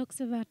part where it talks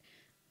about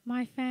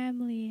my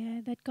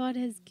family that God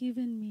has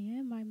given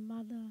me, my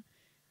mother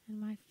and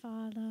my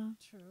father.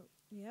 True.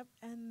 Yep.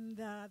 And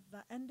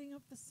the ending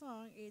of the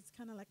song is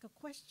kind of like a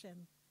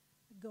question.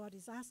 God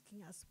is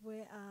asking us,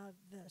 where are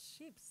the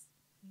sheep?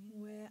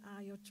 Where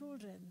are your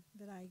children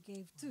that I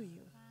gave to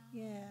you?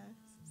 Yeah.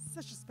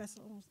 Such a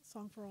special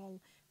song for all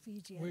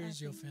Fijians. Where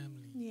is your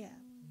family? Yeah.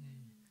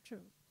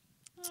 True.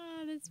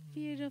 Oh, that's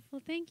beautiful.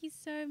 Thank you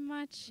so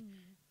much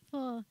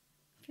for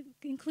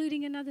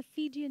including another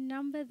Fijian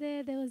number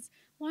there. There was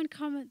one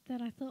comment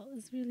that I thought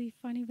was really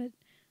funny, but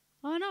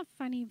not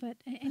funny, but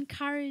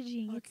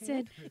encouraging. It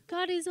said,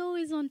 God is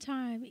always on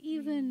time,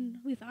 even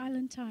with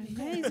island time.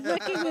 He's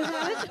working with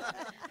us.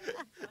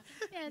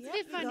 Yeah, it's a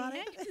bit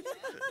funny,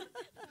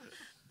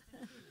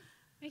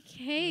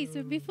 Okay,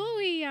 so before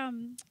we,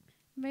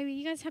 maybe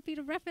you guys happy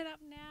to wrap it up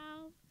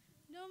now?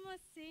 No more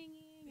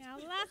singing. Our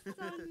last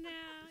song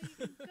now. You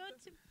can go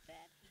to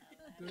bed.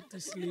 Go to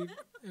sleep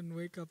and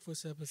wake up for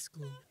Sabbath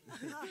school.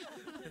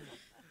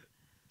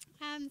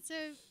 So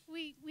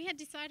we had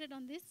decided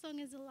on this song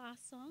as the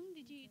last song.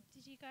 Did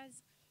you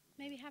guys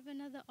maybe have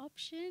another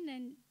option?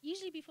 And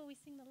usually before we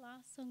sing the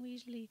last song, we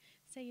usually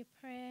say a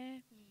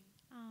prayer,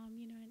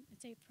 and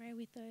say a prayer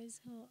with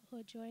those who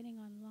are joining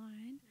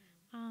online.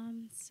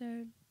 And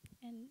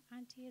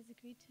Auntie has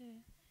agreed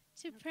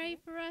to pray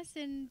for us,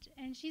 and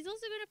she's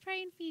also going to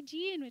pray in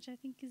Fijian, which I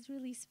think is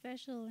really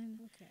special. And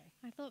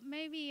I thought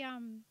maybe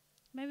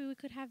we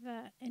could have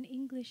an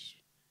English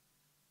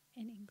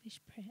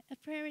prayer, a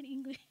prayer in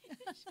English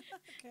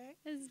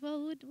as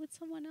well. Would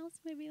someone else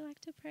maybe like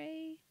to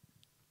pray?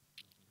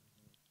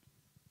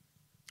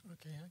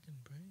 Okay, I can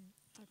pray.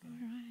 Okay. All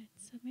right.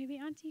 So maybe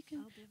Auntie, you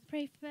can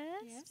pray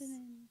first, and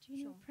then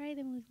Junior will pray.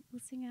 Then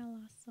we'll sing our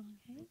last song.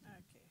 Okay.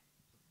 Okay.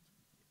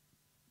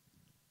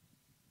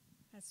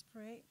 Let's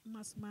pray.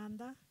 Mas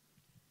manda.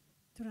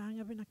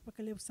 Turanga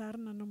binakpakaliw sar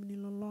na nom ni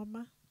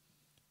loloma.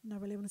 Na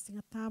balew na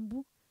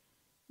singatambu.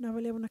 Na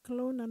balew na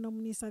klo na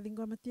nom ni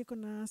sadingo matiko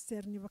na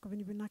ser ni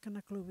bakabinibinaka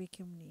na klo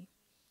wikimni.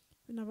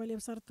 Na balew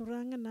sar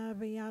turanga na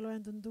beyalo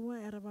andundua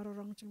era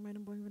barorong ching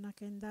mainum boing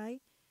binaka endai.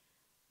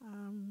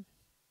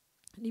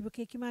 Ni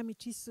bake kimami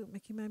chisu me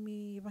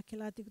kimami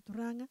bakilati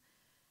turanga.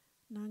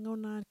 Na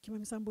ngona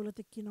kimami sambula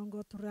te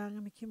kinongo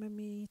turanga me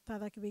kimami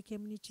tada ki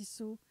bekemni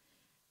chisu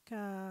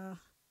ka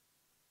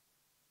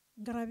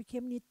ngarabi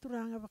kemni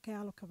turanga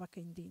bakayalo ka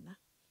bakaindina.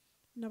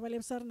 Na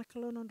balew sar na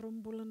kalonon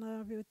rumbula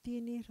na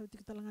biotini rauti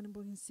katalangan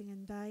bongin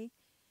singendai.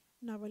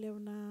 Na balew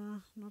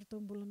na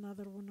nortumbula na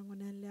darbuna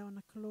ngoneleo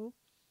na kalo.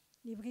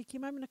 Ni bake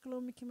kimami na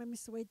kalo me kimami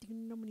suwaiti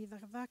nom ni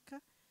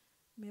dakdaka.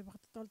 Me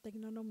bakatol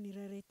tegna nom ni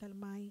rere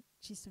talmai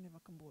chisu ni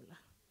bakambula.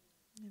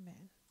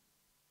 Amen.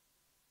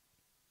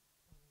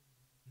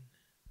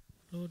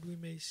 Lord, we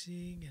may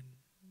sing and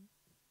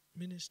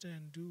minister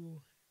and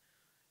do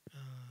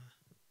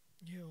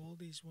all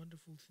these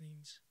wonderful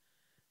things.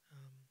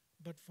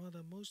 But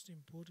Father, most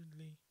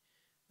importantly,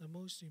 the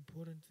most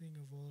important thing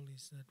of all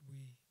is that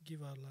we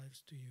give our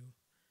lives to you.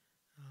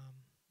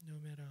 No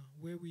matter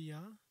where we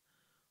are,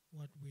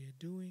 what we are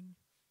doing,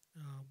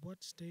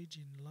 what stage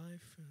in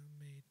life,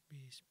 may it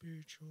be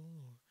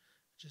spiritual or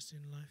just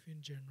in life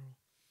in general,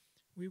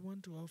 we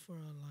want to offer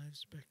our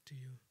lives back to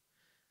you.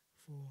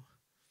 For,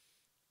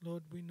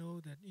 Lord, we know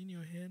that in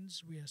your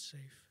hands we are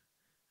safe.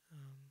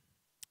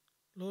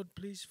 Lord,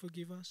 please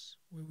forgive us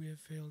where we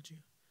have failed you.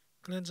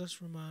 Cleanse us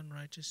from our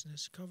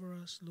unrighteousness. Cover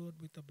us, Lord,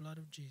 with the blood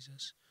of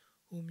Jesus,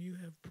 whom you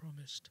have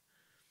promised.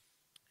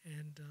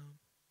 And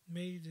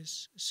may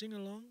this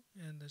sing-along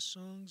and the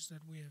songs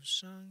that we have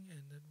sung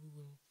and that we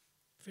will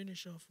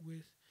finish off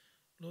with,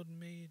 Lord,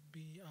 may it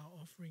be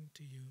our offering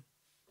to you.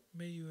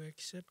 May you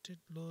accept it,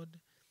 Lord,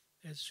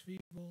 as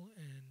feeble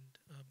and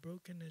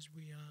broken as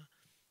we are.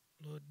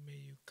 Lord, may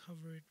you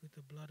cover it with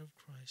the blood of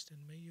Christ,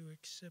 and may you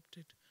accept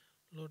it,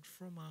 Lord,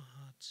 from our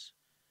hearts.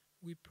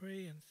 We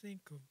pray and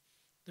think of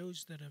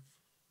those that have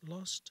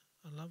lost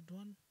a loved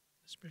one,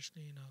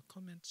 especially in our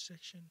comment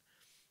section.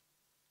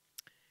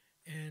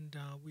 And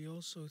we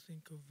also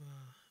think of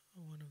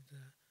one of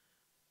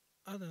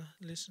the other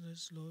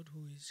listeners, Lord,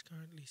 who is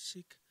currently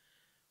sick.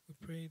 We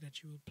pray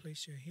that you will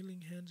place your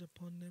healing hands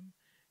upon them,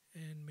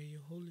 and may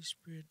your Holy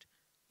Spirit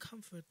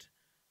comfort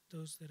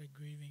those that are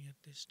grieving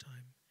at this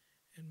time.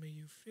 And may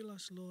you fill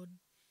us, Lord,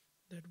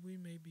 that we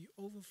may be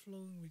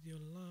overflowing with your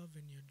love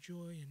and your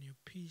joy and your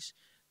peace,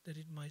 that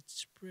it might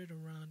spread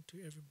around to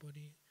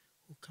everybody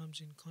who comes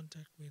in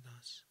contact with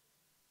us.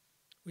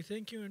 We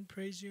thank you and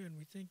praise you, and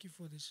we thank you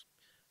for this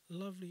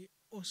lovely,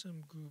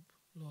 awesome group,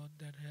 Lord,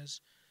 that has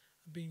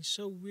been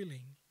so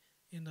willing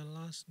in the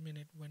last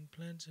minute when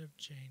plans have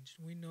changed.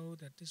 We know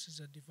that this is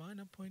a divine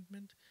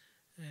appointment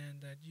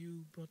and that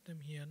you brought them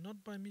here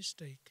not by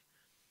mistake,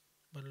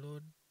 but,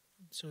 Lord,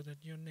 so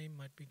that your name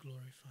might be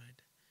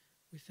glorified.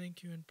 We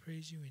thank you and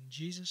praise you in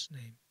Jesus'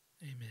 name.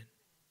 Amen.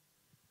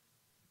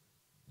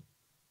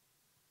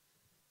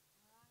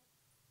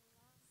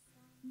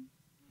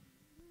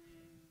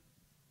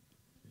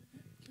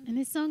 And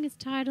this song is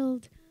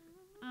titled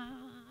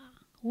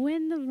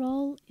when the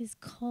roll is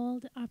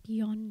called up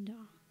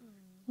yonder,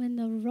 when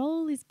the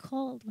roll is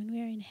called, when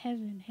we're in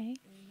heaven, hey?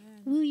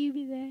 Amen. Will you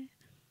be there?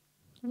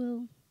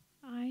 Will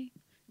I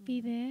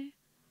be there?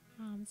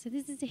 So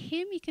this is a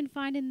hymn you can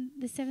find in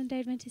the Seventh-day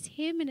Adventist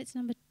hymn, and it's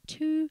number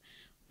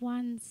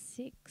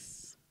 216.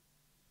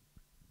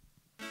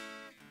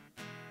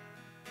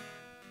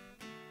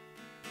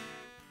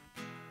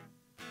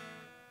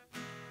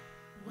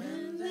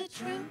 When the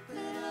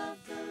trumpet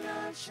of the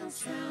Lord shall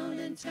sound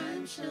and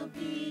time shall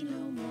be no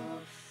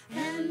more,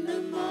 and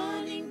the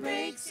morning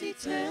breaks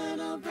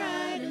eternal,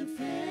 bright and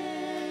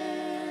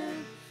fair,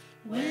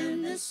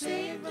 when the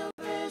saved of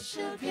earth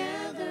shall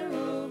gather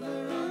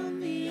over on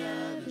the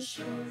other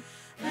shore,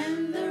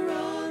 and the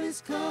roll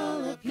is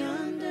called up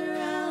yonder,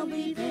 I'll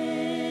be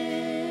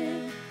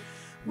there.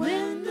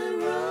 When the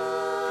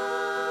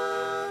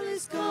roll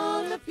is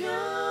called up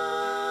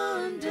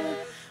yonder,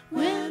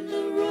 when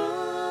the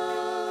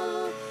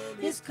roll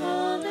is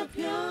called up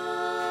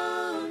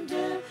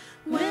yonder,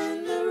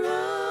 when the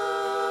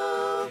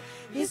roll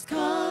is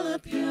called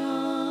up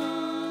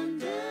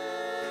yonder,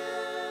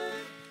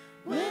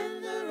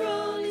 when the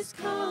roll is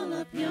called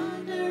up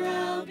yonder,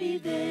 I'll be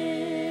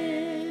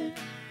there.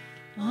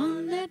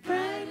 On that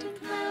bright and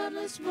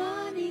cloudless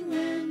morning,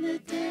 when the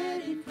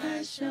dead in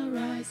Christ shall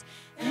rise,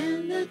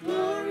 and the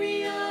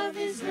glory of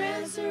his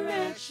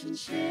resurrection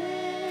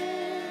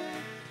share,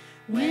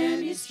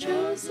 when his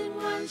chosen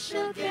ones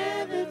shall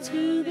gather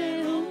to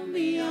their home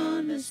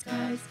beyond the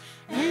skies,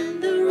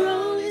 and the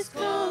roll is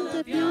called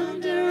up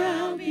yonder,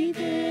 I'll be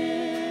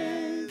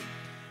there.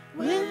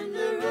 When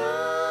the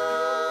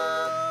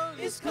roll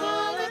is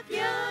called up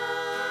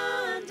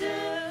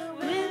yonder,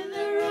 when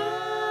the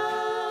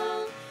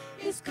roll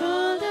is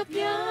called up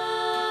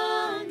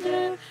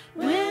yonder,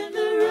 when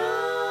the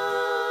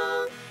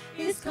roll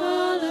is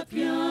called up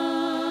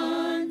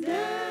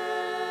yonder,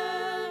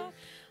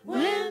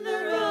 when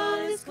the roll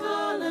is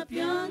called up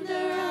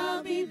yonder,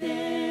 I'll be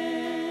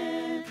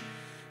there.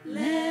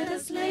 Let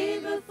us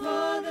labor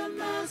for the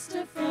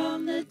Master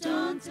from the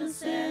dawn till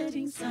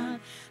setting sun.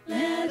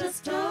 Let us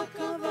talk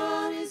of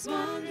all his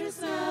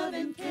wondrous love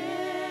and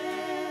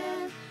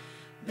care.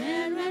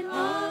 Then when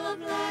all of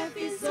life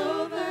is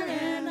over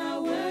and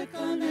our work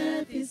on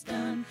earth is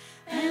done,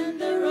 and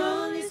the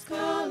roll is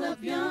called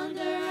up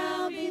yonder,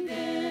 I'll be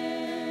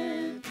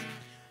there.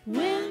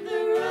 When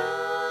the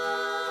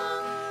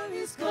roll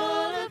is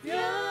called up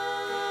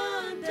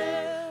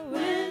yonder,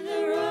 when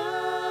the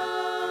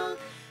roll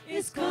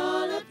is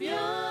called up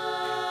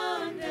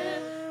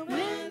yonder,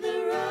 when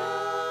the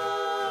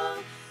roll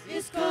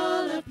is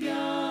called up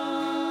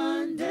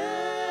yonder,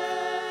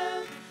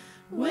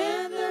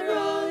 when the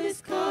roll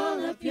is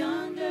called up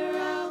yonder,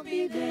 I'll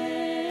be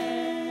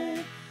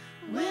there.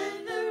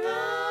 When the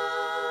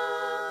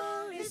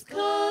roll is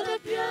called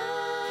up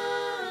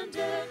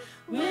yonder,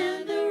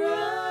 when the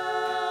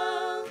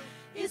roll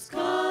is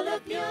called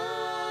up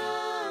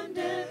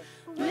yonder,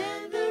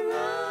 when the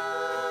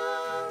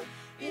roll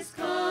is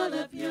called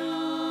up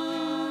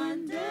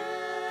yonder,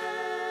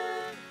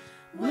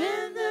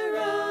 when the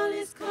roll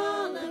is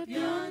called up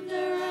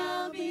yonder,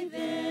 I'll be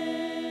there.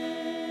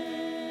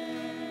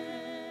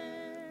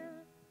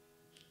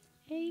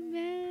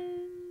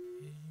 Amen.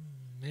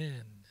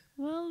 Amen.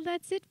 Well,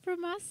 that's it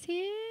from us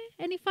here.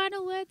 Any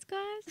final words,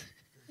 guys?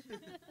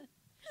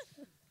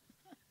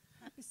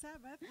 Happy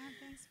Sabbath, and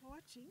thanks for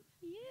watching.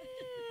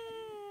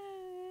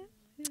 Yeah.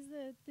 This is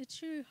the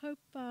true hope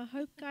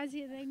guys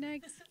here. They know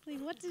exactly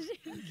what to do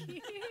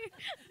here.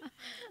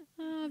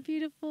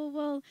 Beautiful.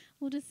 Well,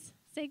 we'll just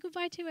say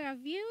goodbye to our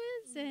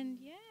viewers, and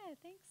yeah,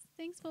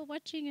 thanks for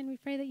watching, and we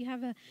pray that you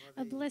have a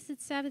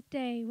blessed Sabbath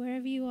day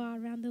wherever you are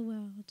around the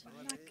world.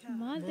 Naka.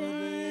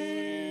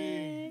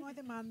 Mother.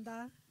 Mother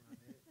Manda.